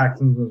bring up the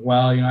Texans as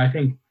well. I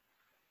think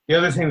the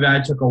other thing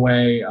that I took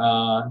away,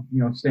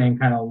 staying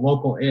kind of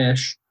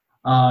local-ish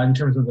in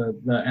terms of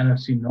the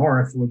NFC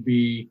North would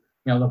be,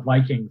 the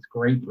Vikings,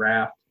 great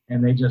draft.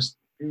 And they just,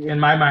 in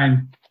my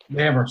mind,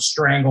 they have a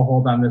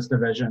stranglehold on this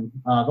division.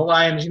 The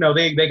Lions,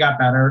 they got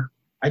better.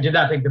 I did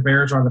not think the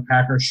Bears or the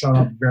Packers showed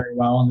up very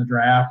well in the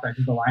draft. I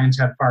think the Lions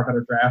had far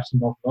better drafts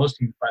than both of those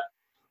teams. But,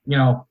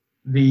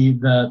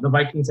 the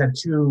Vikings had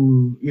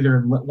either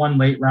one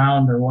late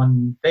round or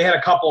one – they had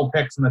a couple of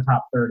picks in the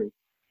top 30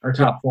 or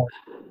top 40.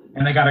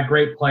 And they got a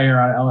great player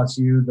out of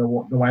LSU, the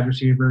wide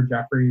receiver,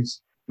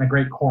 Jeffries, and a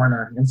great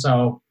corner. And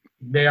so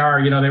they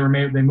are,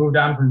 they moved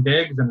on from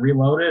Diggs and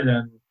reloaded,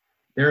 and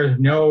there is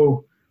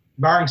no –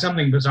 barring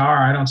something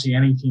bizarre, I don't see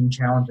any team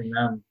challenging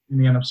them in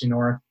the NFC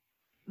North.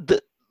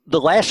 The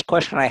last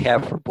question I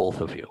have for both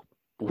of you.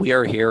 We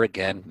are here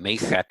again, May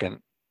 2nd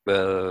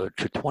to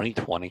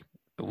 2020.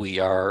 We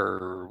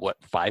are,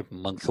 4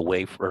 months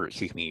away from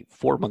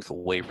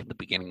the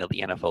beginning of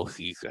the NFL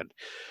season.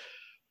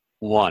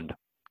 One,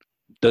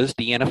 does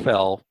the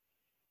NFL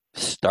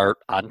start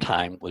on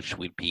time, which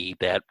would be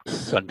that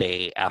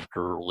Sunday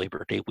after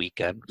Labor Day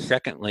weekend?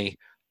 Secondly,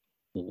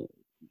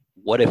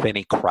 what, if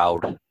any,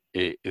 crowd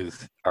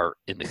are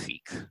in the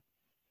seats?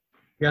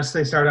 Yes,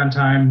 they start on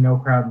time, no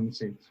crowd in the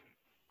seats.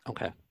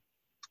 Okay.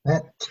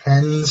 That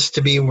tends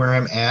to be where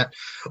I'm at,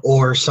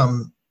 or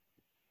some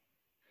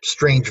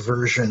strange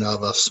version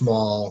of a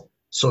small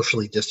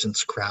socially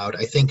distanced crowd.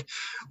 I think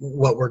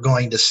what we're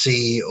going to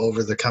see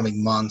over the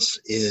coming months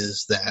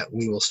is that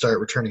we will start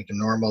returning to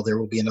normal. There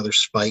will be another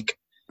spike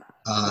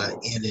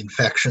in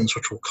infections,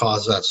 which will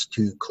cause us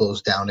to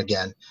close down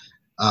again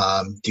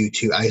due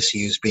to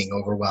ICUs being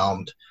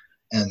overwhelmed.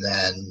 And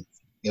then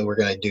we're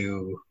going to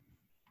do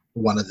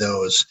one of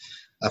those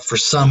for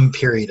some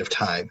period of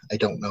time. I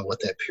don't know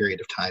what that period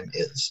of time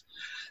is.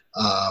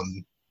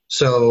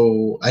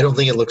 So I don't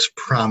think it looks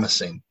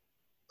promising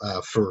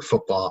for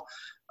football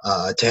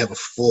to have a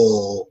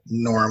full,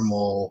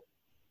 normal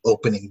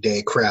opening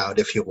day crowd,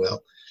 if you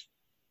will.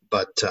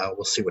 But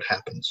we'll see what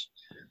happens.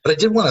 But I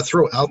did want to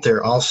throw out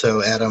there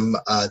also, Adam,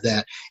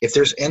 that if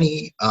there's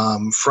any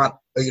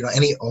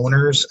any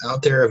owners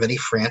out there of any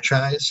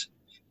franchise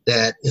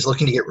that is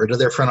looking to get rid of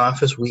their front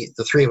office,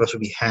 the three of us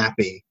would be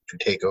happy to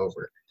take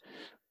over.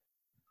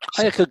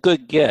 I think it's a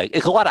good gig.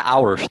 It's a lot of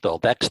hours, though.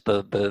 That's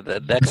the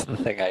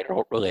thing I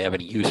don't really have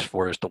any use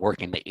for, is to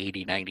working the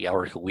 80, 90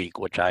 hours a week,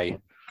 which I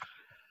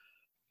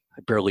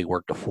barely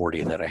work the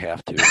 40 that I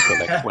have to. So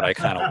that's what I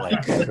kind of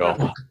like.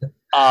 So,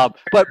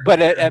 but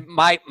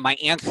my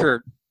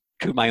answer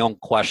to my own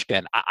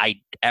question,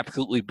 I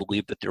absolutely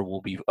believe that there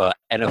will be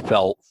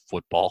NFL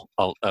football,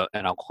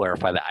 and I'll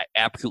clarify that. I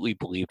absolutely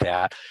believe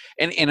that.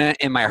 And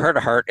in my heart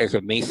of heart, as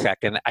of May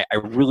 2nd, I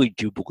really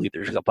do believe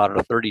there's about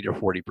a 30 to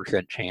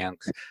 40%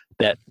 chance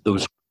that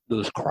those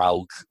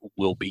crowds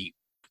will be,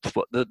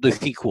 the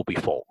seats will be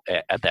full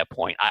at that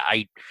point.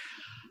 I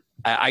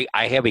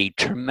have a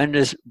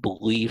tremendous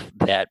belief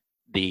that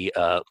the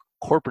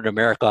corporate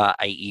America,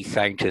 i.e.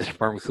 scientists,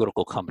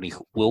 pharmaceutical companies,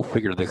 will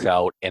figure this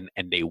out, and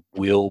they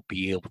will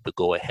be able to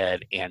go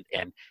ahead and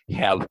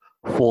have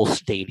full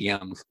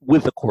stadiums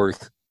with, of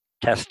course,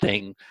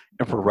 testing,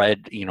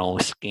 infrared,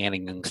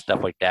 scanning and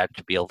stuff like that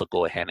to be able to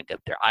go ahead and get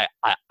there.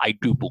 I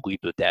do believe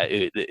that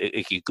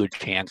it's a good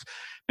chance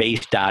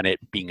based on it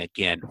being,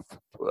 again,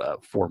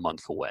 4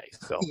 months away.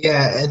 So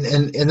yeah,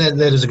 and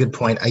that is a good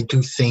point. I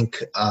do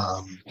think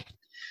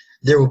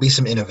there will be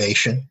some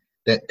innovation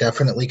that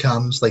definitely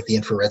comes, like the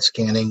infrared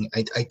scanning.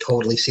 I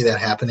totally see that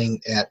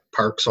happening at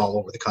parks all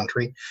over the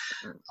country.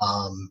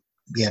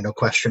 No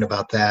question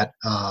about that.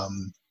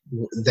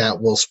 That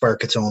will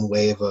spark its own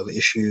wave of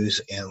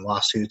issues and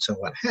lawsuits and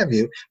what have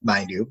you,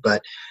 mind you.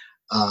 But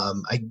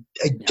I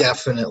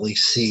definitely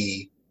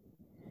see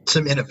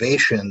some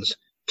innovations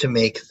to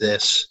make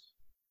this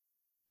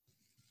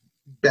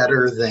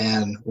better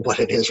than what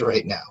it is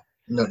right now.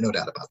 No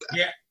doubt about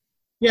that.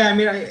 Yeah. I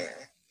mean,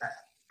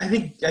 I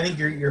think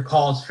your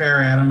call is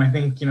fair, Adam. I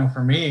think,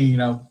 for me,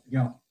 go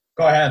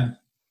ahead.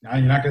 Now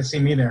you're not going to see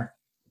me there.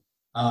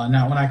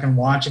 Not when I can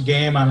watch a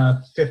game on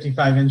a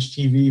 55-inch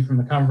TV from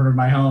the comfort of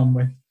my home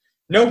with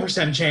no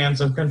 %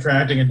 chance of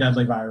contracting a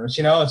deadly virus.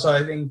 So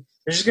I think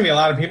there's just going to be a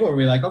lot of people who will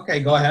be like,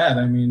 okay, go ahead.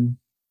 I mean,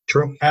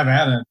 true. Have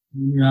at it.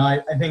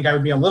 I think I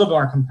would be a little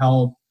more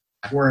compelled,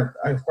 for,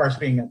 of course,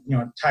 being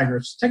a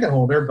Tigers ticket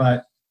holder,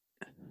 but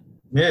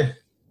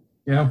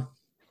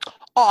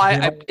Oh,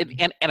 and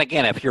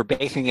again, if you're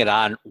basing it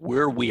on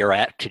where we are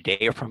at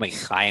today from a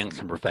science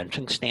and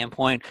prevention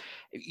standpoint,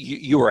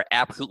 you are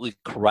absolutely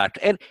correct.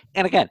 And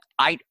again,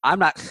 I'm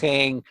not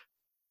saying,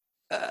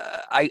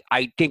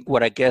 I think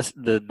what I guess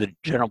the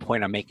general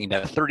point I'm making,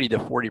 that 30 to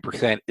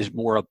 40% is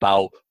more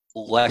about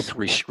less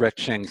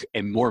restrictions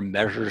and more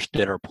measures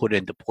that are put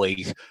into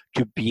place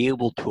to be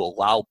able to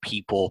allow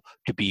people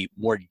to be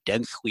more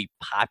densely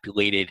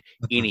populated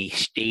in a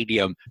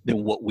stadium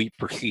than what we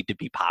perceive to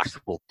be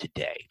possible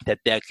today.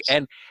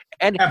 And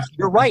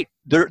you're right.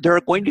 There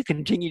are going to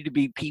continue to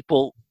be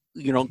people,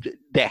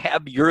 that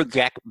have your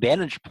exact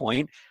vantage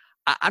point.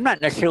 I'm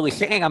not necessarily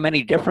saying I'm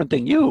any different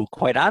than you,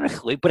 quite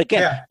honestly. But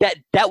again,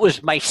 that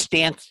was my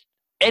stance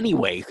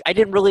anyway. I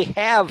didn't really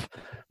have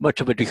much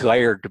of a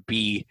desire to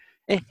be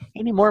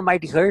anymore. My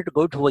desire to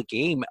go to a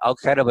game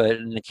outside of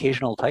an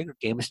occasional Tiger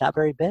game is not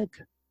very big.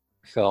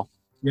 So,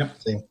 yep.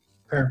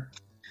 Fair.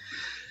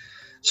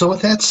 So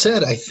with that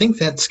said, I think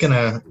that's going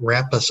to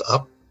wrap us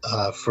up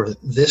for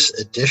this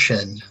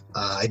edition.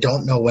 I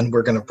don't know when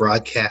we're going to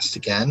broadcast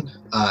again.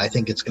 I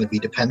think it's going to be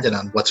dependent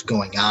on what's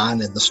going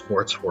on in the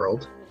sports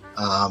world.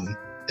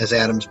 As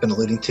Adam's been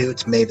alluding to,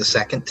 it's May the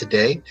 2nd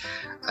today.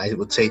 I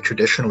would say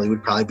traditionally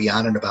we'd probably be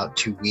on in about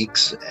 2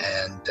 weeks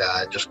and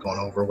just going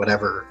over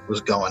whatever was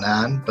going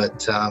on.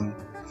 But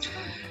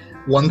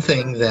one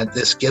thing that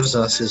this gives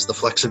us is the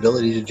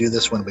flexibility to do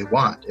this when we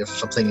want. If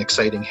something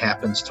exciting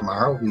happens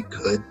tomorrow, we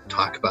could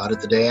talk about it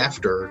the day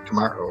after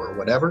tomorrow or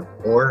whatever.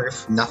 Or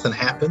if nothing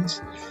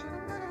happens,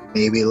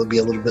 maybe it'll be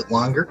a little bit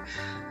longer.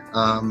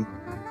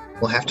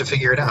 We'll have to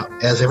figure it out.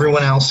 As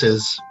everyone else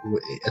is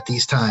at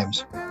these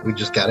times, we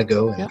just got to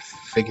go and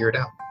figure it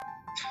out.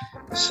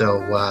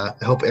 So I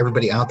hope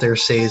everybody out there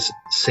stays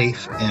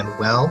safe and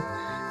well.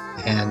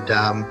 And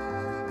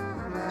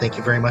thank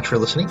you very much for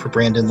listening. For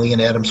Brandon Lee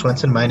and Adam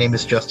Swenson, my name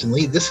is Justin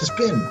Lee. This has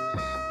been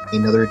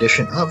another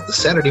edition of the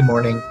Saturday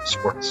Morning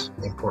Sports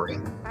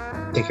Emporium.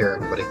 Take care,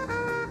 everybody.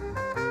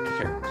 Take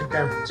care. Take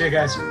care. See you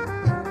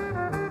guys.